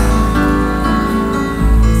try.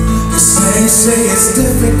 'Cause they say it's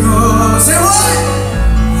difficult. Say what?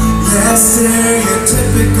 Yes,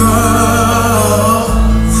 stereotypical.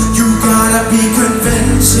 You gotta be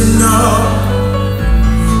conventional.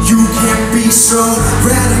 You can't be so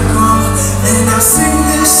radical. And I sing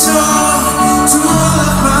this song to all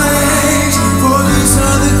of my age, for these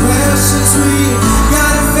are the questions we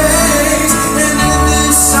gotta face. And in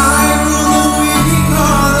this cycle that we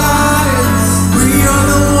call life, we are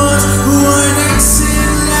the ones who are next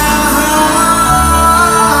in line.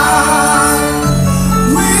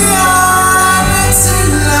 We are next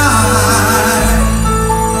in line.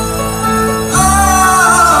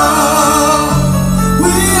 Oh,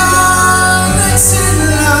 we are next in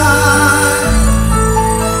line.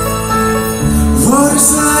 What is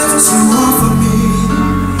life to offer me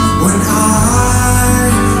when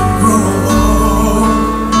I grow old?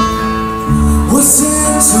 What's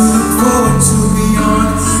there to look forward to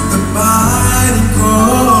beyond the mighty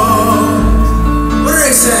goal? What do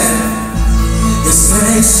they say?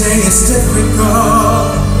 They say it's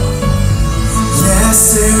difficult. Yes,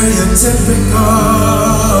 stereotypical.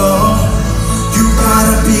 You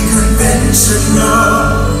gotta be conventional.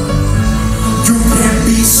 You can't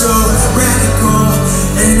be so radical.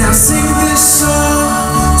 And I sing this song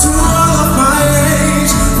to all of my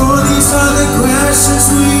age, for these are the questions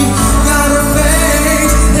we gotta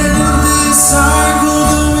face. And in this cycle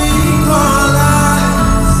that we call life,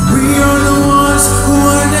 we are the ones who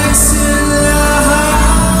are next in line.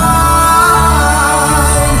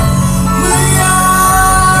 We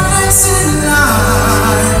are next in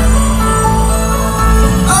line.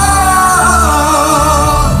 Oh,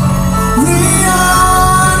 we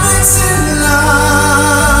are next in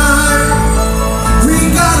line. We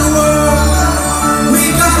gotta work, we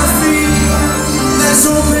gotta feel. Let's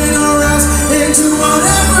open our eyes into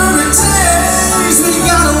whatever it takes. We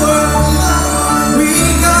gotta work, we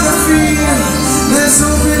gotta feel. Let's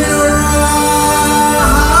open our eyes.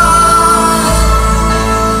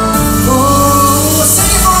 Oh,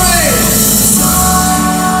 sing it for me.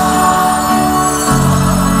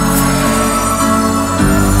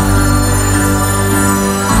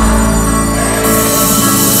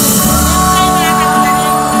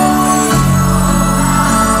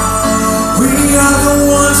 We are the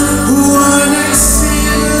ones who are next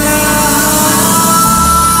in line.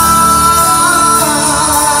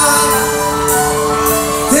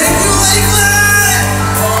 Thank you, Lakeland.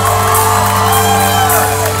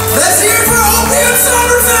 Let's hear it for OPM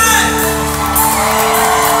Summerfest.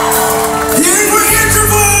 Hear it for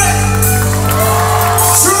Introvoys.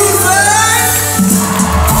 True Faith.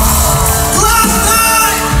 Gloc-9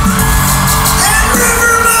 and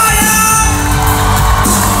Rivermaya.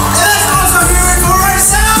 And let's also hear it for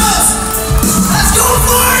ourselves. Let's go,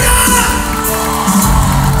 Florida.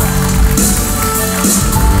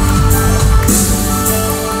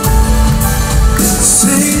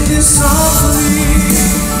 Sing this song for me.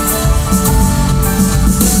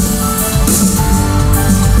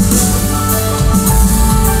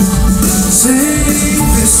 Sing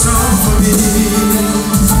this song for me.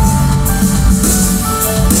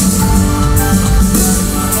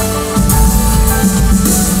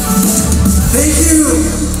 Thank you.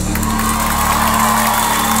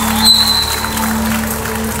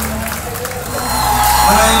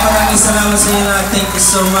 Maraming salamat sa inyo lahat. Thank you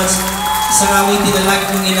so much. Isang awitin na lagi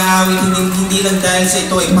kong inaawit, hindi lang dahil sa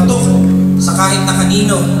ito ay patok sa kahit na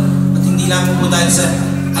kanino. At hindi lang po dahil sa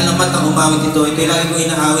alamat ng umawit ito. Ito ay lagi kong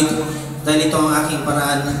inaawit dahil ito ang aking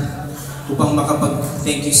paraan upang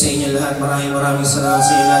makapag-thank you sa inyo lahat. Maraming salamat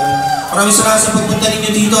sa inyo lahat. Maraming salamat sa pagpunta ninyo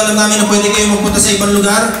dito. Alam namin na pwede kayo magpunta sa ibang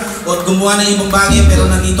lugar o gumawa ng ibang bagay, pero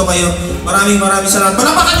nandito kayo. Maraming salamat.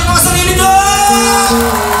 Palapakan niyo mga sarili nyo!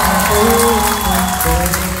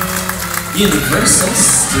 Universal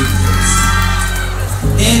Studios.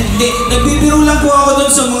 Hindi, nagbibiro lang po ako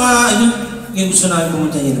doon sa mga, yung gusto namin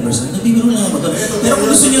pumunta ng Universal. Nagbibiro lang ako doon. Pero kung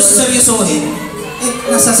gusto nyo seryosohin,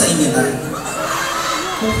 nasa sa inyo na.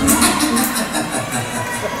 Ano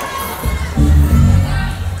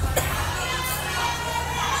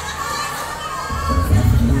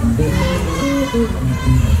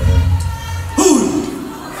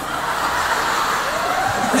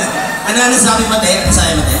sabi mate? Ano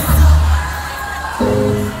sabi mate?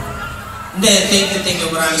 Hindi, thank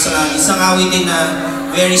you, maraming salamat. Isang awitin na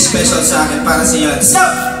very special sa akin para sa inyo. Let's go!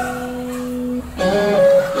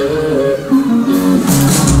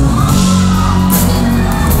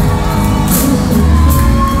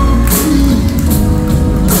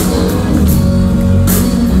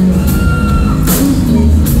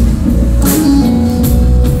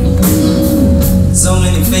 So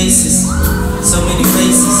many faces, so many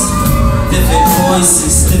races, different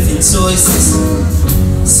voices, different choices.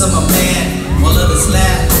 Some are mad, while others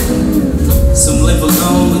laugh. Some live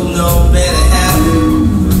alone with no better half.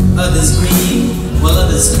 Others grieve, while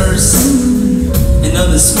others curse. And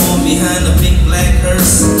others form behind a big black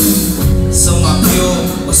hearse. Some are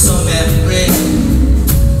pure, or some have regret.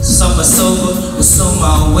 Some are sober, or some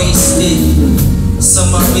are wasted.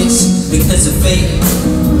 Some are rich because of fate.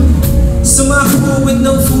 Some are poor with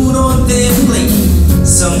no food on their plate.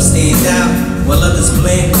 Some stand out while others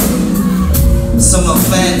blend. Some are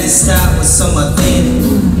fat and stout, but some are thin.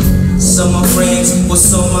 Some are friends, but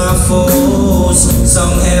some are foes.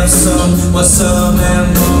 Some have some, but some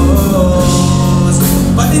have more.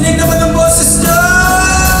 Patinig naman ang boses nyo!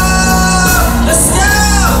 Let's go!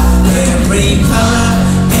 Every color,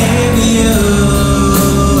 every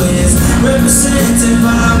hue is represented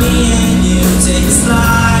by me and you. Take a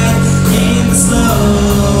slide in the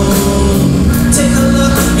slow. Take a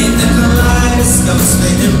look in the kaleidoscope,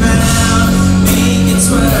 spin it round, make it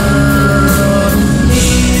twirl.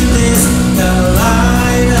 In this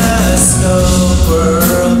kaleidoscope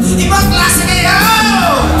world. Ibang klase kayo!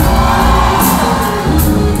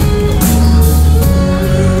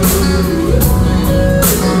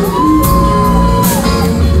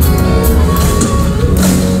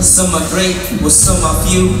 Some are great, with some are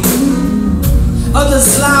few.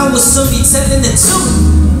 Others lie, with some be telling the truth.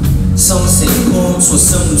 Some say poems, with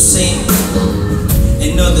some who sing.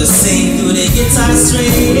 And others sing through their guitar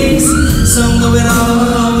strings. Some know it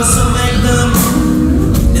all, with some act dumb.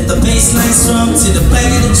 Let the bass line strum to the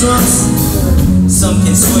back of the drums. Some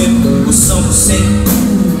can swim, with some who sink.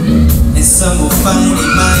 And some will find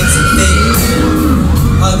their minds and think.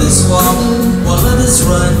 Others walk, while others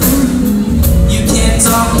run. You can't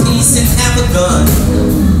talk peace and have a gun.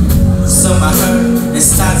 Some are hurt and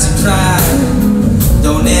start to cry.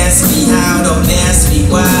 Don't ask me how, don't ask me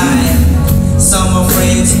why. Some are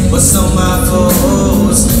friends, but some are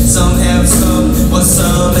foes. Some have some, but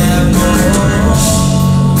some have more.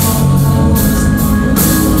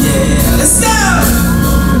 Yeah, let's go!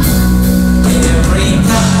 Every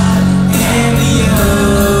God, every you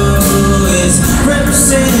is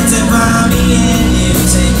represented by me and you.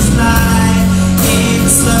 Take a slide in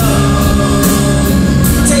the slow.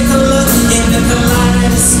 Take a look in the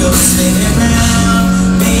kaleidoscope, spin it round,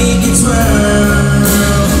 make it twirl.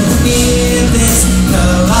 In this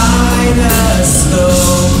kaleidoscope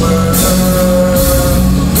world.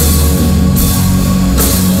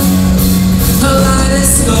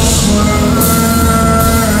 Kaleidoscope world.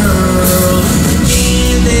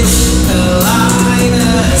 In this kaleidoscope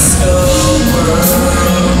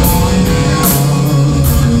world.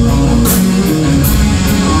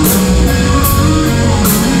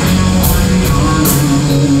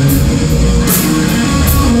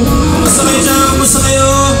 Kumusta kayo dyan? Kumusta kayo?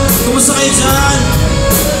 Kumusta kayo dyan?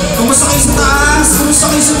 Kumusta kayo sa taas? Kumusta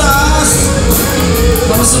kayo sa taas?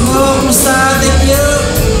 Kumusta mo? Kumusta? Thank you!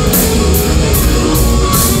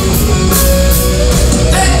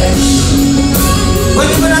 Hey!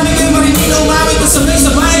 Pwede ba namin kayo marinig na umawit na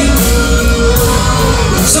sabay-sabay?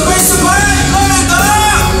 Sabay-sabay! Go na go!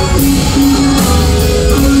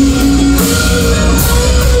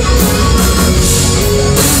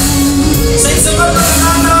 Sa isang ba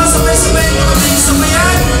pagkakataon, sabay-sabay na kami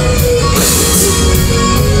sabayan?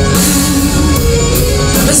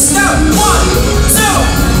 Let's go! 1, 2,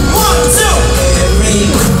 1, 2! Every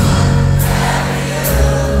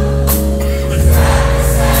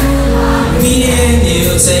me and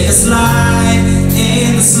you take a slide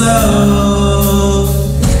in the slow.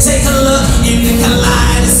 Take a look in the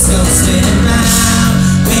kaleidoscope, spin it round,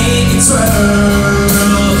 make it twirl.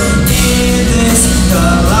 In this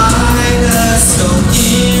kaleidoscope,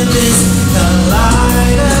 in this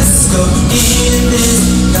kaleidoscope, in this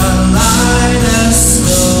kaleidoscope.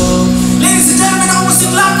 Ladies and gentlemen, ako si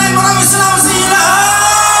Gloc-9. Maraming salamat sa inyo lahat!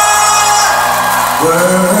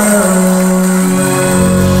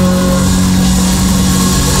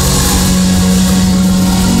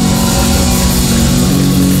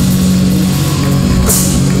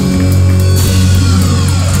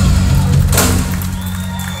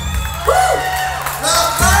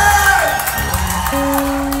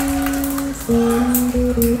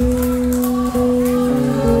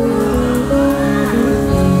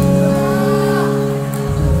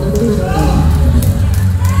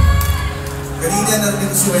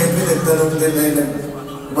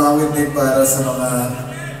 awit din para sa mga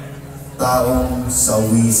taong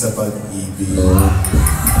sawi sa pag-ibig.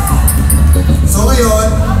 So ngayon,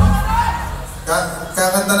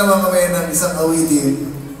 kakanta naman kami ng isang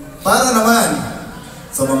awitin para naman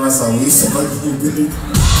sa mga sawi sa pag-ibig.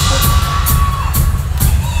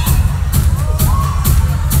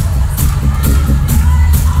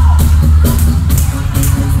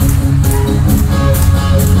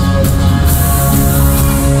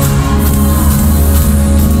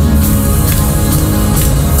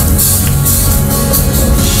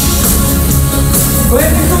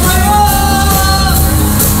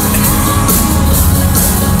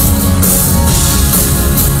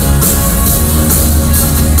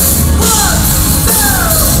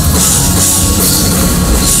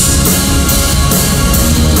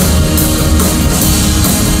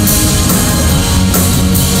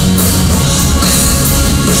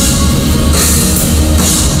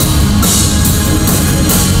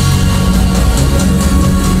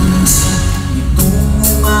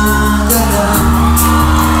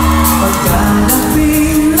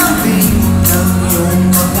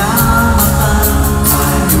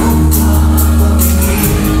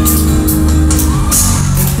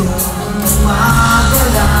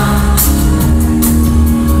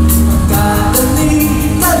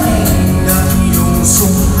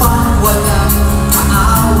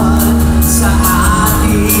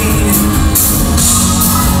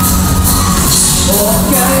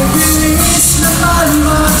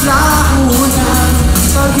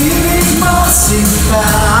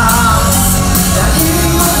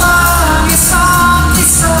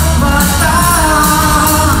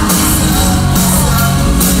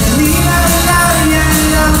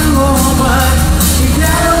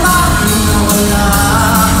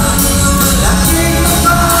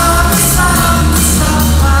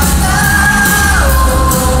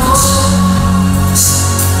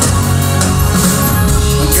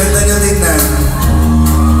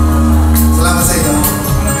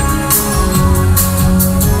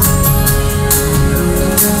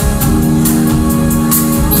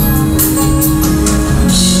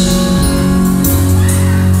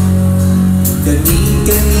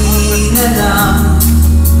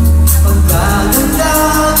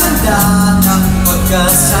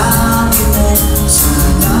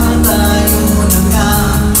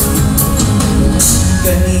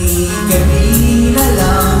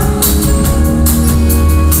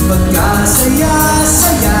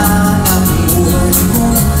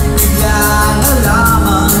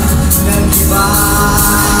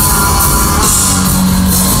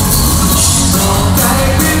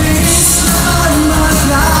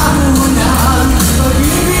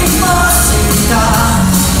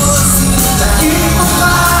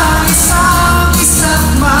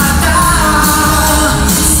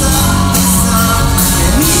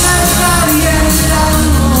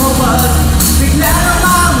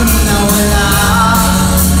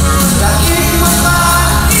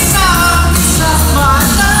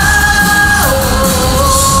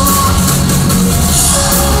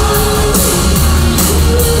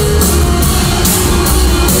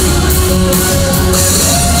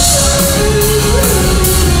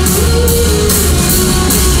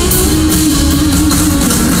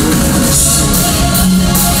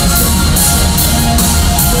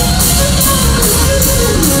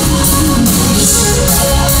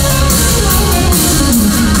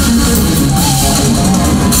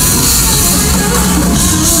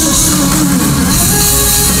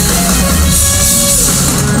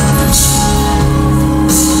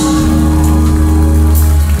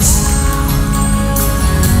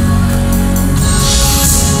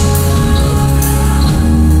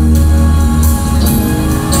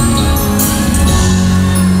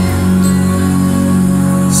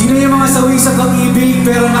 Sa pag-ibig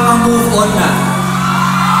pero naka-move on na.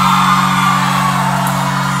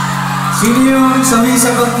 Sino yung sabi sa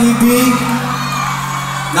pag-ibig,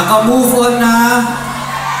 naka-move on na,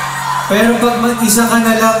 pero pag mag-isa ka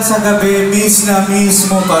na lang sa gabi, miss na miss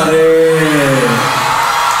mo pa rin.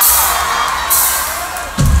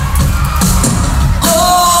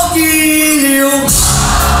 Oh, giliw!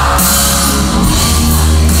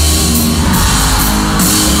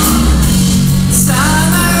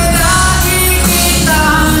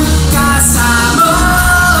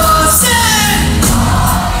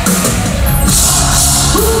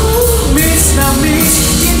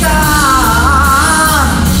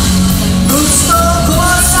 Gusto ko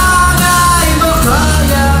sana'y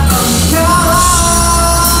makaya ang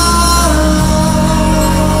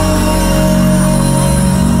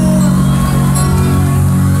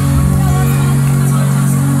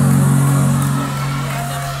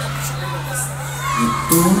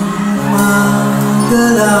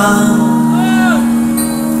gumagalaw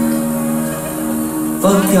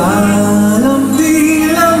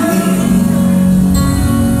pagkalambi-lambi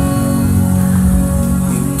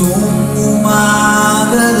itong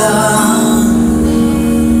gumagalaw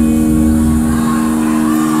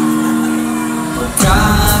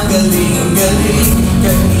pagkagaling-galing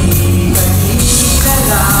kani-kanina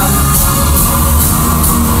lang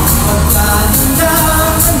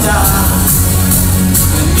pagkatanda-tanda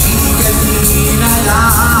kani-kanina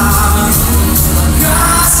lang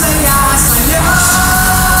pagkasaya-saya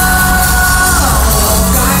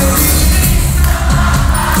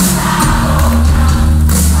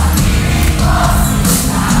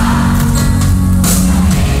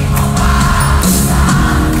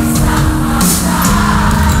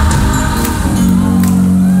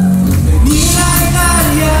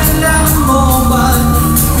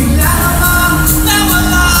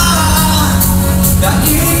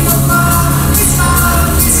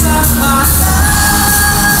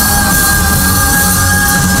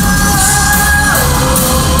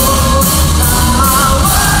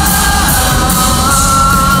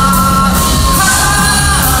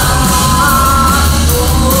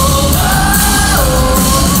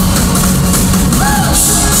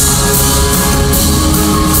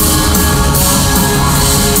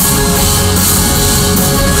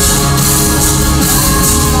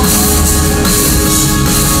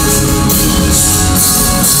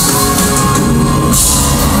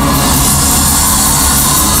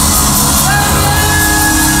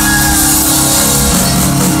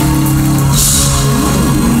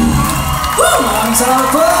Sarap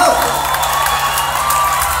po!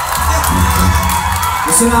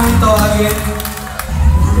 Gusto namin tawagin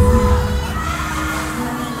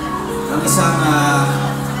ang isang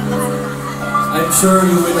I'm sure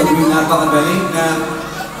you will agree napakagaling na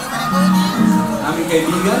aming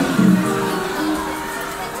kaibigan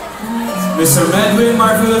Mr. Medwin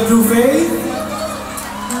Marfield of True Faith.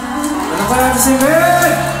 Ano pa natin si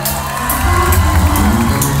Med?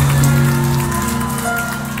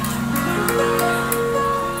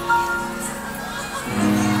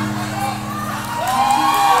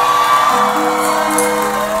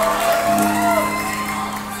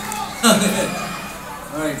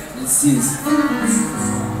 Alright, let's see this.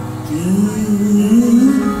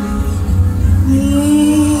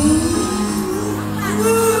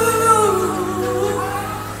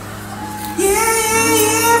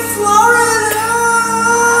 Yeah, Florida!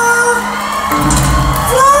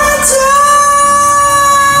 Florida!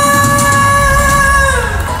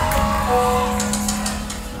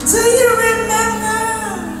 Do you remember?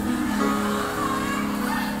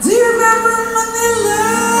 Do you remember Manila?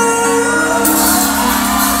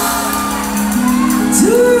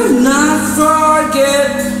 Do not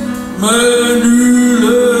forget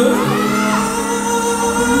Manila.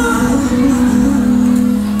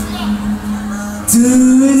 Do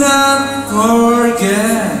not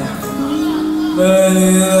forget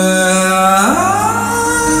Manila.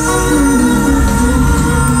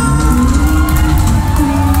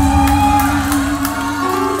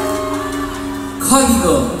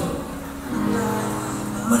 Kagigo,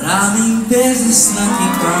 maraming beses na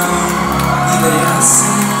kitang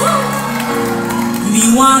nilayasan,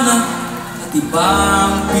 iniwanan at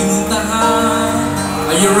ibang pinuntahan.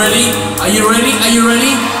 Are you ready? Are you ready? Are you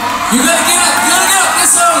ready? You gotta get up! You gotta get up!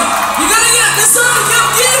 This song! You gotta get up! This song! Get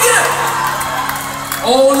up! Get up! Get up!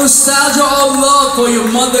 All nostalgia, all love for your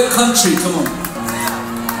mother country. Come on.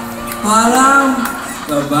 Parang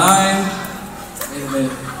bye-bye. Wait a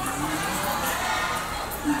minute.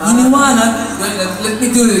 Iniwanan. Let me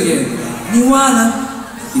do it again. Iniwanan.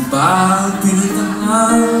 Ibang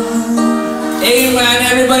pinuntahan. Amen,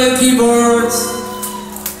 everybody on keyboards.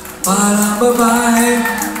 Parang babae,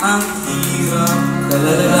 ang hirap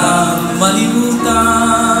talagang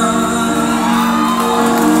malimutan.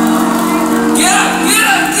 Get up, get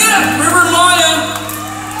up, get up, Rivermaya.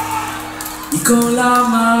 Ikaw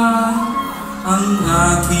lamang ang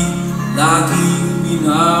aking laging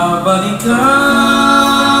binabalikan.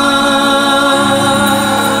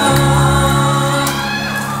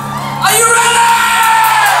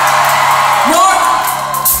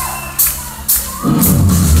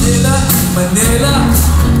 Manila,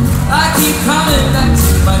 I keep coming back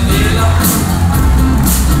to Manila.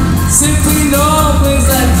 Simply know things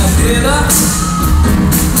like Manila.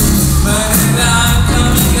 Manila, I'm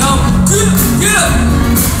coming home. Get up, get up.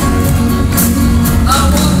 I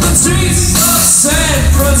walk the streets of San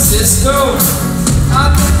Francisco. I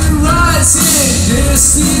put the rising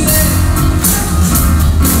Disney.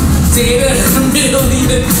 Dated a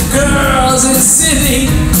million girls in Sydney.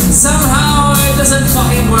 Somehow it doesn't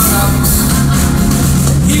fucking work out.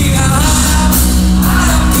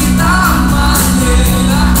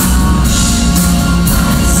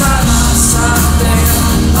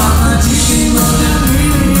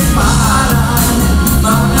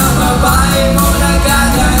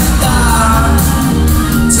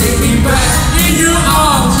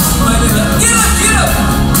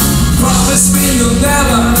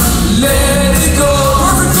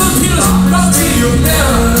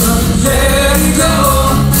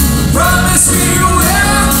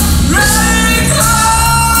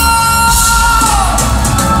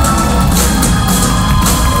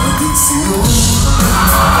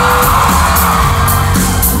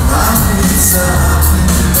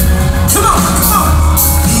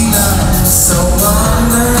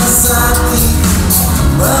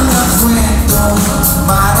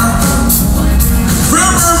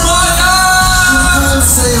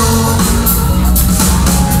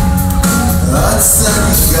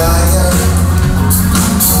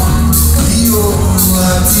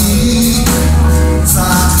 dumating sa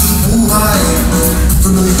aking buhay.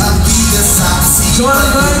 Tuloy ang bigas sa isipan.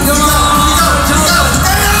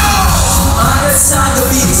 Agad sa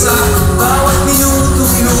gabi sa bawat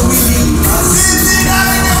minutong lumilipas. Hindi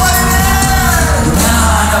namin iwanan!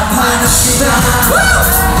 Hinahanap-hanap kita.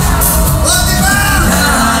 O diba?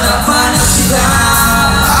 Hinahanap-hanap kita.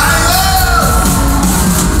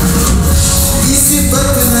 Isip at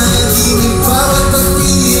panaginip, bawat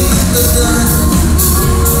pagtingin at tatan.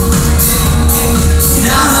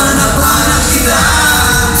 Hinahanap-hanap kita.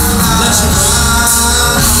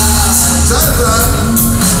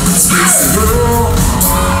 Sa'yo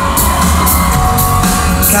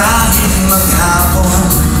kahit maghapon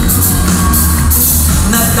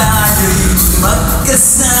na tayo'y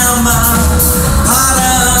magkasama,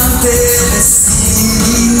 parang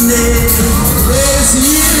telesine.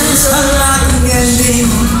 Ang aking ending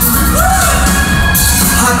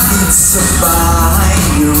hatid sa bahay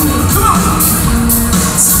niyo.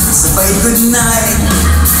 Sabay goodnight,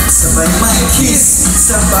 sabay my kiss,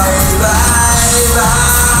 sabay bye-bye.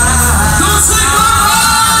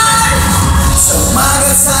 Sa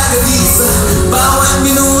umaga sa gabi, sa bawat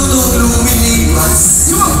minutong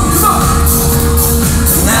lumilipas.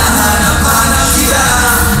 Hinahanap-hanap kita.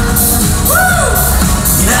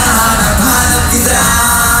 Hinahanap-hanap kita.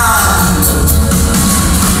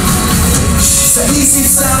 Sa isip,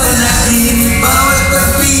 sa panaginip, bawat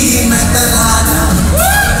pagpihing ng tadhana.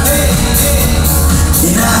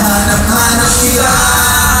 Hinahanap-hanap kita.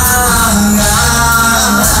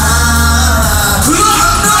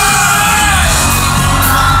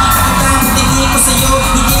 Tingin ko sa'yo,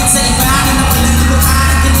 higit sa iba na napalang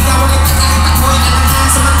lulukan. Kinigawan kita kahit ako'y alangan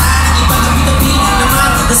sa mata ng iba na binabihin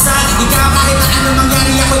naman. Dasal, ikaw kahit na anong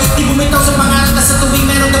mangyari ako, di bumitaw sa pangarap na sa tuwing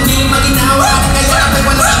merong gabing maginawa. Kaya ako'y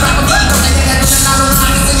walang iba kundi ikaw, kaya gano'n na laro ng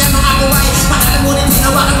aking kaya nung ako ay makalamunin,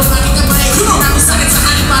 hinawakan mo aking kamay. Hindi sakit sa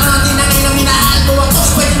akin, parang di na ngayon minahal mo ako.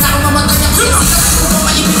 Pwede na akong mamatay ako, sigaw ko mo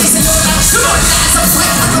maibigay sa'yo lang. Kaya sa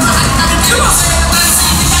buhay, pagkamahal namin kayo sa'yo na tayo sa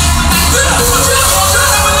ibigay mo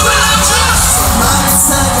Bakit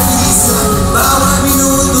sa gabi, sa bawat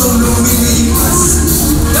minutong lumilipas.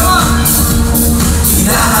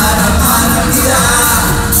 Hinahanap-hanap kita.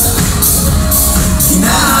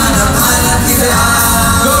 Hinahanap-hanap kita.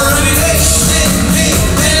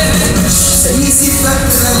 Sa isip at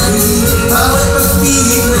panaginip, bawat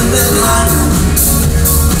pagpihing ng tadhana.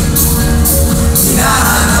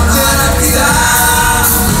 Hinahanap-hanap kita.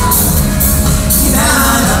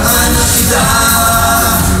 Hinahanap-hanap kita.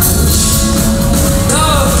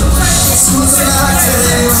 Sa lahat sa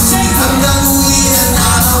iyo, hanggang uwi ang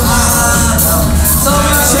araw-araw.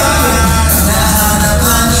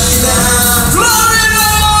 Hinahanap-hanap kita.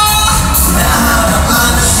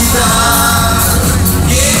 Hinahanap-hanap kita.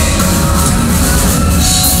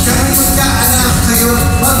 Kahit magkaanak kayo,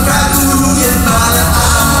 magkatuluyan balang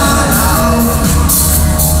araw.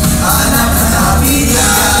 Hanap-hanapin ka.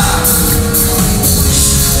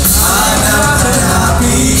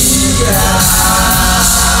 Hanap-hanapin ka.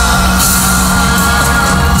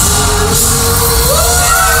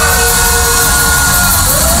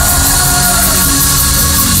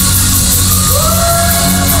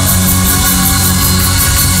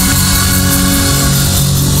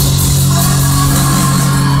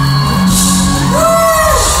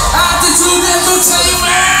 Attitude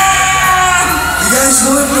Entertainment! You guys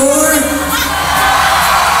want more?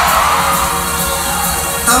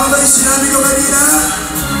 Tama ba yung sinabi ko kanina?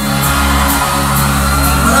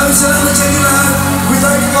 Maraming salamat sa inyo lahat. We'd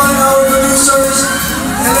like to call our producers,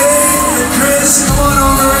 Elaine and Chris. Come on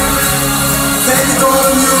over. Thank you to all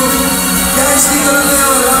of you. Guys, dito lang kayo.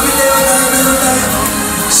 Lapit kayo dahil meron tayong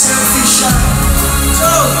selfie shot. So,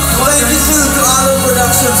 thank you to Alan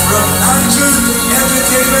Productions, bro. Attitude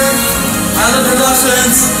Entertainment. Alan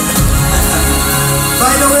Productions.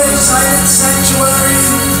 By the way, Silent Sanctuary.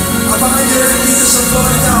 Abangan nyo rin dito sa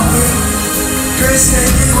Florida, okay? Chris, thank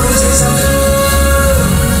you. You want to say something?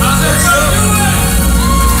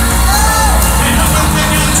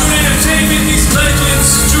 Entertainment, these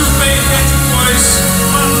legends, Juve, Introvoys,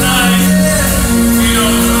 Gloc-9,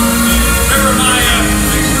 Rivermaya,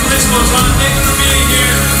 this goes on.